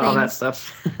that's the about all thing. that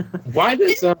stuff. Why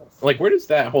does where does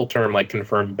that whole term like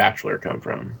confirmed bachelor come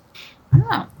from? I don't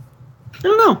know. I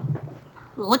don't know.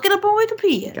 Look it up on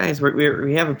Wikipedia. Guys,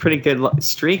 we have a pretty good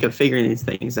streak of figuring these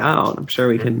things out. I'm sure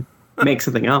we can make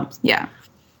something up. Yeah.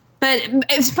 But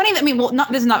it's funny that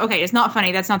this is not okay. It's not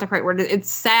funny. That's not the correct word.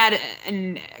 It's sad,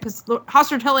 and because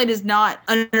Hoster Tully does not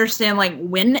understand like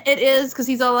when it is, because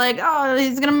he's all like, "Oh,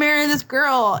 he's gonna marry this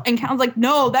girl," and Cal's like,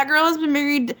 "No, that girl has been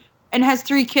married and has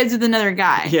 3 kids with another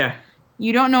guy. Yeah.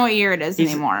 You don't know what year it is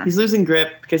anymore." He's losing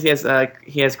grip because he has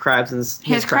crabs in his.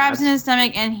 He has crabs in his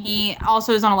stomach, and he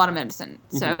also is on a lot of medicine.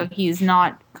 So he's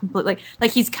not completely like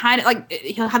he's kind of like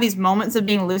he'll have these moments of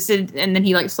being lucid, and then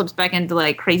he like slips back into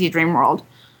like crazy dream world,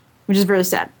 which is really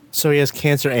sad. So he has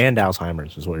cancer and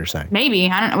Alzheimer's, is what you're saying. Maybe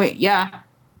I don't know. Wait, yeah,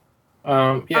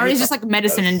 Yeah, or he's just like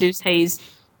medicine-induced haze.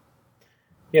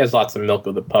 He has lots of milk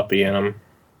of the puppy in him.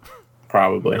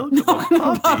 Probably. Milk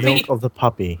of a puppy. Milk of the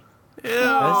puppy. Ew.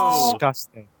 That's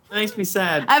disgusting. That makes me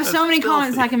sad. I have so That's many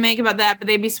comments filthy. I can make about that, but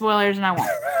they'd be spoilers, and I won't.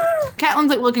 Catelyn's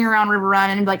like looking around River Run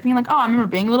and like being like, oh, I remember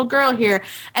being a little girl here.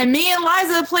 And me and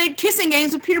Liza played kissing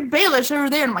games with Peter Baelish over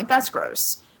there. And I'm like, that's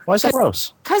gross. Why is that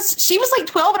gross? Because she was like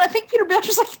 12 and I think Peter Baelish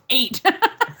was like 8.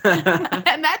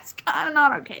 And that's kind of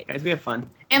not okay. Guys, we have fun.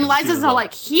 And Liza's all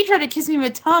like, he tried to kiss me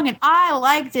with tongue and I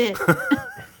liked it.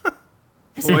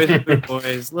 Boys are good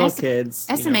boys, little kids.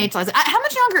 SMH Liza. How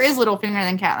much younger is Littlefinger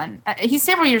than Catelyn? He's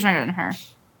several years younger than her.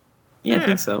 Yeah, I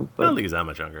think so. I don't But think he's that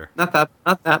much younger. not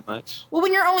that much. Well,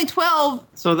 when you're only 12,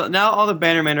 So now all the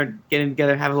Bannermen are getting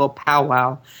together, have a little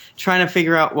powwow, trying to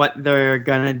figure out what they're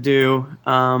gonna do.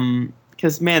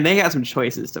 Because man, they got some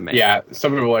choices to make. Yeah,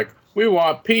 some people were like, we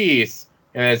want peace.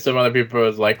 And then some other people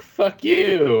was like, fuck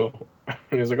you.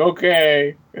 And he's like,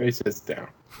 okay. And he sits down.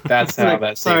 That's how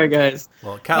that's Sorry, guys.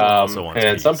 Well, Catelyn also wants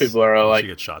and peace. some people are like, she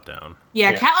gets shot down.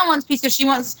 yeah, Yeah. Catelyn wants peace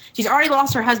because she's already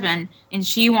lost her husband and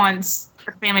she wants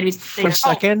her family to be For a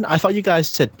second, I thought you guys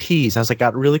said peas. I was like,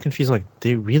 got really confused. I'm like,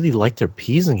 they really like their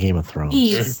peas in Game of Thrones.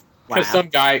 peace. because some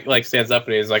guy like stands up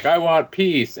and he's like, I want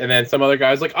peace. And then some other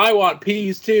guy's like, I want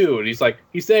peace too. And he's like,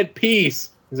 he said peace.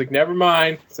 He's like, never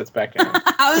mind. Sits back down.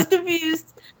 I was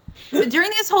confused. But during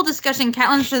this whole discussion,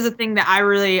 Catelyn says a thing that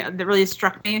really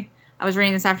struck me. I was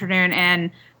reading this afternoon, and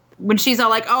when she's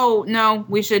all like, "Oh no,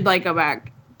 we should like go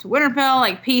back to Winterfell,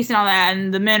 like peace and all that,"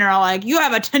 and the men are all like, "You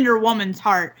have a tender woman's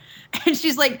heart," and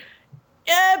she's like,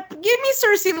 "Give me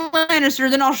Cersei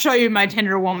Lannister, then I'll show you my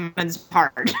tender woman's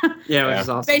heart." Yeah, which Yeah. is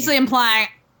awesome. Basically implying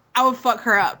I would fuck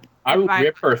her up. I would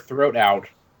rip her throat out.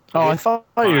 Oh, I thought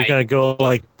you were gonna go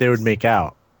like they would make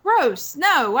out. Gross.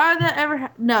 No. Why would that ever?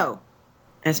 No.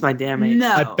 That's my damn age.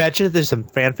 No. I bet you there's some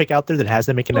fanfic out there that has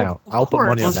them making Oh, out. of I'll put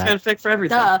money on course. Let's that. fanfic for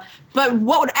everything. Duh. But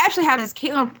what would actually happen is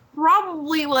Caitlyn would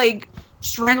probably like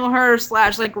strangle her /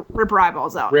 like rip her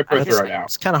eyeballs out. Rip her I just- throat out.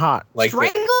 It's kind of hot. Like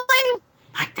Strangling?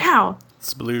 Like how?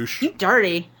 Sploosh. You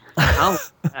dirty. I'll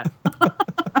like that.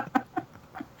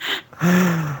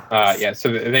 yeah,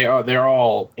 so they're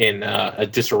all in a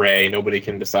disarray. Nobody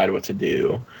can decide what to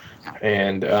do.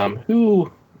 And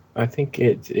who? I think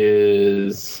it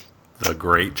is. The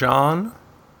Great John.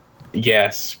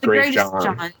 Yes, The Great greatest John.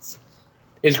 Johns.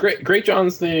 Is Great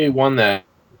John's the one that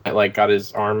like got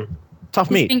his arm? Tough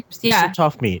His meat. fingers, yeah.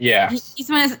 Tough meat. Yeah, He's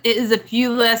one is a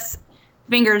few less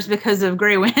fingers because of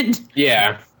Grey Wind.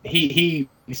 yeah. He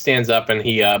stands up and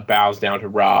he bows down to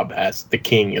Robb as the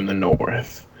king in the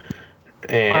North.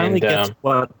 Finally And gets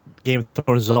what Game of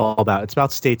Thrones is all about. It's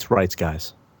about states' rights,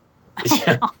 guys.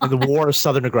 And the war of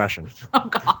Southern aggression. Oh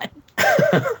God.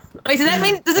 Wait, so that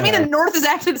means does it mean the North is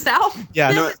actually the South?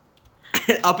 Yeah, No,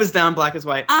 up is down, black is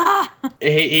white. Ah.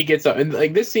 he gets up, and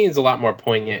like this scene's a lot more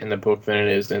poignant in the book than it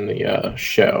is in the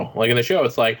show. Like in the show,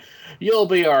 it's like, "You'll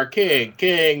be our king,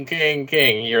 king, king,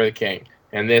 king. You're the king."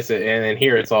 And then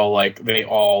here it's all like they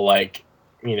all like,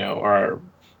 are,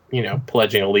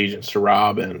 pledging allegiance to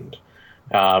Robb and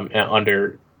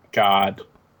under God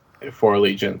for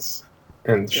allegiance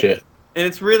and shit. And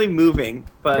it's really moving.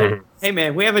 But Mhm. hey,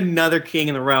 man, we have another king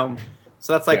in the realm.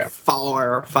 So that's like Yeah.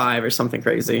 4 or 5 or something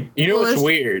crazy. You know Well, what's there's-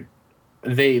 weird?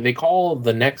 They call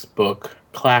the next book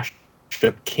Clash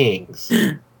of Kings.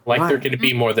 Like Why? there could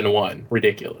be more than one.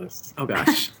 Ridiculous. Oh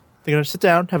gosh. they're gonna sit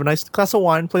down, have a nice glass of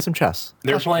wine, play some chess.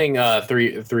 They're playing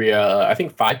three I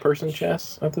think 5-person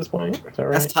chess at this point. Is that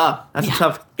right? That's tough. That's a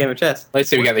tough game of chess. Let's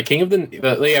see. We got the king of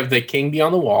they have the king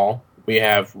beyond the wall. We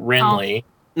have Renly.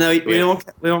 No, we Yeah.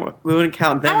 we wouldn't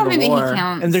count I them don't in think the he war.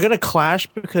 counts. And they're gonna clash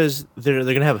because they're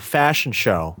gonna have a fashion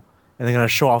show, and they're gonna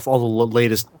show off all the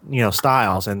latest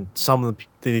styles. And some of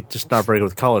they just not very good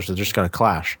with colors. They're just gonna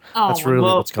clash. Oh, That's really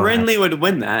Well, what's going on. Renly would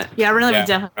win that. Yeah, really Yeah,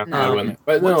 definitely. I would win that.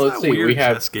 But What's no, let's that see. weird We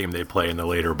have chess game they play in the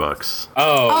later books?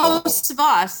 Oh,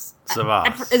 Savas.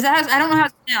 Savas. Is that? I don't know how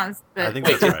it's pronounced, but I think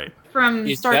that's right. from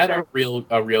is Star that Trek.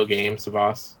 a real game,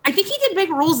 Savas? I think he did make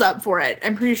rules up for it.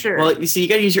 I'm pretty sure. Well, you see, you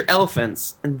got to use your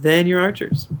elephants and then your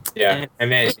archers. Yeah,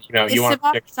 and then Is you want to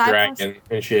Savas pick the Savas? dragon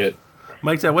and shit.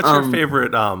 Mike, what's your Um,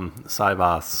 favorite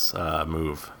Sivas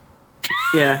move?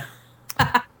 Yeah.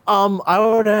 I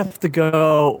would have to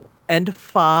go end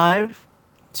 5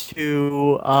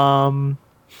 to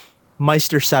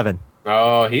Meister 7.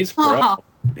 Oh, he's pro. Oh,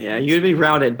 Yeah, you'd be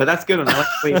routed, but that's good one. I like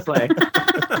the way you play.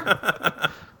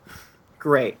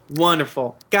 Great.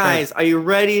 Wonderful. Guys, are you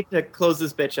ready to close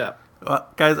this bitch up?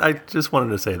 Guys, I just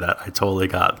wanted to say that I totally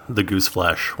got the goose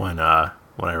flesh when I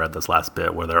read this last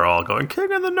bit where they're all going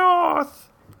King of the North.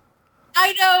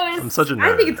 I know. I'm such a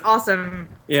I think nerd. it's awesome.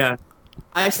 Yeah.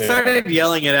 I started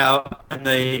yelling it out on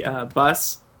the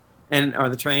bus, or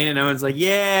the train, and everyone's like,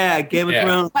 "Yeah, Game of Yeah.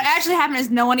 Thrones." What actually happened is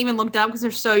no one even looked up because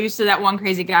they're so used to that one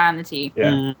crazy guy on the T.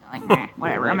 Yeah. Mm. Like,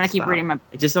 whatever. I'm gonna keep reading my.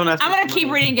 I just don't have. I'm gonna keep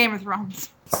reading Game of Thrones.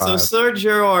 So Sir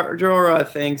Jorah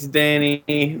thinks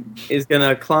Dany is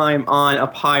gonna climb on a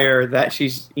pyre that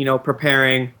she's,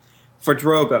 preparing for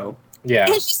Drogo. Yeah.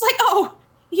 And she's like, "Oh,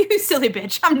 you silly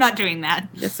bitch! I'm not doing that."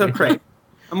 It's so great.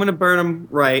 I'm gonna burn him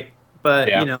right, but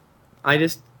Yeah. I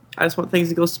just want things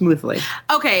to go smoothly.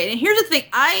 Okay, and here's the thing.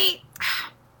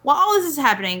 While all this is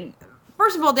happening,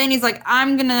 first of all, Dany's like,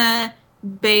 I'm gonna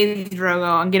bathe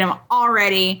Drogo and get him all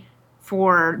ready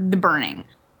for the burning.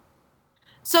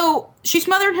 So she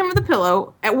smothered him with a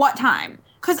pillow at what time?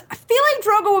 Because I feel like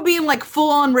Drogo would be in like full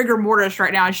on rigor mortis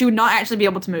right now, and she would not actually be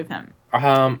able to move him.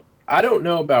 I don't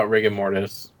know about rigor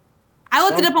mortis. I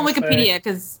looked it up on Okay. Wikipedia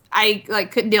because I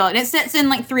couldn't deal it, and it sets in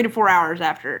like 3 to 4 hours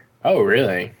after. Oh,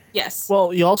 really? Yes.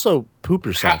 Well, you also poop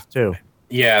yourself too.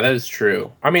 Yeah, that is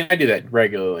true. I mean, I do that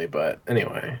regularly, but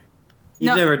anyway. You've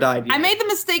No, never died yet. I made the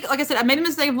mistake, like I said, I made the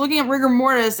mistake of looking at rigor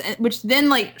mortis, which then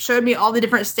like showed me all the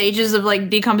different stages of like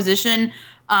decomposition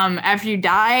after you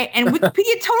die. And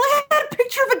Wikipedia totally had a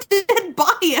picture of a dead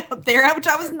body up there, which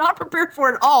I was not prepared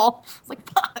for at all. I was like,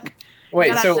 fuck.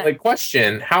 Wait, But so I- like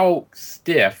question, how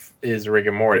stiff is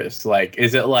rigor mortis? Like,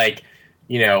 is it like,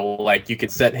 like you could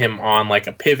set him on like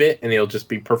a pivot and he'll just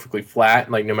be perfectly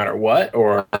flat, like no matter what?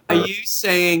 Or Are you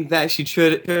saying that she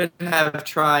could have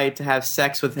tried to have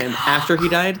sex with him after he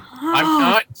died? I'm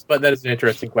not, but that is an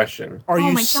interesting question. Are Oh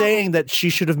you my God. saying that she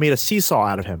should have made a seesaw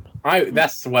out of him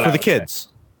That's what for I the was saying. kids?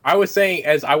 I was saying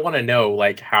as I want to know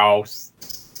like how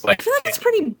like I feel like it's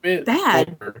pretty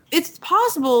bad. It's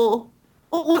possible.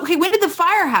 Well, okay, when did the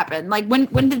fire happen? Like, when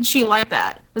did she light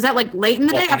that? Was that like late in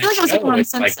the day? I feel like it was like around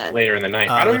sunset. Like later in the night.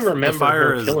 I don't even remember The fire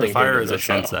her is killing the fire him is in at the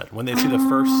show. sunset. When they see the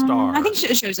first star, I think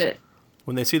it shows it.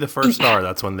 when they see the first star,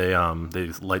 that's when they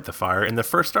light the fire. And the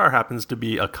first star happens to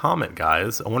be a comet,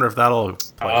 guys. I wonder if that'll play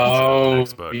into the Oh,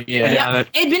 next book. yeah.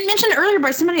 It had been mentioned earlier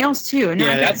by somebody else too. No,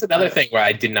 Yeah, That's another thing where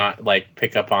I did not like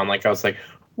pick up on. Like I was like,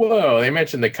 "Whoa!" They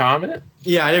mentioned the comet.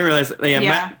 Yeah, I didn't realize. That. Yeah,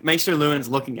 Yeah. Maester Lewin's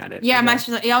looking at it. Yeah,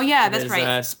 Master. Oh, yeah, that's His,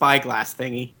 right. Spyglass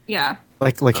thingy. Yeah.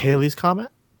 Like Haley's comment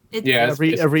Yeah,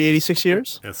 every 86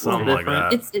 years. It's something like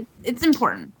that. It's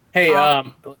important. Hey,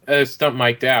 Stump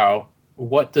Mike Dow,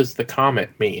 what does the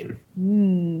comet mean?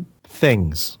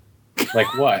 Things,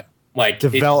 Like what? Like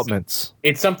developments.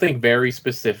 It's something very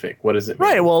specific. What does it mean?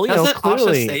 Right. Well, Doesn't Asha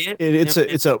clearly say it?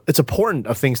 it's a portent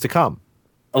of things to come.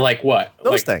 Like what?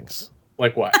 Those like, things,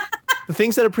 Like what? the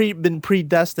things that have been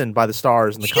predestined by the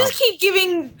stars and the You just keep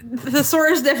giving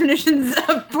thesaurus definitions of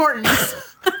importance.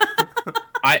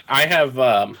 I have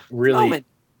really Moment.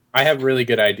 I have really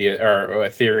good ideas or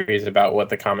theories about what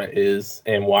the comet is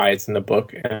and why it's in the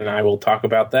book, and I will talk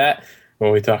about that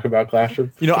when we talk about Clash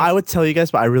of. I would tell you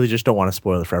guys, but I really just don't want to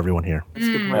spoil it for everyone here.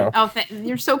 Well, Oh,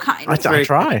 you're so kind. I very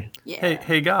try. Yeah.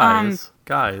 Hey guys,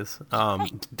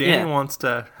 Danny Yeah. wants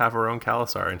to have her own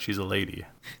Kalasar, and she's a lady.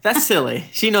 That's silly.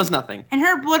 She knows nothing. And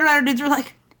her blood rider dudes were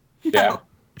like, no. yeah.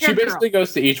 She you're a girl. basically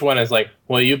goes to each one as like,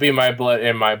 "Will you be my blood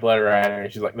and my blood rider?"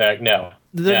 And she's like, "No."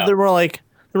 They're, No. they were like,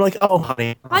 oh,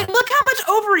 honey, Like, look how much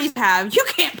ovaries you have. You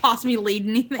can't possibly lead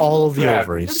anything. all of the Yeah.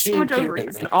 ovaries. There's so much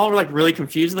ovaries. And all were like really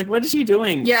confused. Like, what is she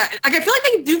doing? Yeah, like I feel like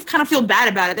they do kind of feel bad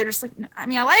about it. They're just like, I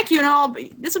mean, I like you and all, but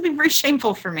this would be very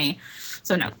shameful for me.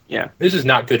 So no. This is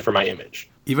not good for my image.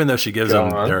 Even though she gives Go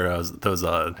them on. those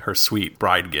her sweet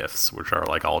bride gifts, which are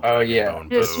like all Oh, yeah. bone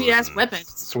They're bows sweet ass and- weapons.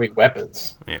 Sweet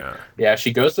weapons. Yeah, Yeah,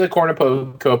 she goes to the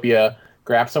cornucopia,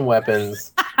 grabs some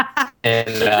weapons, and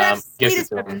That's gives it sweetest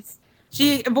to him. weapons.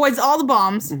 She avoids all the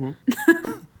bombs. Mhm.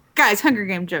 Guys, Hunger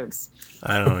Game jokes.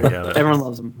 I don't get it. Everyone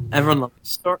loves him. Everyone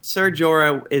loves him. Sir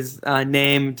Jorah is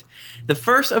named the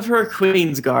first of her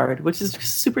Queen's Guard, which is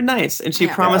super nice. And she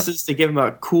Yeah. promises to give him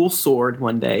a cool sword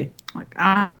one day. Like,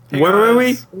 Hey Where were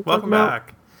we? guys, What are we Welcome talking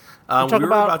back. talking We were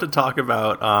about- about to talk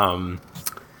about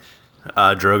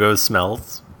Drogo's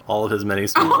smells, all of his many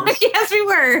smells, oh, yes, we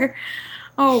were.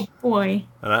 Oh boy.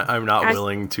 and I'm not Guys-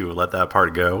 willing to let that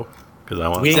part go because I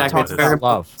want We to didn't Exactly. talk about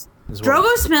love. as well.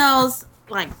 Drogo smells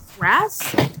like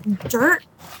grass, dirt,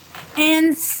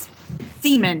 and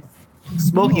semen.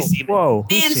 Smoky semen. Whoa,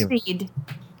 who's And semen? speed.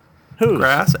 Who?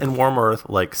 grass and warm earth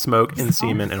like smoke and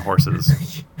semen and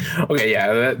horses. Okay,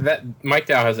 yeah, that Mike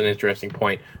Dow has an interesting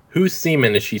point. Whose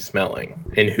semen is she smelling,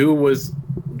 and who was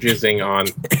jizzing on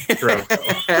Drogo?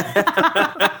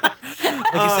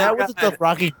 Like, is that what the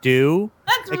Dothraki do?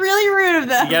 That's really rude of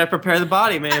them. You gotta prepare the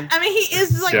body, man. I mean, he is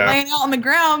just like Yeah. laying out on the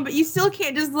ground, but you still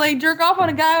can't just like jerk off on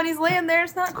a guy when he's laying there.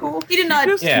 It's not cool. He did not.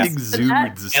 Just Yeah. exudes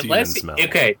semen Unless, smell.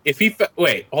 okay, if he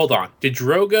wait, hold on. Did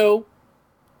Drogo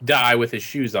die with his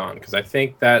shoes on because I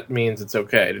think that means it's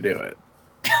okay to do it.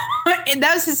 And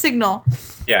that was his signal.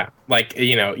 Yeah, like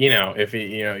if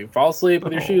you fall asleep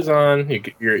with your shoes on,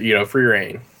 you're free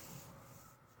reign.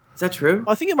 Is that true?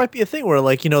 I think it might be a thing where,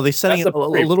 like, they sending That's a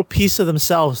little piece of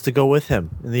themselves to go with him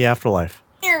in the afterlife.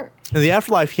 Here. In the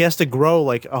afterlife, he has to grow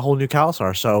like a whole new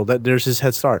Khalasar, so that there's his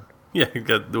head start. Yeah, you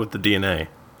got with the DNA.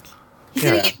 He's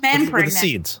gonna get man with the pregnant.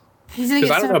 seeds. He's gonna Because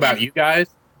get I don't know about you guys,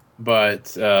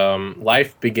 but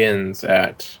life begins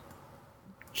at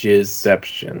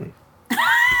jizzception.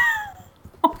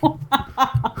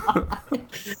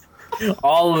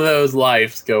 All of those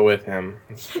lives go with him.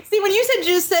 See, when you said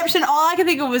jizzception, all I could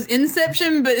think of was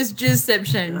Inception, but it's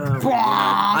jizzception. Oh, my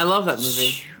God. I love that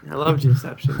movie. I love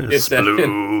Jizzception.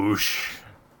 Sploosh.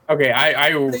 Okay,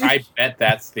 I bet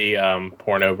that's the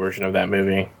porno version of that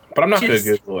movie, but I'm not going to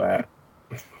Google that.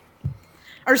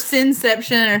 Or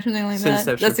Sinception or something like that.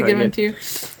 Sinception, That's a good one too.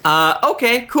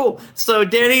 Okay, cool. So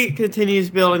Danny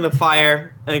continues building the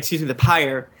the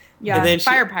pyre. Yeah, And then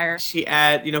Fire. She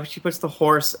she puts the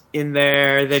horse in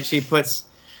there. Then she puts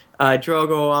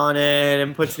Drogo on it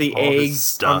and puts the All his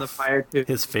eggs on the stuff. fire too.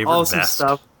 His favorite Awesome vest.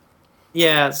 stuff.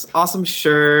 Yes, awesome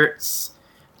shirts,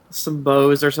 some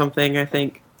bows or something. I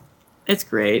think it's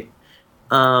great.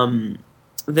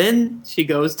 Then she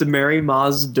goes to Mary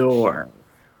Ma's door.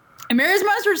 And Mary's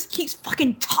monster just keeps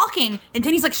fucking talking, and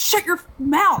Danny's like, "Shut your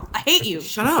mouth! I hate you.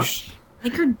 Shut up.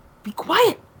 Make her be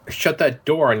quiet." Shut that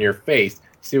door on your face.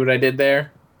 See what I did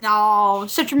there? Oh,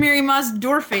 shut your Mary Ma's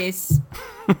door face.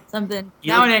 Something.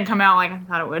 You That know- one didn't come out like I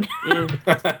thought it would.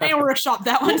 Yeah. They workshop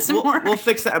that one some more. We'll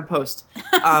fix that in post.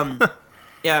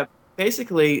 Yeah,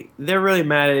 basically, they're really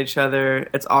mad at each other.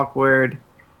 It's awkward.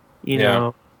 You Yeah.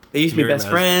 know, they used to be Mary best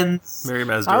Maz- friends. Mary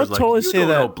Mazdur I would was like, totally "You say don't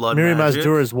know that blood Miri magic."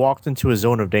 Mazdur has walked into a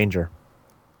zone of danger.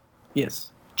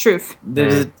 Yes. Truth.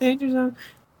 There's a danger zone.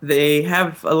 They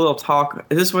have a little talk.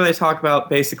 Is this where they talk about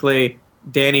basically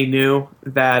Danny knew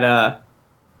that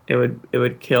it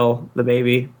would kill the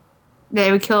baby?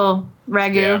 They would kill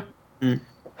Ragu. Yeah.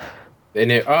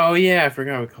 And oh yeah, I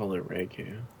forgot we called it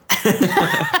Ragu.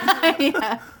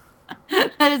 Yeah.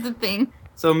 That is the thing.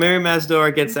 So Mary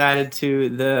Mazdor gets added to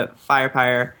the fire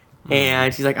pyre,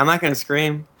 and she's like, "I'm not gonna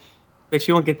scream, bitch.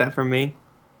 You won't get that from me."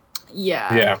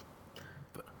 Yeah. Yeah.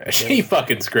 She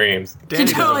fucking screams. Danny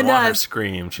She doesn't totally want her does.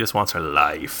 scream. She just wants her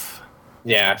life.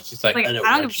 Yeah, she's like, Like, I don't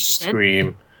I don't want give you a to shit.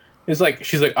 scream. It's like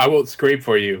she's like, I won't scream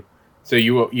for you. So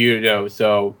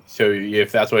so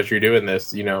if that's what you're doing,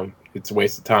 it's a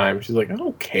waste of time. She's like, I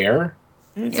don't care.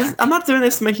 It's just, I'm not doing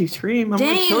this to make you scream. I'm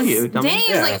gonna kill you. dummy. Danny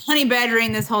Yeah. is like honey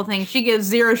badgering this whole thing. She gives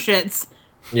zero shits.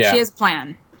 Yeah, She has a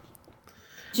plan.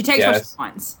 She takes what she Yes.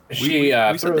 wants. she we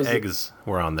said throws the eggs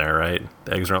were on there, right?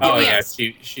 The eggs are on Oh the yeah, Yes.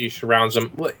 she surrounds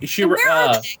them. Well, She And where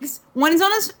are the eggs? One is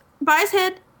on by his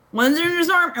head, one's in his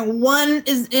arm, and one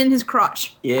is in his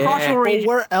crotch. Yeah. Crotchal Well, region.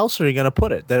 where else are you going to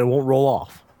put it that it won't roll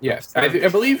off? yes, I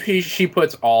believe she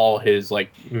puts all his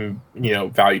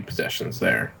valued possessions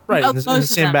there. Right, Oh, in the most of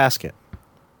same them. basket.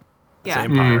 Yeah.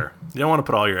 same pyre. You don't want to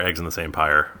put all your eggs in the same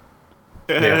pyre.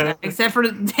 Yeah. Except for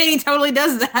Danny totally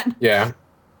does that. Yeah,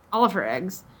 All of her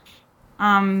eggs.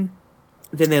 Then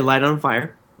they light on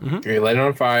fire. you light it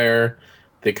on fire.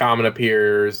 The comet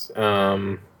appears,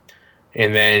 and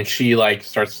then she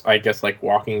starts, I guess,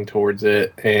 walking towards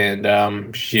it,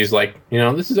 and she's like,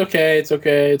 this is okay. It's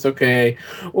okay. It's okay.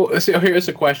 Well, so here's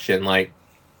a question: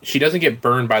 she doesn't get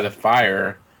burned by the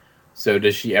fire, so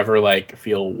does she ever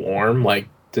feel warm?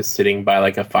 Does sitting by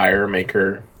a fire make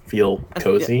her feel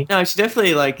cozy? No, she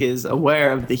definitely is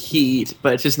aware of the heat,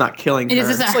 but it's just not killing It her. is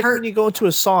just It's like hurt. when you go into a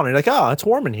sauna, you're like, oh, it's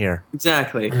warm in here.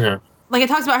 Exactly. Yeah. Like it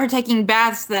talks about her taking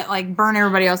baths that burn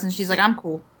everybody else, and she's like, "I'm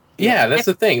cool." Yeah, that's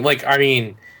the thing.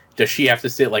 Does she have to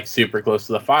sit super close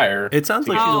to the fire? It sounds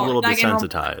like she's a Oh, little like in a-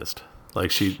 desensitized.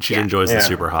 She Yeah. enjoys the Yeah.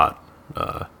 super hot.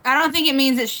 I don't think it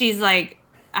means that she's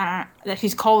that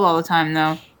she's cold all the time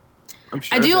though. I'm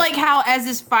sure I do that- like how as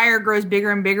this fire grows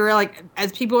bigger and bigger,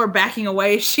 as people are backing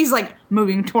away, she's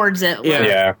moving towards it. Yeah.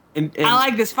 Yeah. And I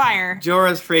like this fire.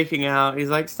 Jorah's freaking out. He's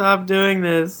like, "Stop doing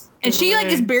this." And she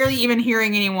is barely even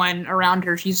hearing anyone around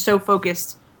her. She's so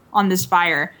focused on this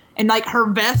fire. And her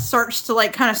vest starts to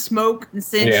kind of smoke and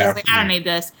singe. Yeah. She's like, I don't need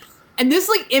this. And this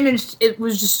image, it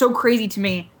was just so crazy to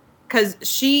me. Because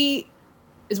she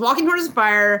is walking towards the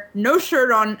fire, no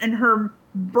shirt on, and her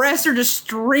breasts are just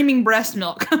streaming breast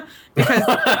milk.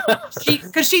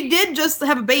 because she did just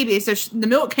have a baby, so the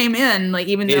milk came in,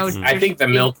 even though I think the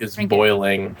milk is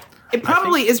boiling. It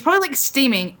probably is probably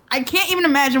steaming. I can't even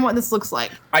imagine what this looks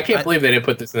like. I can't believe they didn't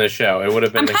put this in the show. It would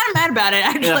have been I'm kind of mad about it,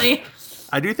 actually.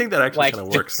 I do think that actually like kind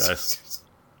of works, guys.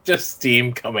 Just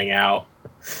steam coming out.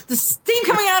 The steam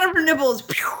coming out of her nipples.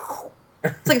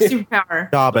 It's like a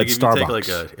superpower. Job Like at if you take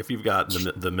Starbucks. if you've got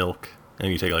the milk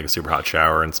and you take like a super hot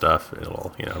shower and stuff,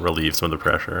 it'll relieve some of the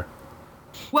pressure.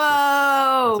 That's a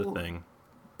Whoa. thing.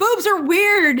 Boobs are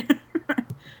weird.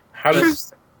 How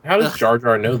does Jar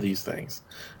Jar know these things?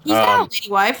 He's got a lady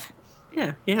wife.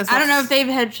 Yeah, he has. I don't know if they've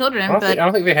had children, I but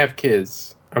don't think they have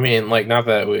kids. I mean, like, not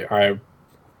that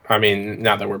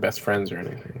not that we're best friends or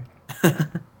anything.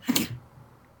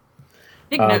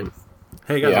 big notes.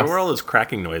 Hey guys, Yeah. what were all those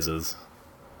cracking noises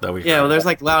that we? Yeah, well, there's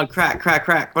like loud crack, crack,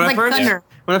 crack. Like thunder.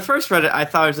 When I first read it, I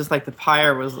thought it was just like the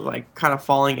pyre was like kind of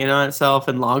falling in on itself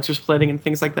and logs were splitting and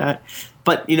things like that.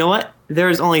 But you know what?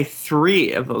 There's only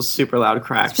 3 of those super loud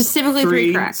cracks. Specifically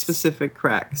 3 cracks. Specific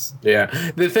cracks. Yeah.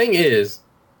 The thing is,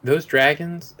 those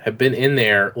dragons have been in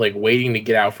there, like, waiting to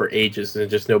get out for ages, and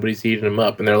just nobody's heating them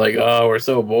up. And they're like, oh, we're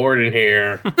so bored in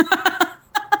here. I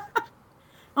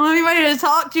don't have anybody to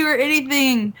talk to or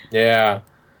anything. Yeah.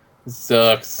 It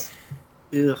sucks.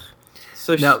 Ugh.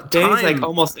 So Now, Danny's like time-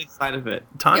 almost inside of it.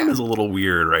 Time Yeah. is a little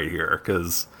weird right here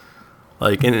because,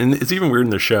 like, and it's even weird in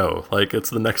the show. Like, it's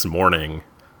the next morning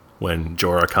when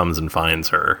Jorah comes and finds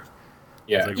her.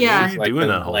 Yeah. It's like, Yeah. what were you Like, doing been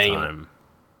that whole laying- time?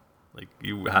 Like,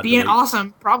 you had Being to, like, awesome,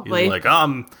 you probably. were like,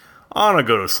 I'm gonna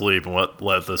go to sleep and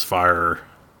let this fire,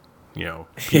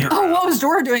 peter Oh, out." what was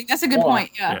Dora doing? That's a good Well,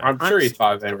 point. Yeah. I'm sure he I'm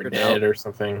thought they were figured dead out. or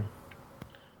something.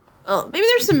 Well, maybe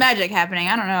there's some magic happening.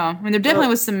 I don't know. I mean, there definitely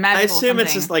was some I magic. assume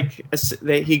it's just like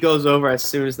he goes over as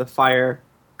soon as the fire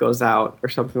goes out or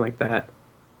something like that.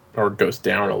 Or goes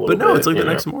down a little But bit. no, it's like you the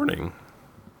know? next morning.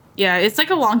 yeah, it's like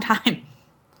a long time.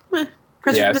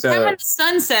 Because Yeah, the so- time when the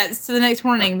sun sets to the next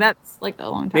morning, that's like a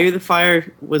long time. Maybe the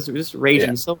fire was just raging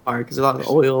Yeah. so hard because a lot of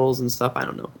oils and stuff. I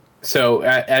don't know. So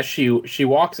as she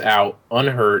walks out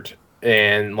unhurt,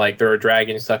 and like there are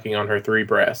dragons sucking on her 3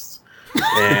 breasts,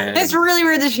 and It's really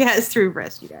weird that she has 3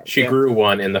 breasts, you guys. she Yeah. grew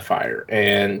one in the fire,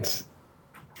 and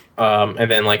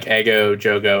then like Ego,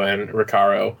 Jogo, and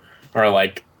Ricaro are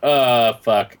like,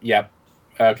 fuck, yep,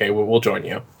 okay, we'll join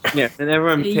you. Yeah, and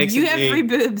everyone takes You have a 3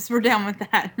 boobs. We're down with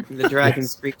that. The dragon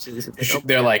screeches.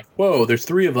 They're like, whoa, there's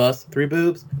 3 of us, 3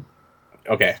 boobs.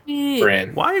 Okay, we're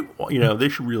in. Why? They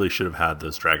should have had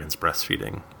those dragons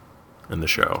breastfeeding in the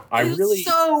show. I It was really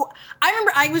So I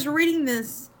remember I was reading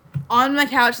this on my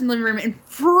couch in the living room and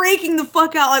freaking the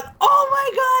fuck out, like, oh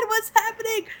my god, what's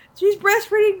happening? She's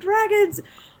breastfeeding dragons.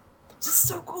 This is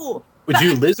so cool.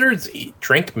 do lizards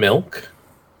drink milk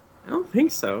I don't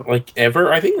think so. like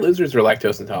ever? I think lizards are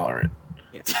lactose intolerant.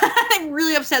 It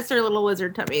really upsets their little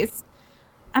lizard tummies.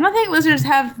 I don't think lizards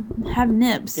have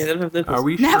nibs. Yeah, they don't have nipples. Are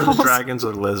we sure Nipples. the dragons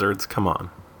are lizards? Come on,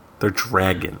 they're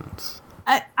dragons.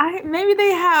 I maybe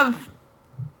they have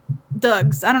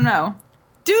dugs. I don't know.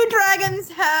 Do dragons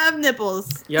have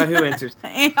nipples? Yahoo answers.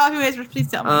 Yahoo answers, please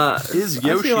tell me. Is I see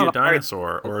Yoshi lot a of art-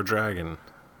 dinosaur or a dragon?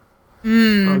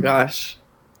 Oh gosh,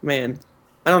 man,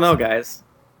 I don't know, guys.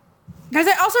 Guys,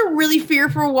 I also really fear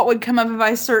for what would come up if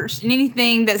I searched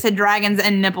anything that said dragons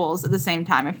and nipples at the same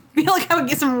time. I feel like I would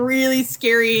get some really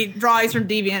scary drawings from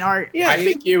DeviantArt. Yeah, I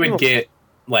think you would get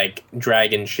like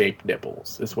dragon-shaped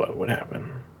nipples is what would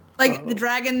happen. Like the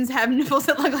dragons have nipples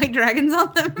that look like dragons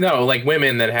on them. No, like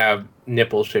women that have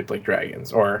nipples shaped like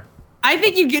dragons, or I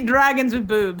think you'd get dragons with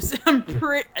boobs.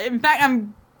 In fact,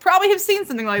 I'm probably have seen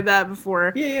something like that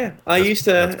before. Yeah. I That's- used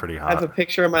to that's pretty hot. have a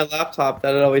picture on my laptop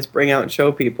that I'd always bring out and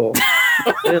show people.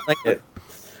 I didn't like it.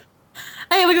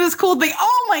 Hey, look at this cool thing.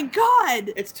 Oh my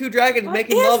god! It's 2 dragons What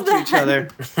making is love to each that? other.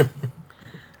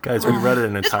 Guys, we read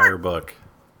an entire book.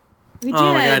 We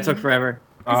Oh my god, it did. took forever.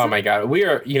 oh my god,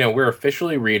 we're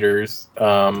officially readers,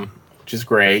 which is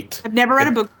great. I've never read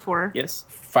a book before. Yes.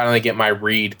 Finally get my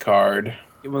read card.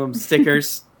 Give them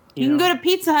stickers. You can go to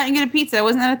Pizza Hut and get a pizza.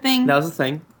 Wasn't that a thing? That was the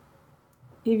thing.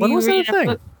 If When you was that read a thing?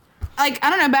 book- Like, I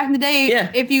don't know, back in the day, Yeah.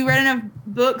 if you read enough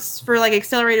books for like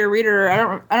Accelerator Reader, I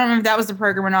don't know if that was the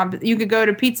program or not, but you could go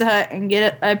to Pizza Hut and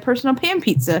get a personal pan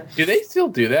pizza. Do they still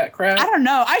do that crap? I don't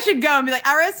know. I should go and be like,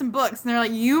 I read some books, and they're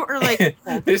like, you are like,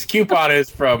 This coupon is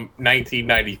from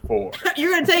 1994.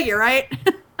 you're gonna take it, right?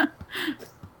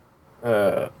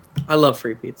 I love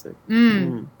free pizza.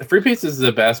 The free pizza is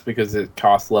the best because it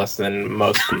costs less than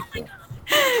most people.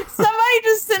 Somebody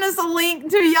just sent us a link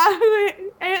to Yahoo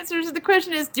Answers. The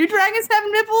question is, do dragons have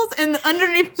nipples? And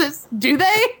underneath says, do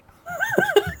they?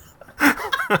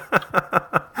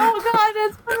 Oh god,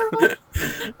 that's horrible.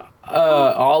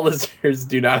 All lizards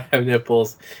do not have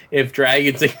nipples. If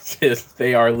dragons exist,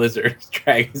 they are lizards.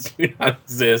 Dragons do not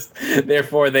exist,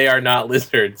 therefore they are not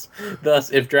lizards.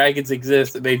 Thus, if dragons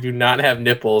exist, they do not have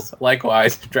nipples.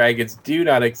 Likewise, if dragons do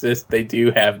not exist, they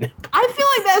do have nipples. I feel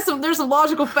like that's there's some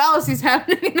logical fallacies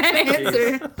happening in that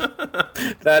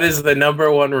answer. That is the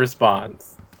number one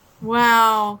response.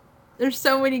 Wow. There's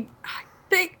so many.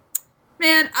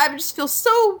 Man, I just feel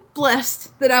so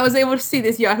blessed that I was able to see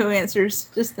this Yahoo Answers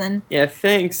just then. Yeah,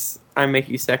 thanks. I make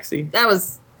you sexy. That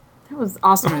was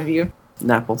awesome of you.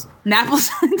 Napples. Napples.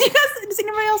 Does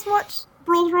anybody else watch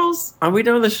Rolls? Are we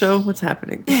done with the show? What's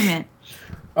happening? Damn it.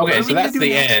 Okay, What are so we gonna that's do the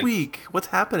next end. week? What's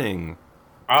happening?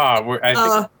 I think we're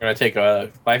gonna take I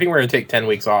think we're gonna take 10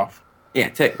 weeks off. Yeah,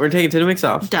 we're taking 10 weeks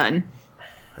off. Done.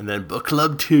 And then Book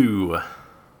Club 2.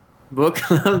 Book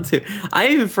Club 2. I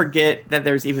even forget that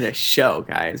there's even a show,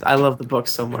 guys. I love the book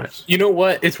so much. You know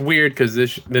what? It's weird because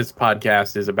this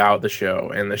podcast is about the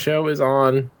show, and the show is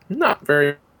on not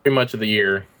very much of the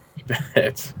year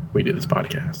that we do this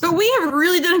podcast. But we have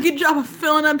really done a good job of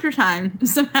filling up your time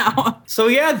somehow. So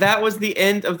yeah, that was the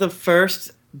end of the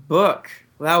first book.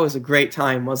 Well, that was a great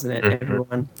time, wasn't it,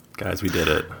 everyone? Guys, we did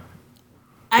it.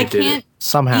 I did it. can't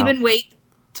Somehow. even wait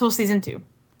till season 2.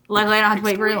 Luckily, I don't have to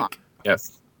wait very long.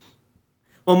 Yes.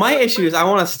 Well, my issue is I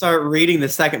want to start reading the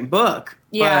second book.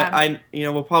 Yeah. But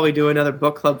we'll probably do another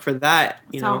book club for that,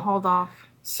 So I'll hold off.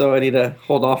 So I need to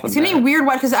hold off on It's gonna that. be weird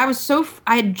because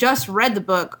I had just read the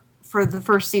book for the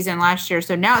first season last year,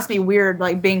 so now it's gonna be weird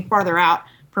like being farther out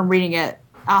from reading it.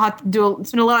 I'll have to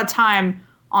spend a lot of time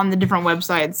on the different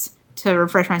websites to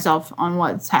refresh myself on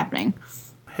what's happening.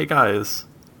 Hey guys,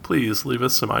 please leave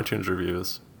us some iTunes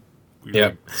reviews. We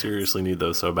Yep. seriously need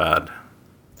those so bad.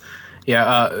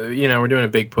 Yeah, we're doing a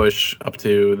big push up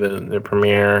to the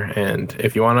premiere, and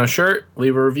if you want a shirt,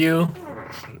 leave a review.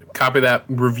 Copy that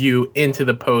review into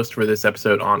the post for this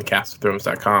episode on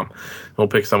castofthrones.com. We'll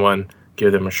pick someone,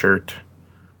 give them a shirt,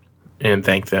 and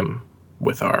thank them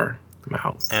with our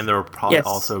mouths. And there will probably Yes.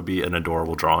 also be an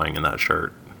adorable drawing in that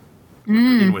shirt. With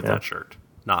Yeah. that shirt.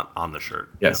 Not on the shirt.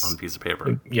 Yes. On a piece of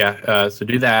paper. Yeah, so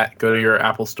do that. Go to your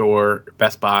Apple Store,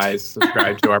 Best Buys,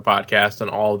 subscribe to our podcast on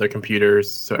all of their computers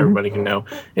so everybody can know.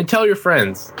 And tell your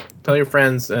friends. Tell your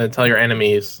friends, tell your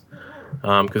enemies,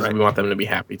 because Right. we want them to be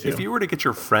happy too. If you were to get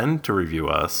your friend to review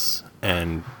us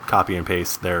and copy and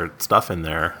paste their stuff in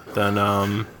there, then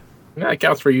Yeah, it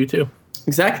counts for you too.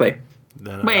 Exactly.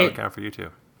 that Wait. would count for you too.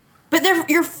 But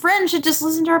your friend should just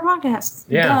listen to our podcast.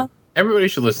 Yeah. Duh. Everybody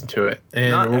should listen to it.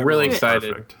 And Not we're really everyone's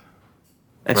excited. perfect.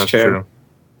 That's true.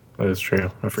 That is true.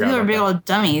 I forgot. These are about big that. old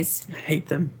dummies. I hate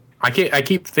them. I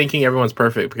keep thinking everyone's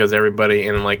perfect because everybody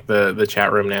in like the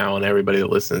chat room now and everybody that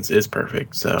listens is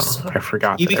perfect. So I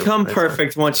forgot. You that become everybody's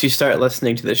perfect once you start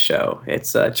listening to the show.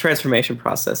 It's a transformation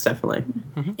process, definitely.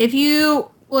 If you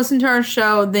listen to our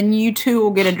show, then you too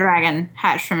will get a dragon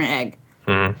hatched from an egg.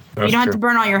 Mhm. You That's don't have true. to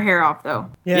burn all your hair off though.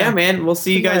 Yeah, man. We'll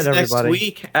see you Good guys night, next everybody.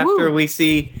 week after Woo. we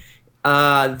see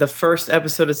the first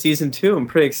episode of season 2. I'm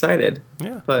pretty excited.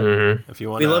 Yeah. But Mhm. If you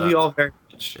want we love you all very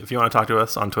much. If you want to talk to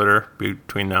us on Twitter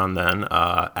between now and then,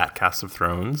 at Cast of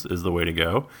Thrones is the way to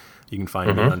go. You can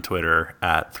find me on Twitter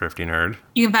at Thrifty Nerd.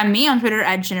 You can find me on Twitter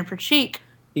at Jennifer Cheek.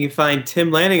 You can find Tim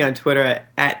Lanning on Twitter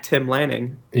at Tim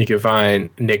Lanning. You can find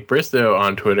Nick Bristow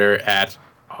on Twitter at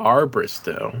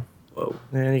rbristow. Whoa.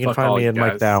 And you can Fuck find all me you at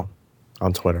Mike guys. Dow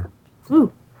on Twitter.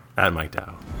 Ooh. At Mike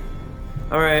Dow.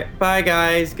 All right. Bye,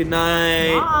 guys. Good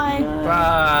night. Bye.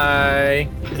 Bye.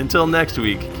 Until next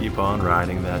week, keep on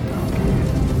riding that donkey.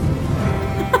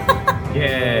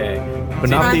 Yay. But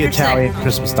not the Roger Italian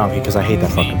Christmas donkey because I hate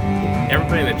that fucking.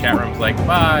 Everybody in the chat room's like,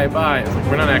 bye, bye. It's like,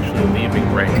 we're not actually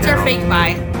leaving right It's now. our fake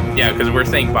bye. Yeah, because we're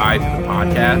saying bye to the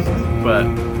podcast, but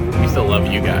we still love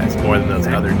you guys more than those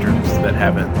other jerks that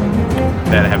haven't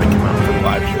come out for the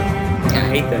live show. I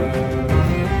hate them.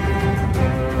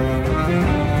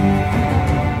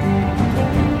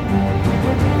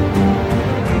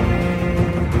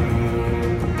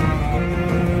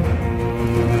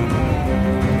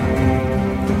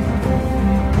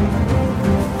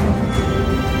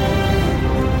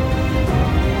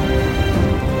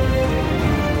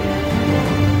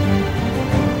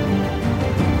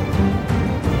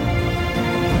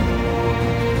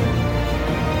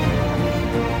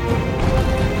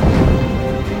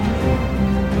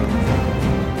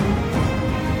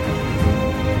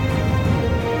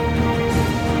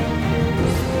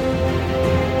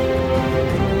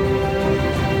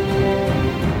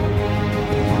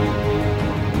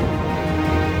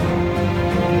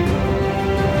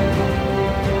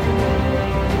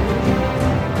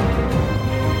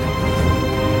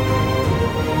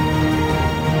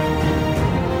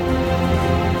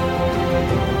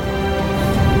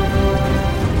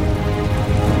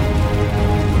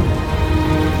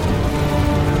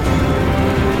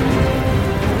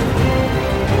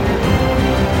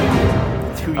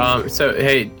 So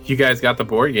hey, you guys got the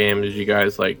board game? Did you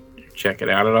guys like check it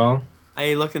out at all?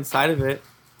 I looked inside of it.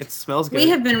 It smells good. We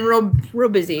have been real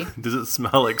busy. Does it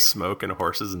smell like smoke and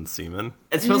horses and semen?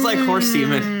 It smells like horse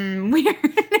semen. Weird.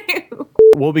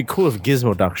 What would be cool if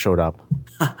Gizmo Duck showed up?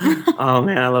 Oh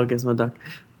man, I love Gizmo Duck.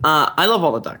 I love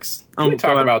all the ducks. Can we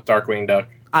talk about Darkwing Duck?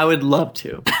 I would love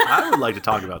to. I would like to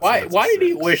talk about Why Science did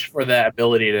he 6. wish for that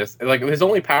ability to like his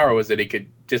only power was that he could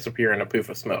disappear in a poof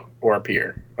of smoke or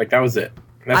appear. Like that was it.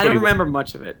 That's I what don't he remember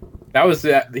much of it. That was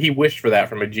that he wished for that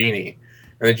from a genie,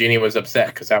 and the genie was upset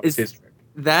because that was his trick.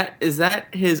 Is that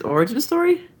his origin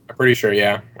story? I'm pretty sure.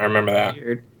 Yeah, I remember that.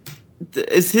 Weird.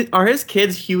 Are his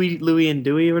kids Huey, Louie, and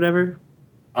Dewey or whatever?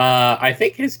 I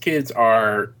think his kids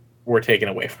were taken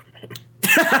away from him.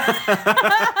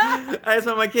 I just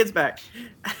want my kids back.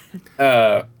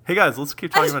 Hey guys, let's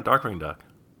keep talking about Darkwing Duck.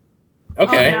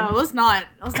 Okay. Oh, no, let's not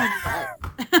do that.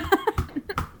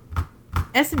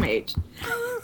 SMH.